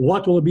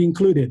 what will be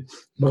included?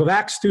 Book of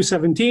Acts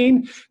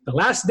 2:17, the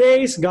last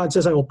days, God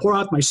says, I will pour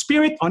out my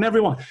Spirit on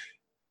everyone.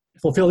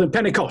 Fulfilled in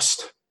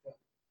Pentecost.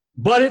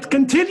 But it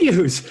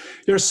continues.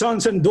 Your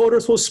sons and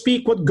daughters will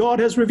speak what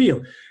God has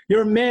revealed.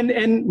 Your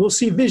men will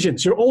see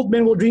visions. Your old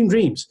men will dream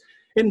dreams.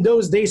 In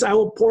those days, I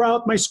will pour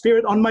out my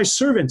Spirit on my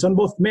servants, on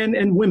both men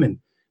and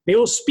women. They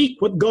will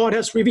speak what God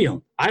has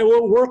revealed. I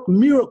will work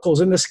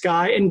miracles in the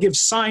sky and give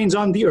signs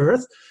on the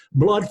earth,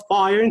 blood,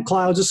 fire, and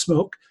clouds of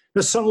smoke.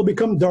 The sun will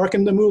become dark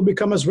and the moon will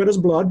become as red as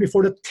blood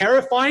before the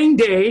terrifying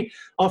day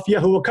of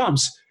Yahuwah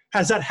comes.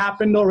 Has that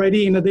happened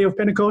already in the day of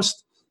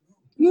Pentecost?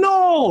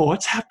 No,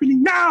 it's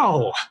happening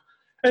now.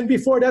 And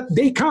before that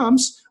day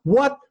comes,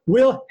 what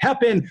will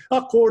happen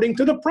according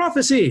to the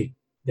prophecy?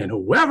 Then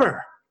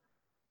whoever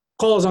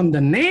calls on the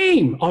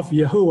name of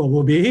Yahuwah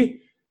will be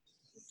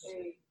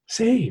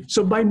saved.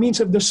 So by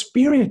means of the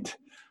Spirit,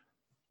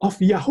 of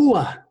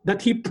Yahuwah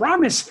that he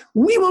promised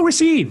we will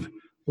receive,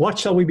 what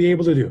shall we be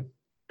able to do?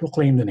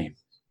 Proclaim the name.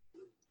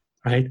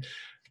 Right?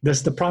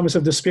 Does the promise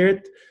of the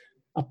Spirit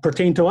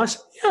pertain to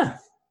us? Yeah.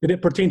 Did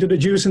it pertain to the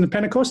Jews in the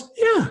Pentecost?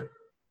 Yeah.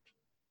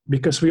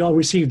 Because we all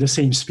received the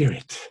same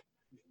Spirit.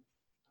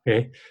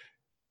 Okay?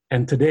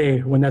 And today,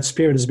 when that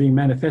Spirit is being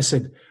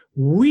manifested,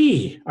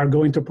 we are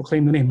going to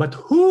proclaim the name. But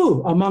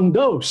who among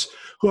those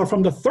who are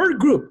from the third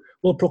group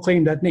will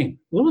proclaim that name?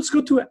 Well, let's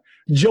go to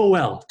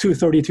Joel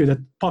 2:32 that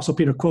Apostle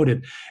Peter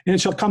quoted. And it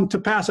shall come to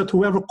pass that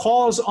whoever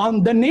calls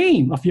on the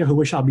name of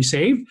Yahuwah shall be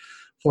saved.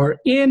 For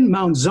in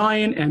Mount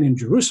Zion and in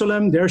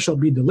Jerusalem there shall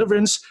be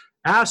deliverance,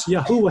 as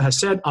Yahuwah has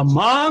said,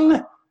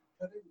 among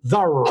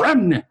the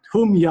remnant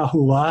whom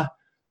Yahuwah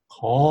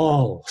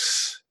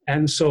calls.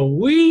 And so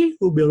we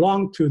who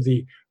belong to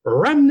the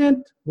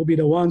remnant will be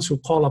the ones who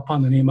call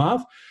upon the name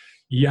of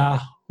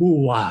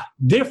Yahuwah.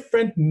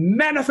 Different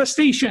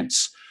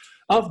manifestations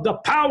of the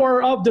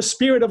power of the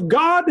Spirit of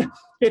God.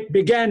 It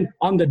began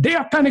on the day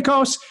of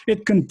Pentecost.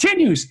 It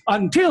continues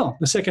until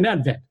the second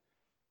advent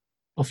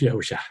of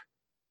Yahushua.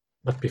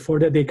 But before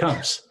that day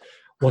comes,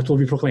 what will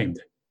be proclaimed?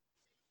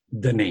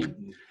 The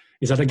name.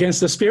 Is that against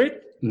the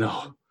Spirit?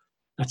 No.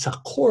 That's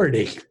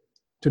according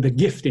to the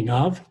gifting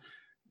of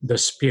the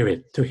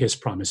Spirit to his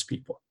promised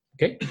people.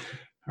 Okay?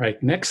 All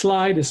right, next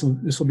slide. This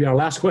will be our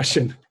last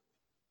question.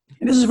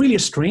 And this is really a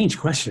strange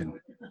question.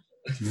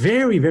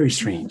 Very, very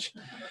strange.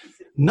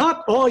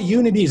 Not all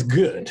unity is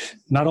good.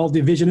 Not all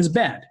division is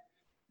bad.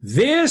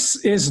 This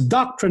is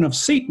doctrine of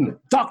Satan,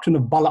 doctrine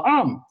of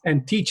Balaam,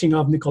 and teaching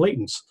of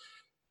Nicolaitans.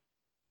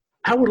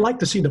 I would like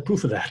to see the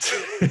proof of that.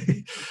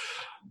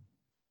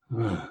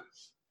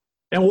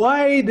 And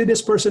why did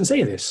this person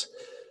say this?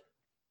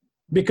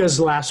 Because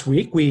last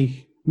week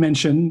we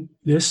mentioned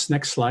this,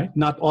 next slide,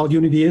 not all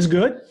unity is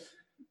good.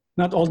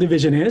 Not all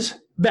division is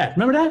bad.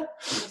 Remember that?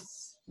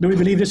 Do we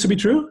believe this to be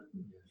true?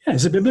 Yeah.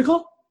 Is it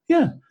biblical?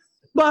 Yeah.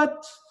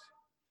 But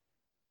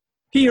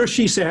he or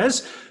she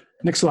says,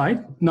 next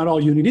slide, not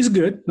all unity is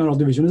good, not all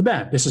division is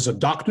bad. This is a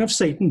doctrine of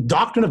Satan,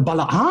 doctrine of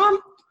Balaam?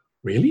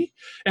 Really?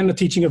 And the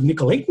teaching of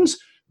Nicolaitans?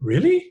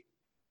 Really?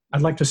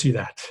 I'd like to see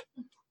that.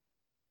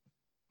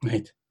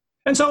 Right?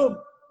 And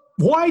so,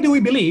 why do we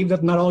believe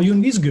that not all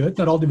unity is good,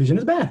 not all division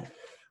is bad?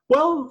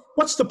 Well,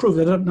 what's the proof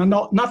that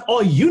not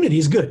all unity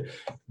is good?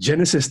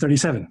 Genesis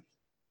 37,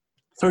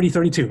 30,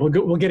 32.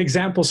 We'll get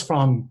examples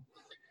from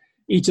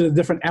each of the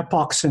different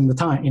epochs in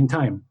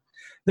time.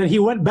 Then he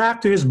went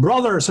back to his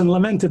brothers and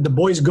lamented, the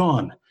boy's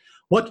gone.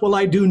 What will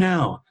I do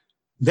now?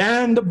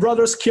 Then the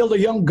brothers killed a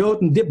young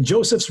goat and dipped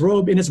Joseph's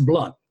robe in its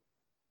blood.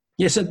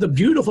 He sent the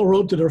beautiful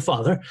robe to their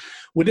father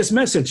with this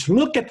message.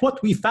 Look at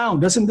what we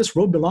found. Doesn't this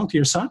robe belong to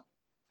your son?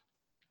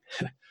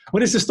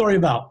 What is the story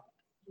about?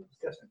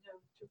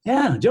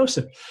 Yeah,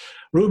 Joseph.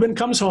 Reuben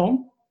comes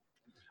home.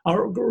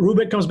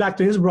 Reuben comes back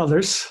to his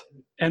brothers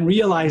and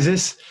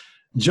realizes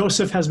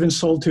Joseph has been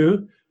sold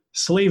to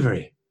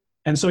slavery.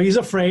 And so he's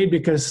afraid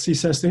because he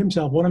says to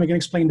himself, what am I going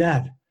to explain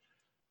Dad?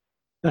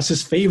 That's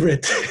his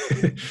favorite,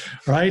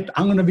 right?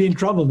 I'm going to be in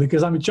trouble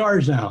because I'm in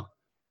charge now.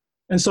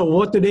 And so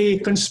what do they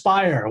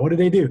conspire? What do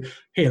they do?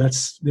 Hey,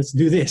 let's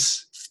do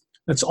this.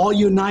 Let's all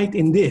unite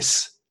in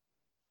this.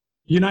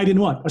 Unite in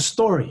what? A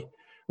story.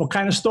 What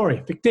kind of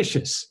story?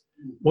 Fictitious.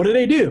 What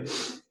do?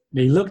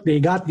 They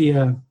got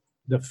the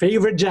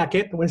favorite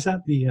jacket. What is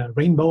that? The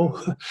rainbow.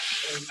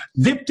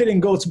 Dipped it in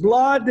goat's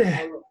blood,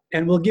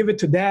 and we'll give it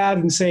to Dad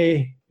and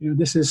say,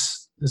 does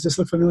this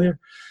look familiar?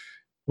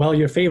 Well,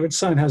 your favorite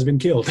son has been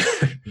killed.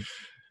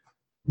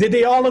 Did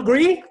they all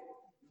agree?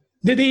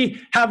 Did they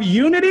have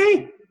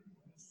unity?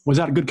 Was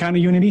that a good kind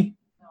of unity?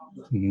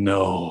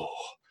 No.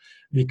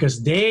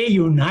 Because they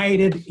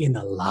united in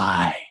a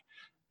lie.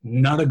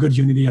 Not a good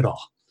unity at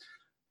all.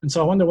 And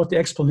so I wonder what the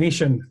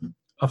explanation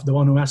of the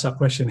one who asked that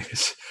question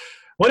is.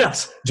 What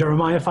else?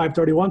 Jeremiah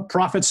 5:31,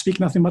 prophets speak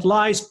nothing but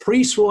lies,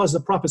 priests rule as the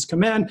prophets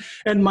command,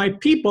 and my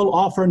people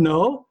offer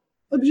no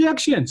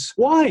objections.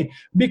 Why?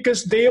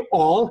 Because they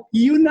all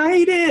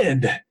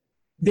united.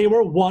 They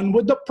were one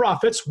with the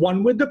prophets,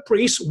 one with the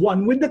priests,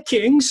 one with the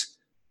kings.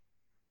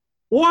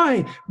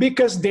 Why?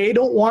 Because they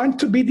don't want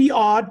to be the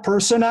odd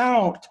person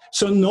out.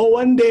 So no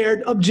one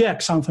dared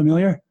object. Sound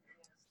familiar?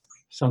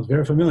 Sounds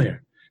very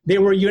familiar. They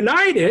were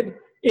united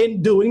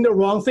in doing the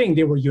wrong thing.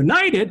 They were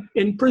united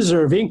in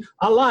preserving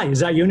a lie. Is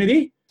that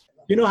unity?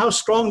 You know how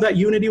strong that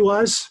unity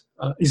was?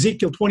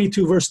 Ezekiel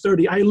 22 verse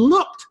 30. I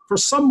looked for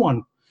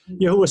someone,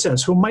 Yahuwah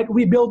says, who might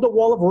rebuild the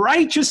wall of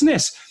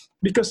righteousness,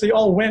 because they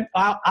all went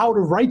out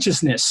of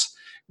righteousness.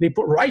 They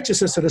put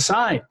righteousness to the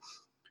side.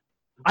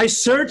 I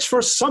searched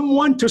for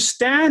someone to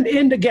stand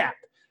in the gap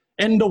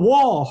and the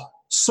wall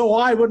so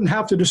I wouldn't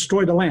have to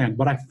destroy the land,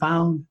 but I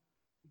found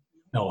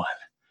no one.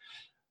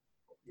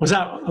 Was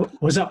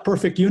that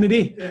perfect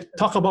unity?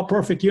 Talk about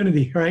perfect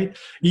unity, right?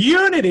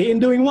 Unity in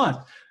doing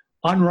what?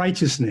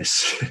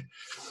 Unrighteousness.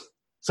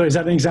 So is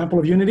that an example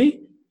of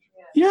unity?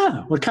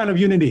 Yeah. What kind of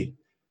unity?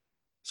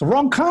 It's the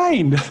wrong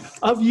kind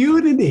of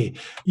unity.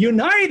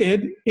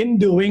 United in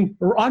doing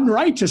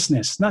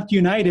unrighteousness, not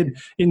united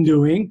in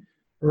doing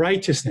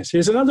righteousness.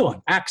 Here's another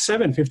one. Acts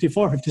 7,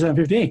 54, 57,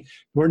 58.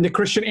 We're in the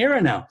Christian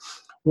era now.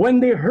 When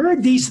they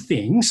heard these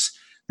things,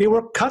 they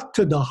were cut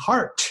to the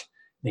heart.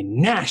 They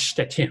gnashed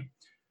at him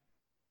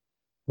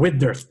with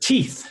their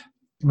teeth.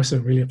 They must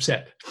have been really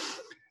upset.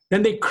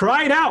 Then they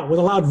cried out with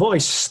a loud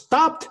voice,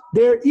 stopped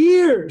their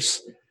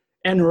ears,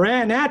 and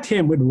ran at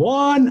him with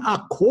one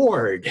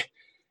accord.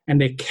 And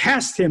they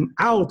cast him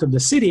out of the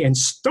city and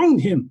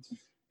stoned him.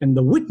 And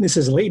the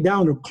witnesses laid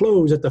down their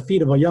clothes at the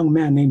feet of a young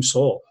man named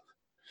Saul.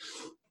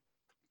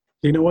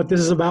 Do you know what this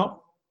is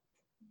about?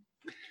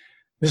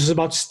 This is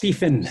about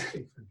Stephen.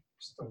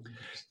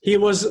 He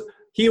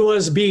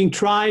was being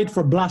tried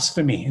for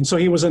blasphemy, and so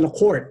he was in a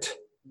court.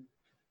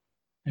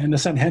 And the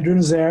Sanhedrin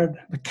was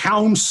there. The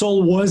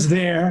council was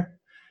there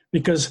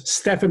because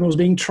Stephen was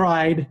being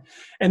tried.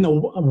 And the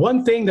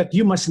one thing that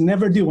you must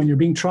never do when you're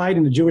being tried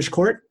in the Jewish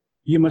court,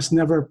 you must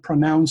never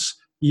pronounce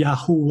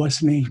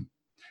Yahuwah's name.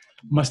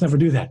 You must never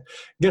do that.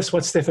 Guess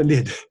what Stephen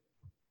did?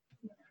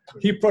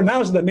 He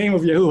pronounced the name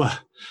of Yahuwah.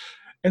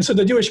 And so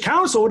the Jewish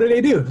council, what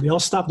do? They all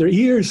stopped their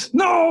ears.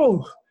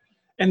 No!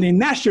 And they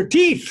gnashed their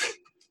teeth.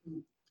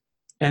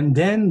 And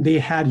then they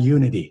had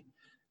unity.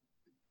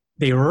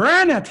 They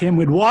ran at him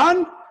with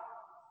one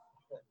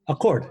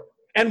accord.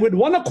 And with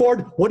one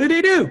accord, what did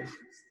they do?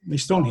 They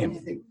stoned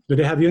him. Did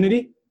they have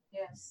unity?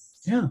 Yes.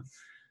 Yeah.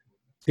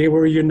 They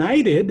were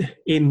united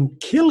in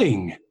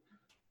killing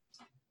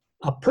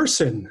a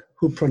person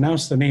who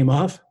pronounced the name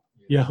of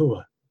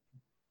Yahuwah.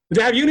 Did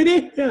they have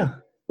unity? Yeah.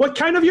 What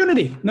kind of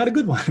unity? Not a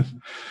good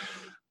one.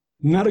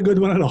 Not a good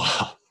one at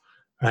all.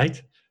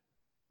 Right?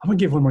 I'm going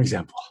to give one more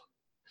example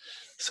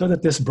so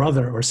that this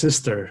brother or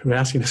sister who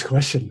asked you this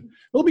question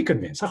will be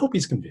convinced. I hope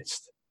he's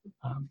convinced.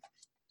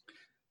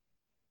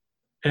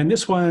 And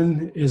this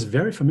one is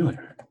very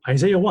familiar.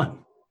 Isaiah 1.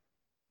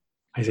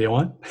 Isaiah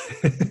 1.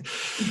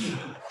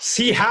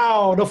 See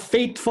how the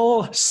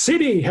faithful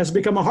city has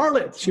become a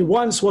harlot. She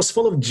once was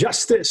full of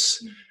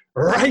justice.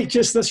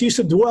 Righteousness used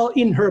to dwell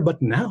in her,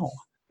 but now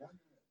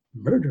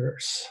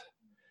murderers.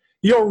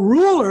 Your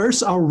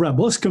rulers are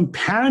rebels,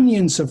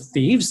 companions of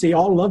thieves. They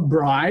all love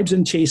bribes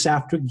and chase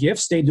after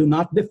gifts. They do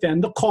not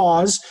defend the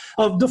cause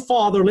of the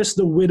fatherless.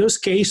 The widow's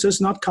case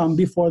does not come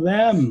before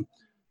them.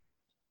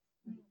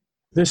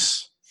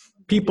 This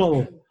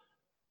people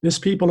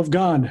of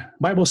God,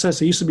 Bible says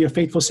they used to be a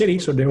faithful city,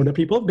 so they were the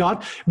people of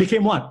God,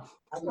 became what?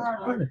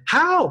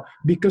 How?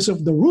 Because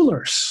of the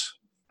rulers.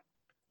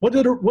 What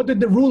did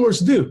the rulers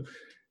do?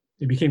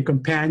 They became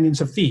companions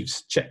of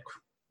thieves. Check.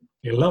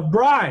 They love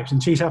bribes and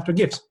chase after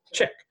gifts.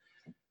 Check.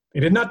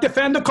 They did not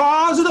defend the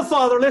cause of the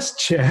fatherless.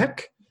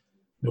 Check.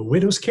 The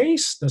widow's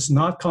case does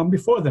not come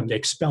before them. They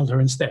expelled her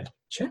instead.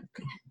 Check.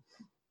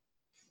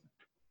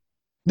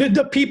 Did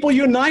the people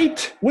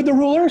unite with the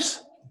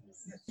rulers?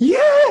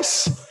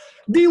 Yes.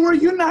 They were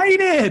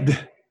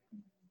united.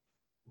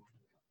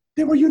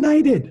 They were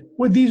united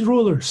with these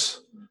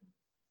rulers.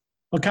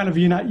 What kind of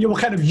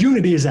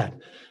unity is that?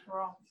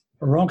 Wrong.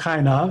 A wrong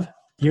kind of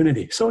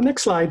unity. So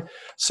next slide.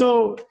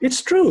 So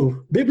it's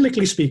true,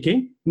 biblically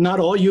speaking,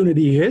 not all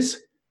unity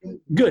is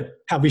good.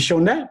 Have we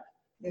shown that?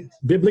 Yes.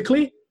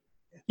 Biblically?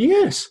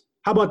 Yes.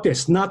 How about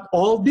this? Not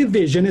all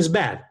division is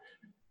bad.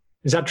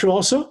 Is that true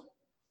also?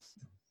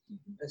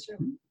 That's it.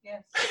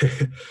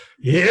 Yes.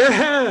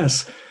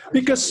 Yes.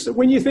 Because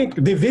when you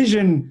think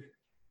division,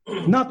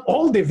 not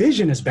all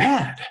division is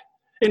bad.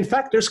 In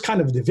fact, there's kind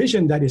of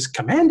division that is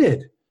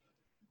commanded.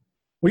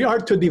 We are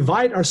to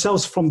divide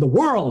ourselves from the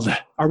world.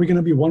 Are we going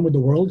to be one with the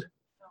world?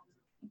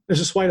 This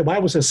is why the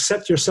Bible says,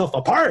 set yourself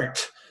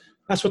apart.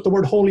 That's what the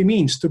word holy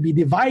means, to be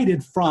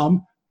divided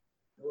from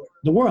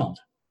the world,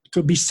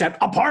 to be set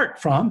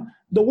apart from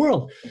the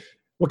world.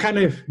 What kind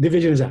of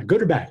division is that?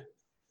 Good or bad?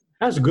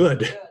 That's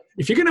good.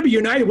 If you're going to be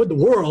united with the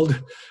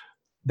world,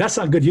 that's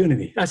not good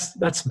unity.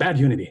 That's bad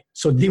unity.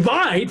 So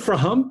divide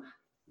from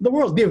the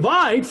world.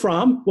 Divide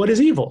from what is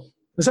evil.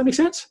 Does that make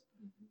sense?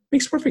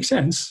 Makes perfect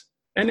sense.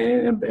 And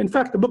in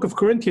fact, the book of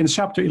Corinthians,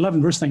 chapter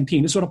 11, verse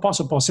 19, is what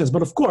Apostle Paul says.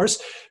 But of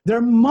course, there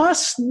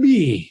must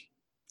be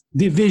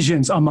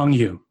divisions among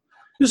you.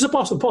 This is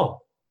Apostle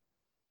Paul,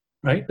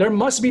 right? There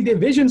must be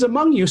divisions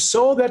among you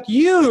so that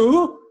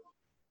you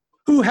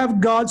who have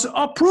God's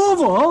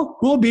approval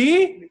will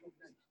be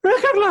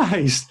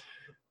recognized.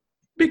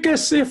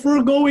 Because if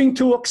we're going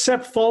to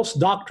accept false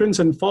doctrines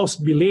and false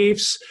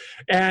beliefs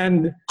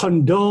and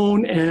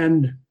condone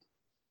and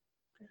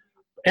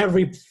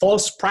every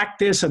false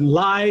practice and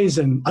lies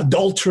and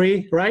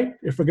adultery, right?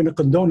 If we're going to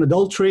condone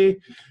adultery,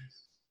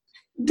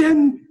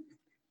 then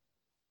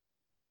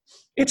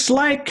it's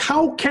like,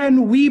 how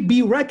can we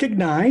be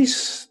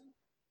recognized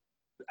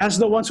as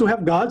the ones who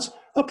have God's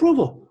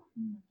approval?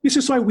 This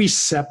is why we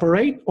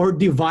separate or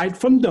divide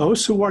from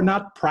those who are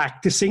not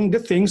practicing the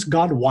things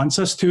God wants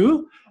us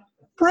to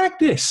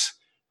practice.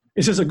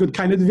 Is this a good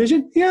kind of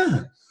division?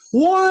 Yeah.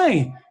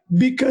 Why?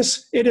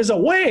 Because it is a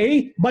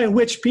way by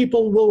which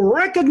people will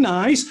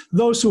recognize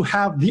those who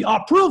have the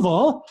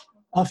approval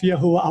of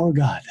Yahuwah our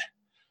God.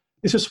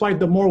 This is why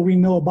the more we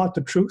know about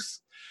the truth,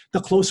 the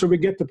closer we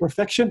get to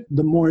perfection,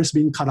 the more is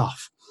being cut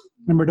off.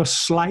 Remember the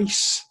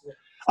slice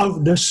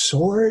of the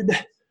sword.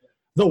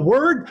 The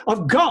word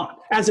of God,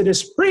 as it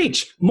is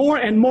preached, more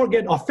and more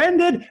get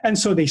offended, and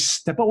so they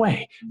step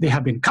away. They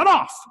have been cut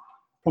off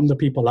from the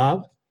people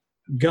of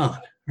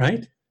God,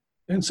 right?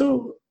 And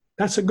so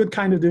that's a good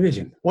kind of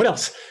division. What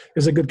else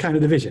is a good kind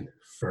of division?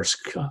 First,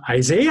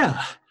 Isaiah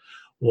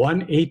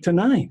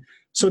 1:8-9.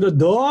 So the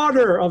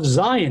daughter of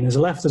Zion is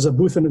left as a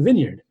booth in a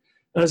vineyard,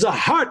 as a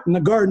hart in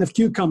a garden of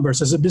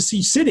cucumbers, as a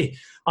besieged city,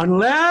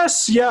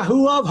 unless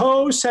Yahuwah of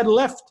hosts had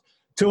left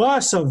to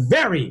us a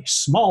very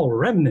small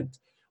remnant.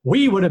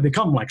 We would have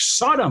become like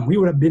Sodom. We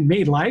would have been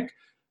made like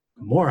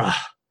Gomorrah.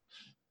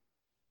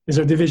 Is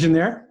there division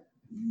there?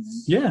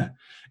 Yeah.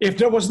 If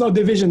there was no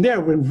division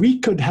there, when we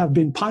could have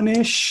been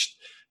punished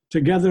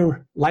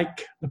together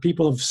like the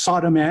people of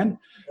Sodom and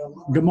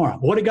Gomorrah.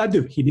 What did God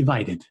do? He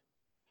divided.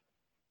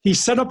 He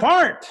set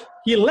apart.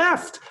 He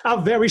left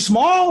a very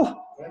small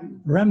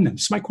remnant.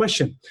 It's my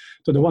question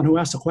to the one who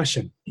asked the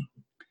question.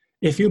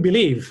 If you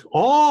believe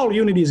all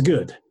unity is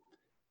good,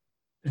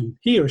 then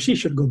he or she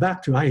should go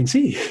back to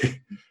INC.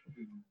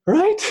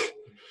 Right?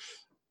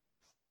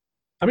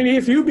 I mean,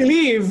 if you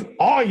believe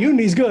all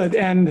unity is good,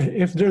 and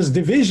if there's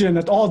division,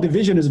 that all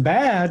division is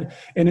bad,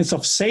 and it's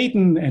of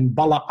Satan and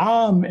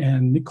Balaam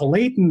and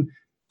Nicolaitan,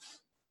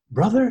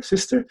 brother,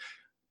 sister,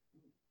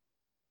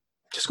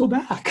 just go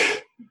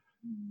back.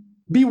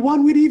 Be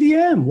one with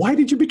EVM. Why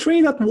did you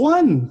betray that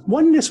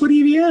oneness with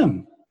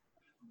EVM?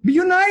 Be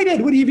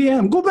united with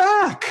EVM. Go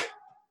back.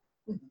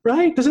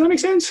 Right? Doesn't that make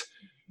sense?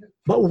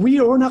 But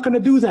we're not going to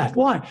do that.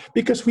 Why?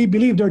 Because we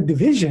believe there are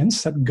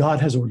divisions that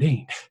God has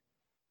ordained.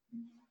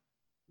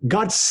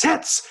 God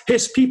sets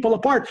his people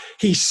apart.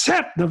 He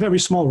set the very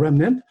small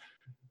remnant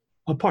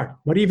apart.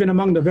 But even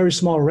among the very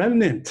small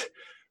remnant,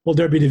 will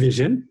there be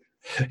division?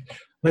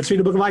 Let's read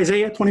the book of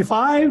Isaiah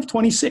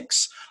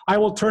 25:26. I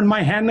will turn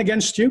my hand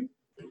against you.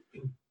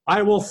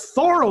 I will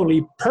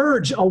thoroughly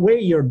purge away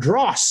your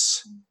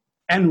dross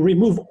and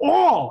remove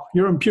all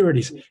your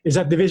impurities. Is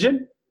that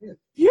division?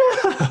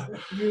 Yeah.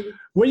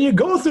 When you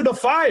go through the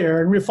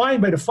fire and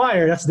refined by the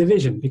fire, that's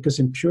division, because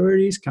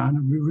impurities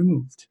cannot be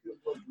removed.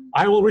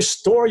 I will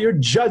restore your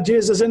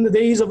judges as in the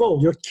days of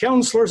old, your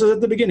counselors as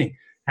at the beginning.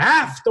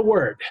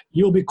 Afterward,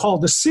 you'll be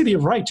called the city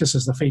of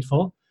righteousness, the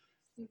faithful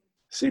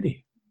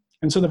city.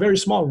 And so the very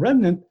small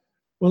remnant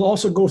will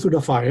also go through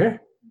the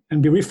fire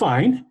and be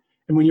refined.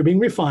 And when you're being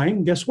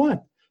refined, guess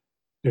what?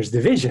 There's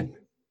division.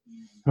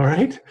 All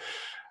right?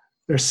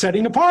 They're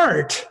setting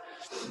apart.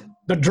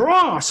 The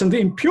dross and the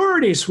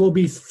impurities will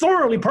be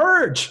thoroughly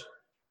purged.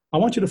 I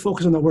want you to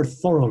focus on the word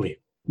thoroughly.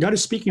 God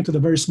is speaking to the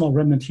very small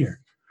remnant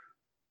here.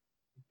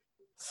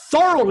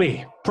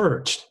 Thoroughly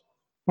purged.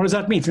 What does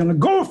that mean? It's going to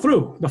go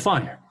through the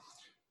fire.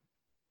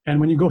 And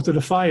when you go through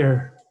the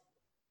fire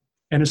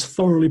and it's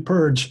thoroughly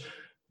purged,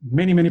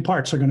 many, many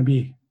parts are going to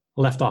be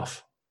left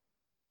off.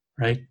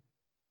 Right?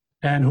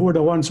 And who are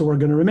the ones who are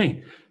going to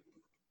remain?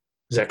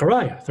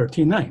 Zechariah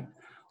 13:9.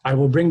 I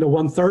will bring the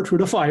 1/3 through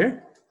the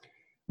fire,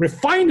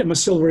 refine them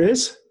as silver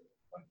is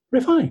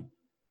refined.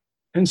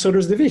 And so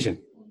there's division.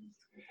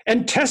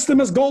 And test them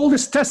as gold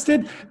is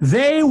tested.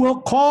 They will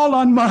call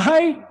on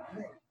my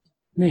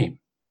name.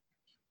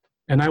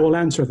 And I will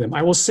answer them.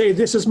 I will say,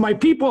 this is my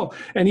people.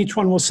 And each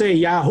one will say,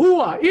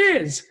 Yahuwah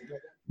is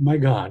my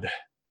God.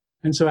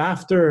 And so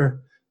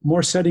after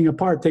more setting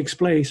apart takes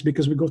place,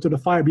 because we go to the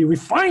fire, be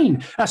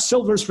refined as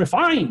silver is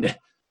refined.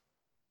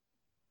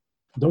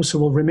 Those who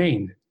will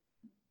remain.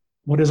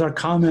 What is our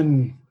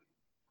common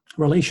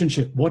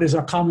relationship? What is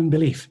our common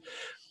belief?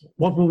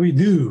 What will we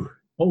do?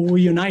 What will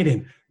we unite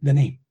in? The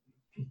name.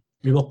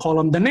 We will call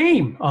on the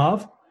name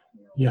of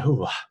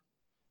Yahuwah.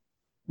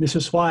 This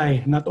is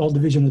why not all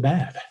division is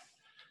bad.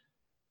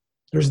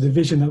 There's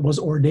division that was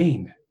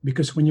ordained,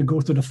 because when you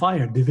go through the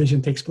fire,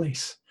 division takes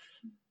place.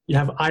 You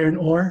have iron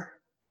ore,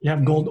 you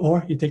have gold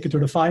ore, you take it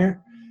through the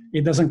fire,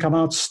 it doesn't come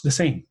out the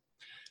same.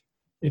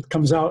 It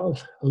comes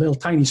out a little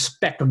tiny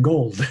speck of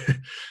gold,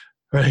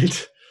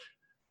 right?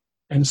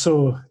 And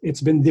so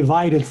it's been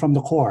divided from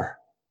the core.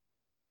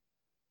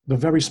 The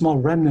very small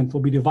remnant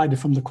will be divided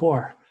from the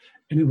core,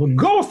 and it will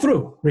go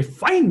through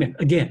refinement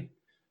again,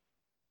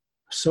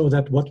 so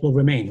that what will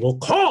remain will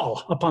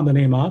call upon the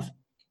name of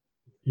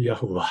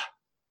Yahuwah.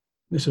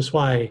 This is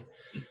why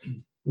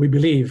we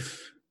believe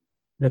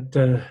that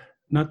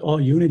not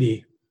all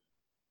unity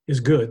is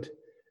good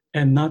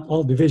and not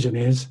all division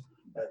is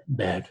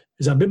bad.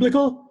 Is that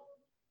biblical?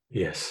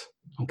 Yes.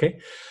 Okay.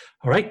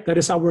 All right. That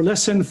is our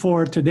lesson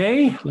for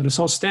today. Let us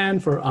all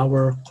stand for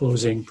our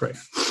closing prayer.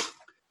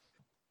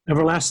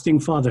 Everlasting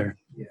Father,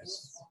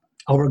 Yes.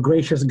 our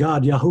gracious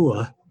God,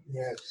 Yahuwah,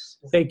 Yes.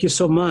 thank you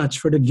so much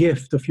for the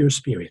gift of your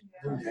Spirit.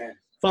 Amen.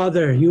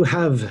 Father, you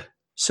have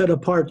set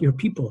apart your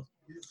people.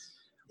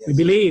 We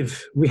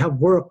believe we have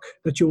work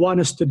that you want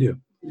us to do.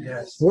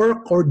 Yes.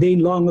 Work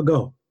ordained long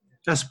ago,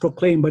 as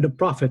proclaimed by the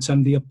prophets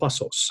and the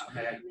apostles.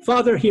 Amen.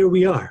 Father, here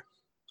we are,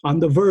 on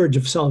the verge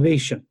of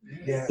salvation,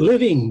 Yes.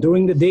 living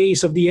during the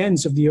days of the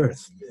ends of the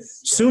earth.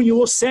 Soon you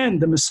will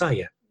send the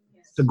Messiah,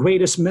 the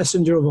greatest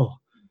messenger of all.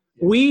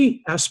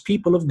 We, as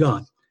people of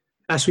God,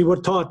 as we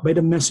were taught by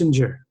the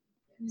messenger,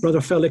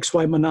 Brother Felix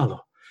Y. Manalo,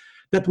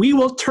 that we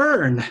will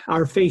turn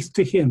our faith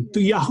to him, to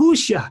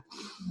Yahushua,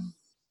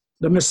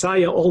 the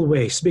Messiah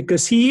always,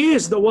 because he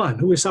is the one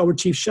who is our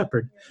chief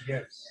shepherd.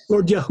 Yes.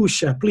 Lord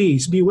Yahushua,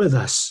 please be with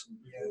us.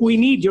 We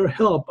need your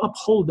help.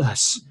 Uphold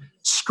us.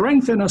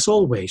 Strengthen us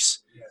always.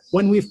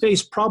 When we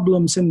face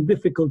problems and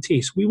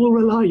difficulties, we will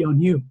rely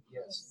on you.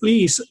 Yes.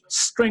 Please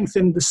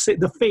strengthen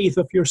the faith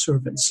of your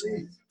servants.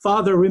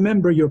 Father,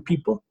 remember your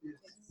people,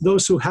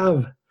 those who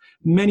have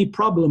many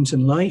problems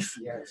in life,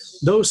 Yes.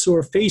 those who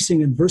are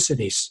facing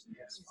adversities.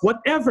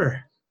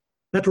 Whatever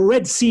that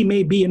Red Sea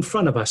may be in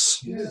front of us,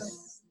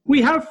 Yes.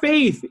 we have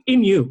faith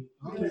in you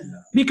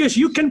because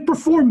you can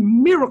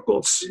perform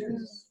miracles.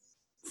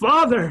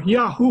 Father,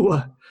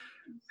 Yahuwah,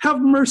 have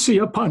mercy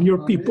upon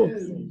your people.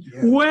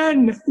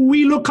 When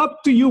we look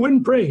up to you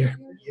in prayer,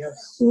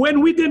 Yes.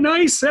 when we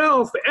deny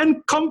self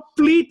and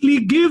completely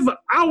give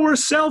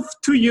ourselves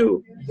to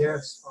you,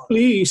 Yes.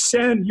 please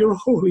send your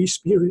Holy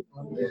Spirit.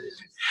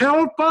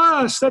 Help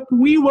us that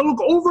we will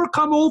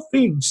overcome all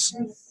things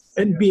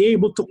and be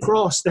able to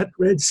cross that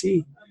Red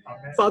Sea.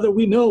 Father,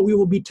 we know we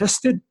will be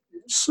tested.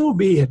 So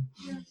be it.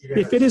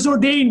 If it is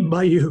ordained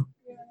by you,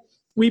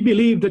 we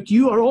believe that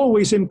you are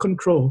always in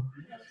control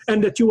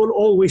and that you will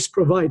always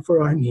provide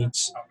for our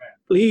needs.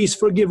 Please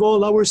forgive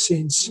all our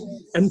sins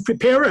and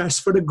prepare us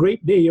for the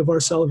great day of our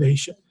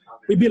salvation.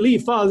 We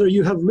believe, Father,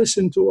 you have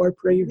listened to our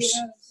prayers,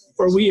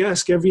 for we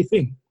ask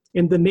everything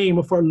in the name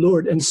of our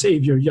Lord and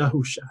Savior,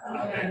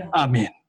 Yahushua. Amen.